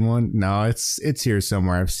 never seen one? No, it's here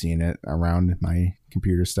somewhere. I've seen it around my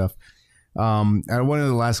computer stuff. And one of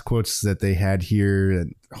the last quotes that they had here,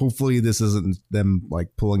 and hopefully this isn't them like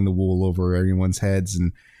pulling the wool over everyone's heads,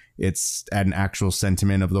 and it's an actual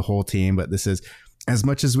sentiment of the whole team, but this is: as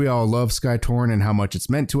much as we all love Skytorn and how much it's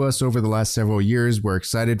meant to us over the last several years, we're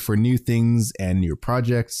excited for new things and new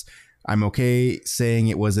projects. I'm okay saying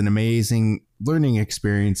it was an amazing learning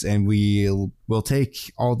experience, and we'll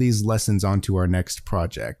take all these lessons onto our next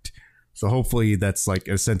project. So hopefully that's like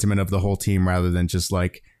a sentiment of the whole team rather than just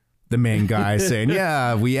like the main guy saying,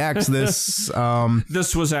 yeah, we axed this.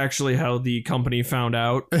 This was actually how the company found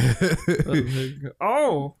out.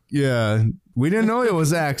 Oh. Yeah. We didn't know it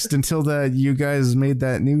was axed until that you guys made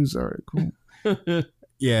that news article.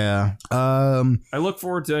 Yeah. I look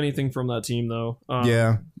forward to anything from that team, though.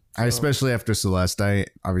 Yeah. Especially after Celeste. I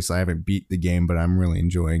haven't beat the game, but I'm really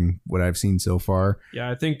enjoying what I've seen so far. Yeah,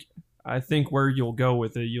 I think where you'll go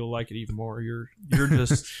with it, you'll like it even more. You're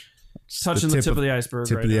just touching the tip of the iceberg.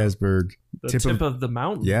 Tip of the iceberg. The tip of the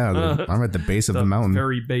mountain. Yeah, I'm at the base of the mountain.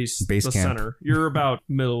 Very base the camp. Center. You're about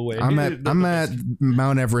middle way. I'm at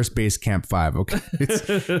Mount Everest Base Camp 5. Okay.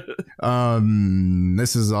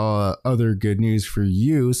 This is all other good news for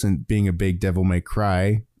you, since being a big Devil May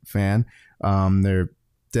Cry fan. Their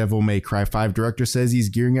Devil May Cry 5 director says he's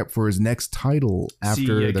gearing up for his next title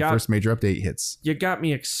after the first major update hits. You got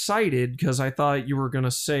me excited because I thought you were going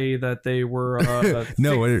to say that they were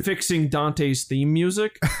fixing Dante's theme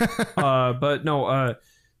music. But no,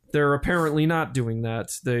 they're apparently not doing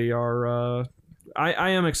that. They are...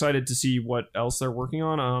 I am excited to see what else they're working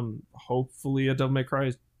on. Hopefully a Devil May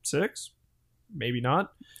Cry 6. Maybe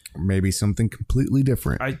not. Maybe something completely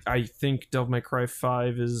different. I think Devil May Cry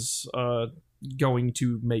 5 is... going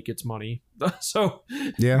to make its money. So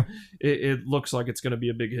yeah, it looks like it's going to be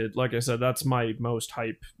a big hit. Like I said, that's my most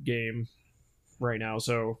hype game right now.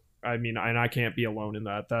 So I mean, and I can't be alone in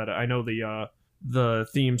that I know the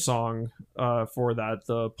theme song for that,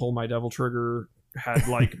 the Pull My Devil Trigger, had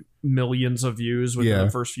like millions of views within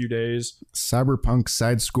the first few days. Cyberpunk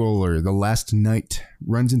side scroller The Last Night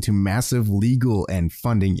runs into massive legal and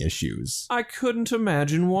funding issues. I couldn't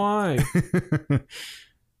imagine why.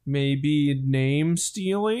 Maybe name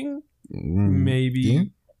stealing, maybe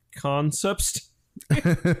concepts.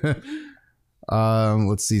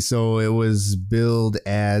 Let's see. So it was billed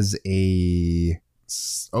as a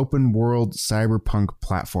open world cyberpunk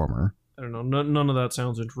platformer. I don't know. None of that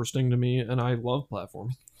sounds interesting to me, and I love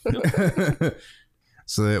platforming.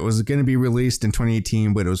 So it was going to be released in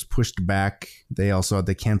 2018, but it was pushed back. They also had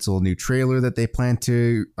to cancel a new trailer that they planned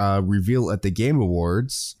to reveal at the Game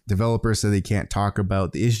Awards. Developers said they can't talk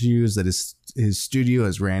about the issues that his studio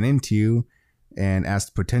has ran into, and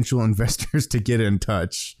asked potential investors to get in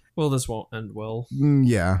touch. Well, this won't end well.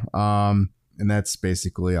 Yeah. And that's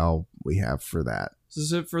basically all we have for that. Is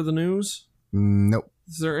this it for the news? Nope.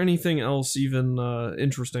 Is there anything else even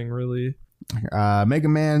interesting, really? Mega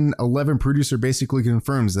Man 11 producer basically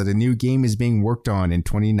confirms that a new game is being worked on in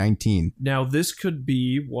 2019. Now, this could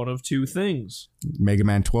be one of two things. Mega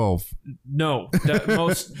Man 12. No,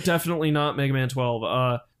 most definitely not Mega Man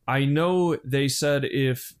 12. I know they said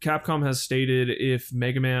if Capcom has stated if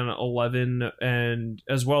Mega Man 11 and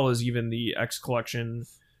as well as even the X collection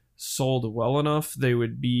sold well enough, they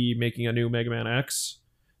would be making a new Mega Man X.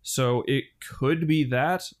 So it could be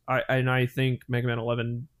that. I think Mega Man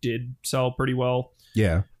 11 did sell pretty well.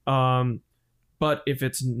 Yeah. But if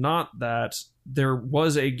it's not that, there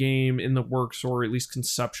was a game in the works, or at least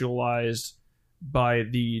conceptualized by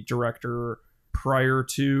the director prior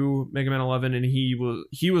to Mega Man 11, and he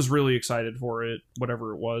was really excited for it,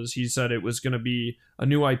 whatever it was. He said it was going to be a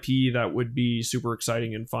new IP that would be super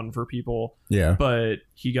exciting and fun for people. Yeah. But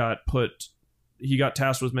he got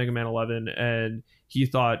tasked with Mega Man 11, and he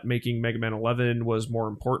thought making Mega Man 11 was more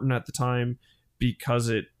important at the time because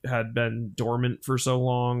it had been dormant for so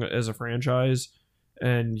long as a franchise.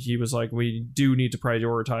 And he was like, we do need to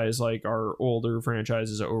prioritize like our older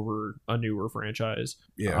franchises over a newer franchise.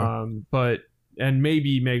 Yeah. And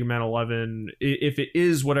maybe Mega Man 11, if it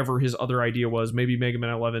is whatever his other idea was, maybe Mega Man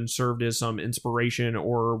 11 served as some inspiration,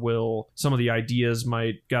 or some of the ideas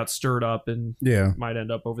might got stirred up and might end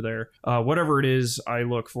up over there. Whatever it is, I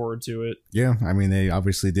look forward to it. Yeah, I mean, they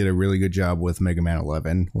obviously did a really good job with Mega Man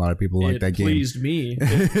 11. A lot of people like that game. It pleased me,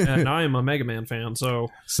 and I am a Mega Man fan, so...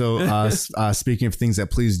 So, speaking of things that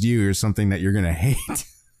pleased you, here's something that you're going to hate.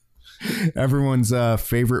 Everyone's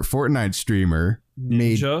favorite Fortnite streamer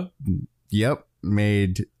Ninja.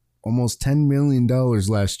 made almost $10 million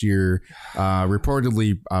last year,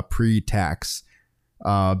 reportedly pre-tax.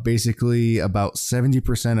 Basically, about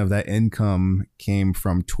 70% of that income came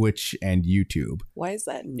from Twitch and YouTube. Why is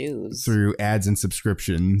that news? Through ads and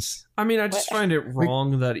subscriptions. I mean, I just find it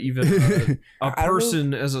wrong that even a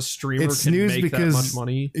person as a streamer can make that much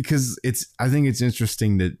money. Because I think it's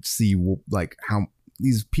interesting to see like how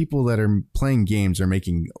these people that are playing games are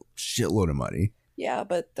making a shitload of money. Yeah,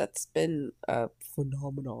 but that's been a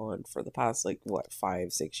phenomenon for the past,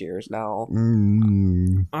 5-6 years now.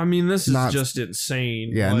 I mean, this is just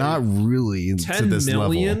insane. Yeah, not really 10 to this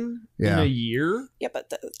million level. in a year? Yeah,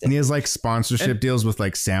 but... and he has, sponsorship deals with,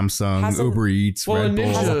 Samsung, Uber Eats, Red Bull.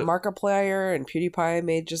 Hasn't Markiplier and PewDiePie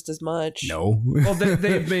made just as much? No. Well,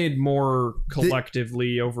 they've made more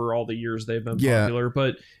collectively over all the years they've been popular,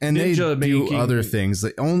 but and Ninja they do other things.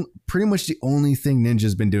 Pretty much the only thing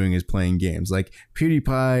Ninja's been doing is playing games. Like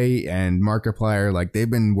PewDiePie and Markiplier, they've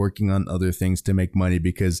been working on other things to make money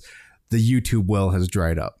because the YouTube well has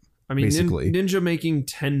dried up. I mean, basically. Ninja making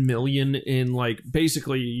 10 million in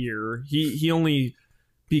basically a year. He only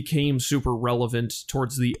became super relevant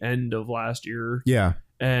towards the end of last year. Yeah.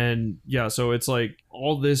 And yeah, so it's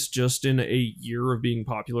all this just in a year of being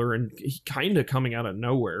popular and kind of coming out of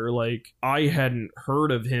nowhere. I hadn't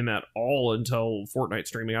heard of him at all until Fortnite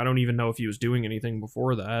streaming. I don't even know if he was doing anything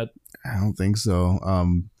before that. I don't think so.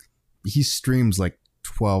 He streams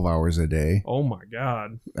 12 hours a day. Oh my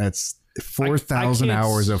God. That's 4,000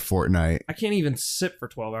 hours of Fortnite. I can't even sit for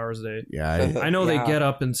 12 hours a day. Yeah. I know they get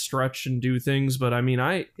up and stretch and do things, but I mean,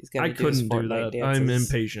 I couldn't do that. Dances. I'm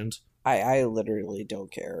impatient. I literally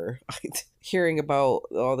don't care. Hearing about,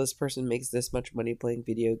 this person makes this much money playing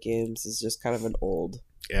video games is just kind of an old.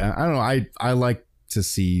 Yeah, I don't know. I like to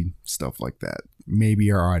see stuff like that.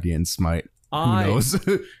 Maybe our audience might. Who knows?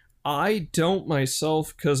 I don't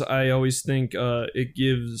myself, because I always think it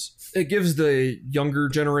gives the younger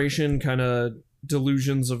generation kind of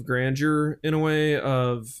delusions of grandeur in a way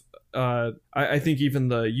of I think even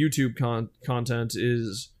the YouTube content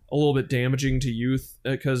is a little bit damaging to youth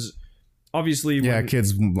because obviously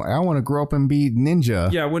kids, I want to grow up and be Ninja.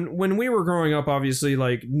 Yeah, when we were growing up, obviously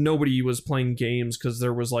nobody was playing games because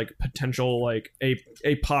there was potential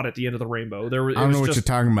a pot at the end of the rainbow. I don't know what you're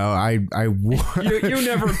talking about. you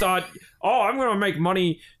never thought, I'm gonna make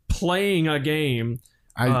money playing a game.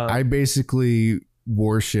 I basically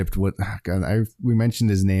worshipped we mentioned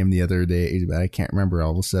his name the other day, but I can't remember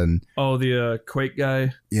all of a sudden. Oh, the Quake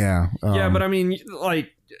guy. Yeah. Yeah, but I mean,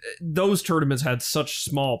 those tournaments had such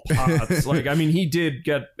small pots. He did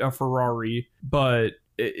get a Ferrari, but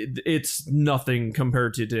it's nothing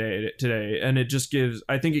compared to today. And it just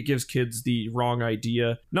I think it gives kids the wrong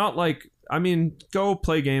idea. Not go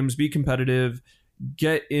play games, be competitive,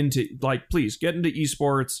 get into please get into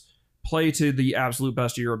esports, play to the absolute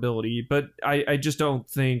best of your ability. But I just don't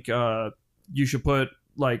think you should put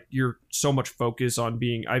you're so much focus on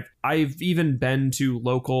being. I've even been to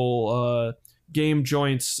local game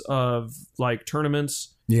joints of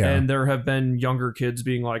tournaments, and there have been younger kids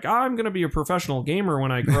being I'm gonna be a professional gamer when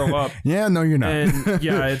I grow up. Yeah, no, you're not. And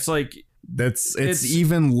yeah, it's it's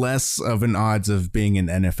even less of an odds of being an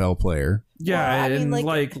NFL player. Yeah, Well, I mean, and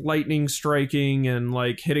like- lightning striking and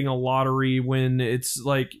like hitting a lottery when it's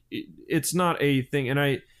like it's not a thing. And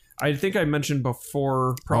I think I mentioned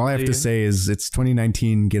before. Probably, All I have to say is it's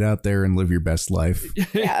 2019. Get out there and live your best life.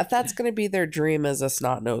 Yeah, if that's gonna be their dream as a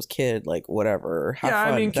snot-nosed kid, like whatever. Have yeah,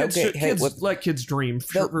 fun. I mean, They'll kids, get hit kids with let kids dream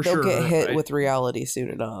they'll, for they'll sure. get hit with reality soon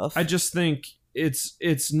enough. I just think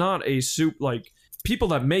it's not a soup like people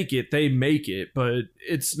that make it, they make it, but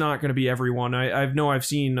it's not going to be everyone. I've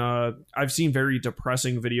seen very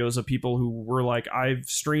depressing videos of people who were like, I've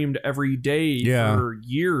streamed every day Yeah. for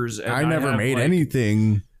years and I never have, made like,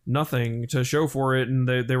 anything. nothing to show for it, and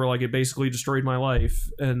they were like, it basically destroyed my life,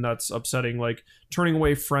 and that's upsetting. Like turning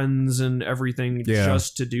away friends and everything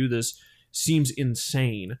just to do this seems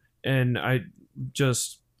insane. And I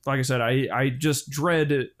just, like I said, I just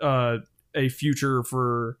dread a future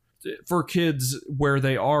for kids where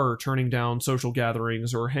they are turning down social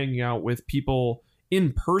gatherings or hanging out with people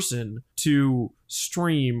in person to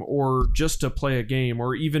stream or just to play a game,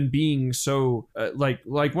 or even being so like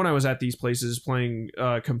when I was at these places playing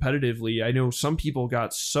competitively, I know some people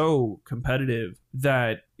got so competitive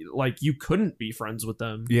that like you couldn't be friends with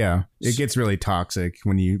them. Yeah, it gets really toxic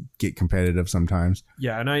when you get competitive sometimes.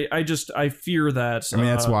 Yeah, and I fear that. I mean,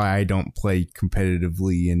 that's why I don't play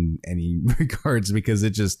competitively in any regards, because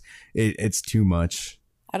it's too much.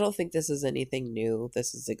 I don't think this is anything new.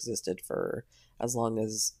 This has existed for as long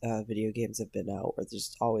as video games have been out, where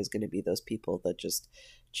there's always going to be those people that just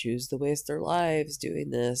choose to waste their lives doing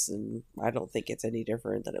this, and I don't think it's any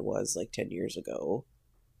different than it was like 10 years ago.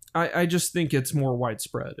 I just think it's more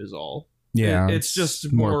widespread is all. Yeah, it's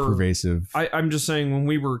just more more pervasive. I'm just saying, when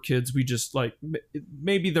we were kids, we just like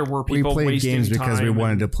maybe there were We people played wasting games because we time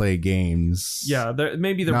wanted and- to play games. Yeah,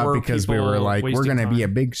 maybe there not were because we people were like, we're wasting going to be a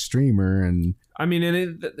time. big streamer. And I mean,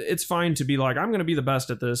 and it's fine to be like, I'm going to be the best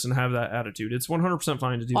at this and have that attitude. It's 100%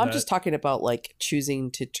 fine to do Well, that. I'm just talking about like choosing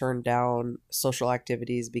to turn down social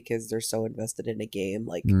activities because they're so invested in a game.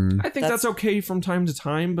 Like, I think that's okay from time to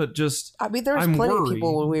time, but just I mean, there's I'm plenty of worried.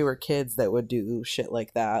 people when we were kids that would do shit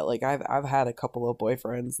like that. Like, I've had a couple of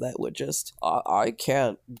boyfriends that would just, I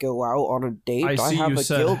can't go out on a date. I I see have you a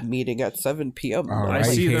said- guild meeting at 7 p.m. All I right.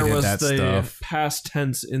 see there hated was that the stuff. past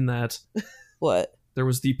tense in that. What? There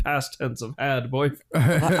was the past tense of had boyfriend,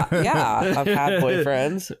 Yeah, I've had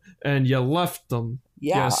boyfriends. and you left them.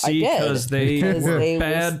 Yeah, you see, I did. because they Because were they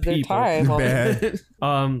bad wasted their people. time on- Bad.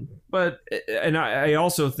 But and I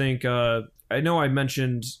also think I know I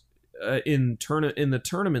mentioned in the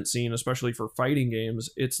tournament scene, especially for fighting games,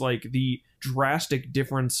 it's like the drastic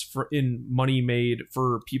difference in money made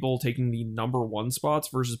for people taking the number 1 spots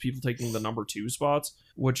versus people taking the number 2 spots,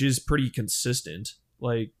 which is pretty consistent.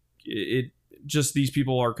 Like it just, these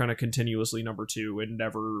people are kind of continuously number 2 and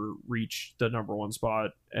never reach the number 1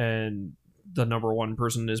 spot, and the number 1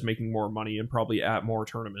 person is making more money and probably at more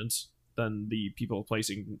tournaments than the people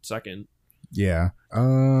placing second. Yeah.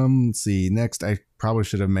 Let's see. Next, I probably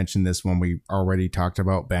should have mentioned this when we already talked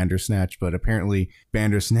about Bandersnatch, but apparently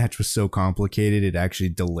Bandersnatch was so complicated it actually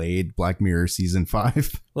delayed Black Mirror season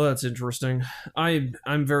 5. Well, that's interesting. I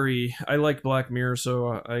like Black Mirror,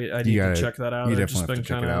 so I need to check that out. You I've definitely have to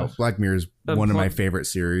check it kinda- out. Black Mirror is I've one of my pl- favorite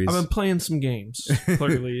series. I've been playing some games.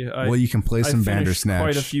 Clearly, Well, you can play I some finished Bandersnatch.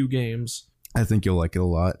 quite a few games. I think you'll like it a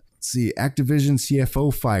lot. Let's see. Activision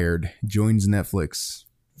CFO fired, joins Netflix.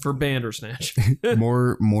 For Bandersnatch.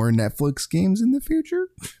 More Netflix games in the future?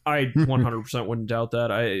 I 100% wouldn't doubt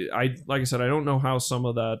that. I like I said, I don't know how some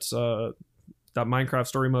of that that Minecraft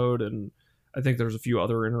story mode, and I think there's a few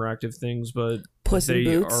other interactive things, but Puss in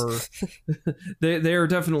they Boots. are they are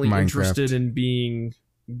definitely Minecraft. interested in being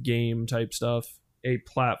game type stuff, a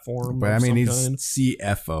platform. But I of mean, some he's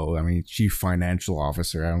kind. CFO. I mean, Chief Financial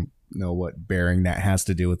Officer. I don't know what bearing that has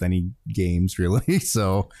to do with any games, really.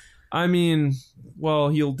 So, I mean, well,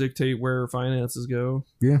 he'll dictate where finances go,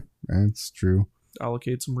 that's true.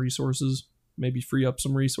 allocate some resources, maybe free up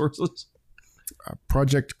some resources.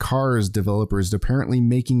 Project Cars developers apparently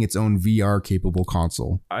making its own VR capable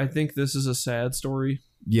console. I think this is a sad story.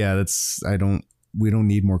 Yeah, we don't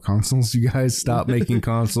need more consoles, you guys. Stop making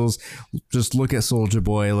consoles. Just look at Soulja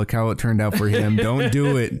Boy. Look how it turned out for him. Don't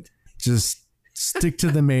do it. Just stick to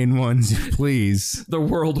the main ones, please. The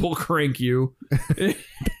world will crank you.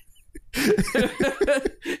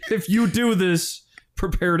 If you do this,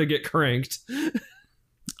 prepare to get cranked.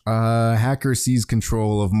 Hacker seized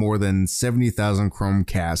control of more than 70,000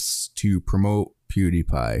 Chromecasts to promote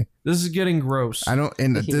PewDiePie. This is getting gross. I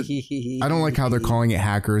don't like how they're calling it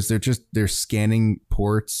hackers. They're scanning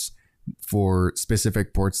ports for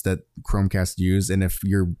specific ports that Chromecast use, and if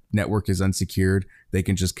your network is unsecured, they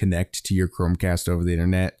can just connect to your Chromecast over the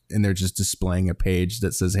internet, and they're just displaying a page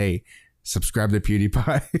that says, hey, subscribe to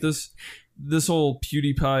PewDiePie. This whole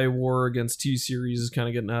PewDiePie war against T-Series is kind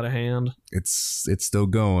of getting out of hand. It's still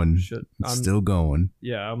going. Still going.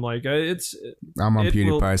 Yeah, I'm like, I'm on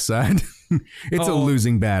PewDiePie's side. It's a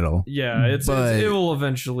losing battle. Yeah, it will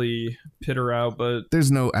eventually peter out, but there's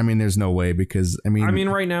no way, because I mean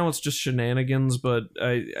right now it's just shenanigans, but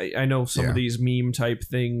I know some of these meme type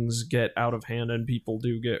things get out of hand and people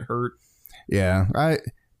do get hurt. Yeah,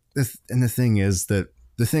 and the thing is that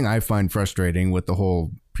the thing I find frustrating with the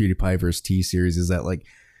whole PewDiePie versus T-Series is that, like,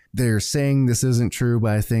 they're saying this isn't true,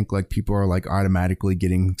 but I think, like, people are, like, automatically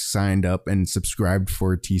getting signed up and subscribed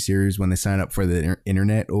for T-Series when they sign up for the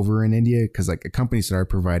internet over in India, because, like, a company started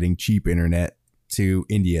providing cheap internet to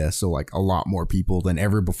India, so, like, a lot more people than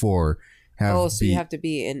ever before have. So you have to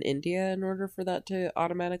be in India in order for that to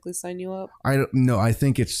automatically sign you up? I don't know. I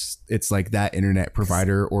think it's like that internet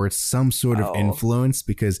provider, or it's some sort of influence,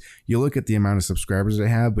 because you look at the amount of subscribers they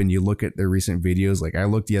have and you look at their recent videos. Like, I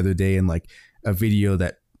looked the other day, and like a video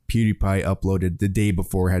that PewDiePie uploaded the day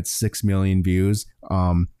before had 6 million views.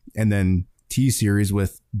 And then T-Series,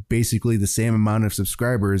 with basically the same amount of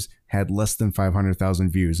subscribers, had less than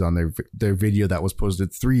 500,000 views on their video that was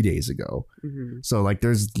posted 3 days ago. Mm-hmm. So, like,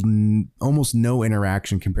 there's almost no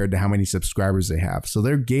interaction compared to how many subscribers they have. So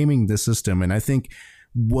they're gaming the system, and I think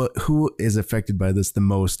who is affected by this the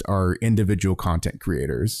most are individual content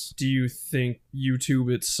creators. Do you think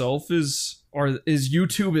YouTube itself is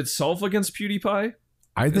YouTube itself against PewDiePie?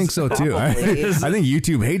 I think so too. I think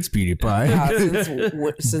YouTube hates PewDiePie.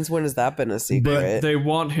 Yeah, since when has that been a secret? But they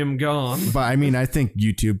want him gone. But I mean, I think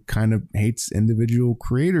YouTube kind of hates individual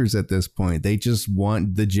creators at this point. They just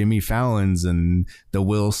want the Jimmy Fallons and the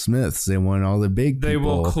Will Smiths. They want all the big people. They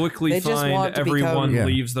will quickly find everyone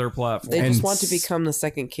leaves their platform. They just want to become the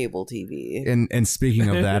second cable TV. And speaking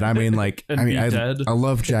of that, I mean, like, I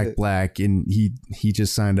love Jack Black, and he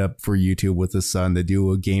just signed up for YouTube with his son to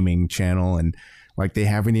do a gaming channel, and like, they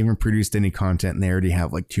haven't even produced any content, and they already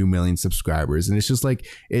have like 2 million subscribers. And it's just like,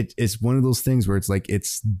 it's one of those things where it's like,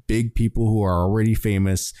 it's big people who are already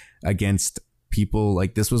famous against people.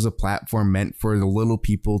 Like, this was a platform meant for the little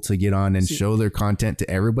people to get on and show their content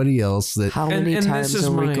to everybody else. How many times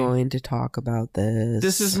are we going to talk about this?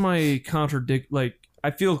 This is my I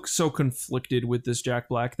feel so conflicted with this Jack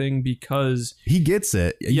Black thing, because he gets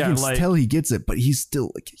it. You can tell he gets it, but he's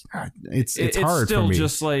still like, it's hard still for me.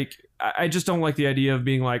 Just like, I just don't like the idea of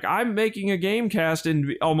being like, I'm making a game cast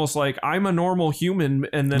and almost like I'm a normal human,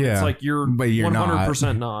 and then it's like you're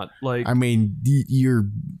 100% not. Like, I mean, you're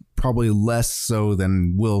probably less so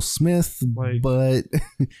than Will Smith, but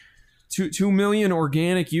 2 million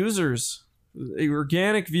organic users,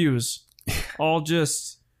 organic views, all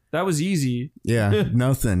just. That was easy. Yeah,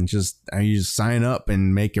 nothing. You just sign up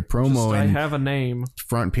and make a promo. I have a name.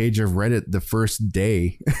 Front page of Reddit the first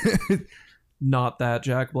day. Not that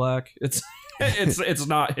Jack Black. It's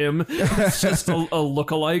not him. It's just a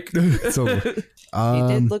lookalike.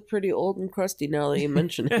 He did look pretty old and crusty now that you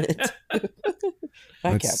mention it.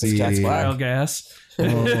 Let's see. Jack Black.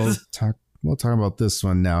 Biogas. We'll talk about this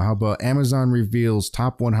one now. How about Amazon reveals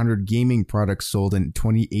top 100 gaming products sold in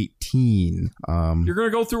 2018? You're gonna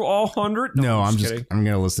go through all 100? No, I'm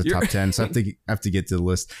gonna list the top 10. So I have to get to the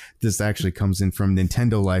list. This actually comes in from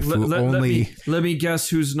Nintendo Life. Let me guess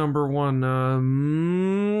who's number one.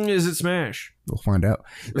 Is it Smash? We'll find out.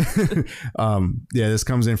 This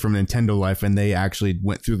comes in from Nintendo Life, and they actually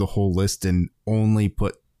went through the whole list and only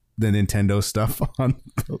put the Nintendo stuff on.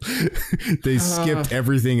 They skipped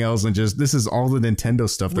everything else and this is all the Nintendo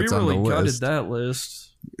stuff that's on the list. We really gutted that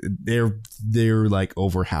list. They're like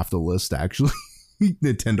over half the list, actually.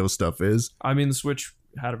 Nintendo stuff is. I mean, the Switch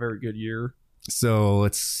had a very good year. So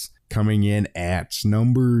it's coming in at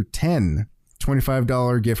number 10,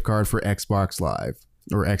 $25 gift card for Xbox Live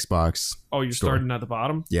or Xbox. Oh, you're store. starting at the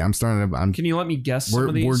bottom? Yeah, I'm starting at. Can you let me guess some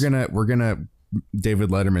of these? We're gonna David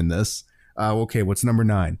Letterman this. Okay, what's number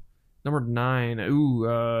 9? Number 9. Ooh,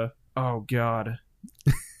 oh god.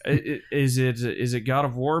 Is it God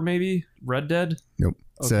of War, maybe? Red Dead? Nope.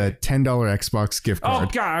 It's a $10 Xbox gift card.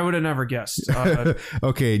 Oh god, I would have never guessed.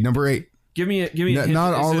 Okay, number 8. Give me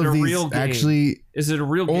not all of these actually. Is it a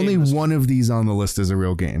real game? Only one of these on the list is a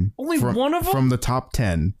real game. Only one of them? From the top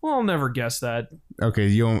 10. Well, I'll never guess that.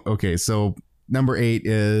 Okay, so number 8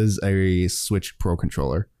 is a Switch Pro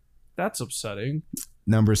controller. That's upsetting.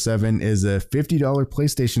 Number 7 is a $50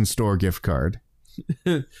 PlayStation Store gift card.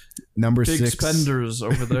 Number Big 6 spenders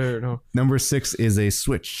over there. No. Number 6 is a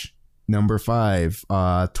Switch. Number 5,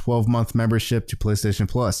 12-month membership to PlayStation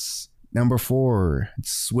Plus. Number 4,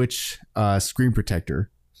 Switch screen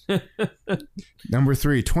protector. Number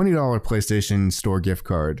 3, $20 PlayStation Store gift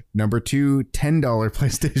card. Number 2, $10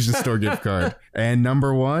 PlayStation Store gift card. And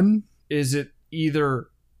number 1? Is it either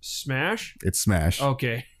Smash? It's Smash.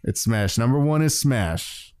 Okay. It's Smash. Number 1 is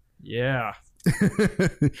Smash. Yeah.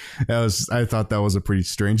 I thought that was a pretty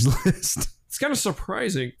strange list. It's kind of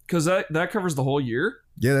surprising because that covers the whole year.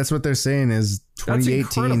 Yeah, that's what they're saying is 2018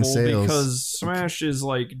 That's incredible sales. because Smash is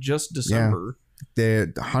like just December.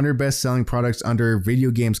 The 100 best-selling products under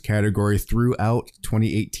video games category throughout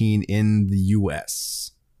 2018 in the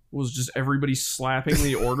U.S. Was just everybody slapping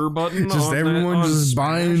the order button. Just on everyone on just Smash?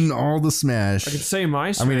 buying all the Smash. I could say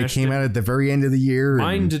my Smash. I mean, it came out at the very end of the year.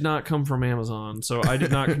 Mine did not come from Amazon, so I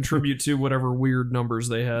did not contribute to whatever weird numbers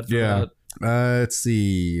they had for that. Let's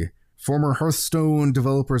see. Former Hearthstone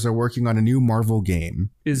developers are working on a new Marvel game.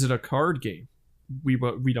 Is it a card game? We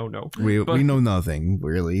don't know. We know nothing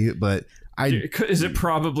really, but is it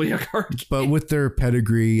probably a card game? But with their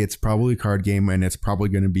pedigree, it's probably a card game, and it's probably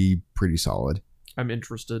going to be pretty solid. I'm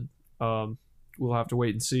interested. We'll have to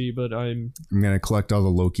wait and see, but I'm going to collect all the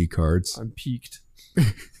Loki cards. I'm peaked.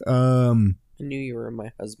 I knew you were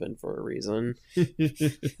my husband for a reason.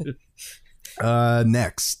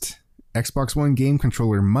 Next, Xbox One game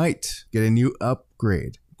controller might get a new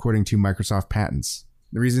upgrade, according to Microsoft patents.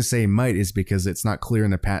 The reason I say might is because it's not clear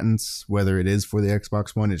in the patents whether it is for the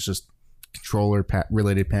Xbox One. It's just controller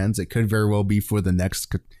related patents. It could very well be for the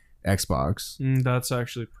next Xbox. That's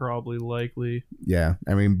actually probably likely. Yeah,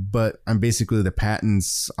 I mean, but I'm basically the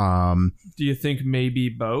patents. Do you think maybe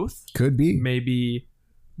both? Could be.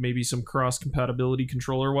 Maybe some cross compatibility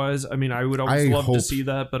controller wise. I mean, I would always love to see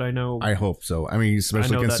that, but I hope so. I mean,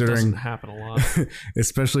 especially that considering doesn't happen a lot.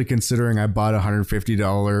 Especially considering I bought a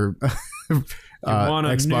 $150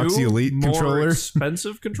 Xbox Elite more controller.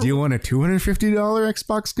 Expensive controller. Do you want a $250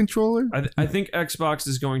 Xbox controller? I think Xbox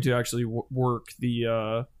is going to actually work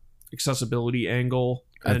the accessibility angle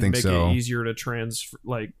and make it easier to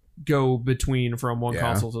go between from one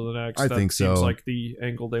console to the next. I think so. Seems like the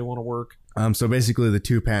angle they want to work. So basically the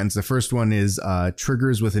two patents. The first one is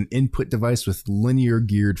triggers with an input device with linear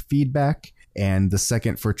geared feedback. And the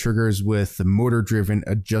second for triggers with motor-driven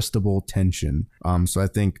adjustable tension. So I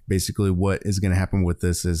think basically what is going to happen with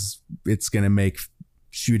this is it's going to make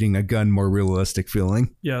shooting a gun more realistic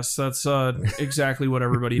feeling. Yes, that's exactly what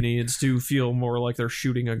everybody needs to feel more like they're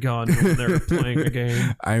shooting a gun when they're playing a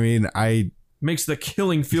game. I mean, makes the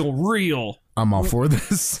killing feel real. I'm all for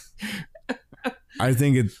this. I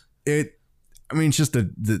think I mean, it's just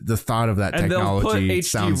the thought of that technology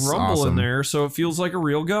sounds HD Rumble awesome. in there, so it feels like a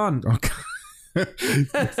real gun. Okay.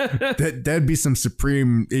 That'd be some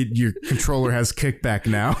supreme. Your controller has kickback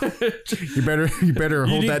now. You better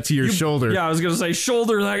hold that to your shoulder. Yeah, I was gonna say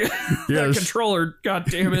shoulder that controller. God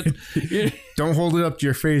damn it! Don't hold it up to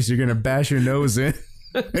your face. You're gonna bash your nose in.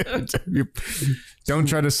 Don't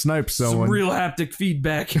try to snipe someone. Some real haptic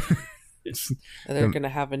feedback. They're going to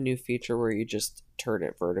have a new feature where you just turn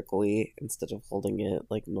it vertically instead of holding it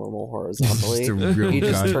like normal horizontally. You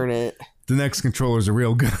just turn it. The next controller is a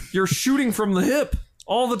real gun. You're shooting from the hip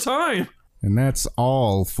all the time. And that's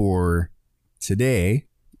all for today.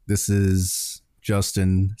 This is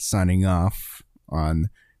Justin signing off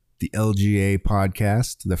on the LGA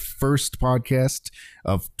podcast, the first podcast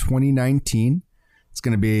of 2019. It's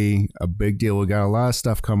going to be a big deal. We got a lot of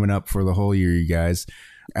stuff coming up for the whole year, you guys.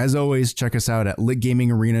 As always, check us out at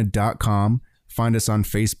litgamingarena.com. Find us on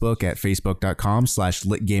Facebook at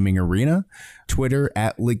facebook.com/litgamingarena, Twitter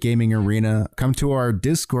at litgamingarena. Come to our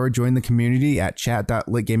Discord, join the community at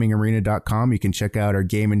chat.litgamingarena.com. You can check out our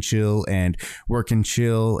game and chill and work and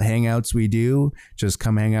chill hangouts we do. Just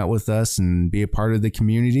come hang out with us and be a part of the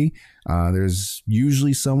community. There's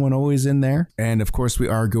usually someone always in there. And of course, we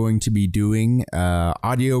are going to be doing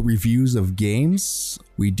audio reviews of games.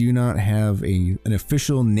 We do not have an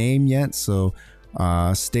official name yet, so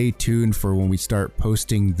stay tuned for when we start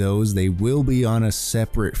posting those. They will be on a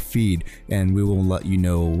separate feed, and we will let you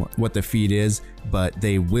know what the feed is, but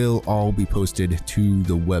they will all be posted to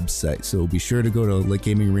the website. So be sure to go to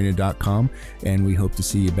litgamingarena.com, and we hope to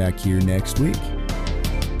see you back here next week.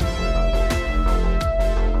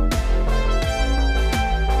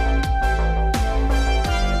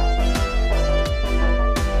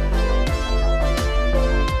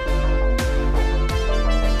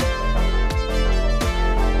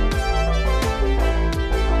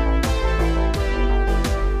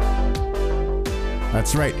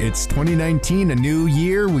 That's right. It's 2019, a new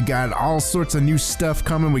year. We got all sorts of new stuff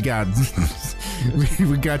coming. We got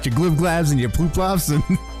we got your glib glabs and your ploop plops, and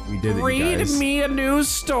we did it. Read me a news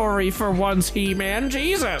story for once, He-Man.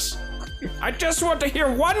 Jesus. I just want to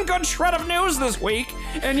hear one good shred of news this week,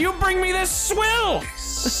 and you bring me this swill!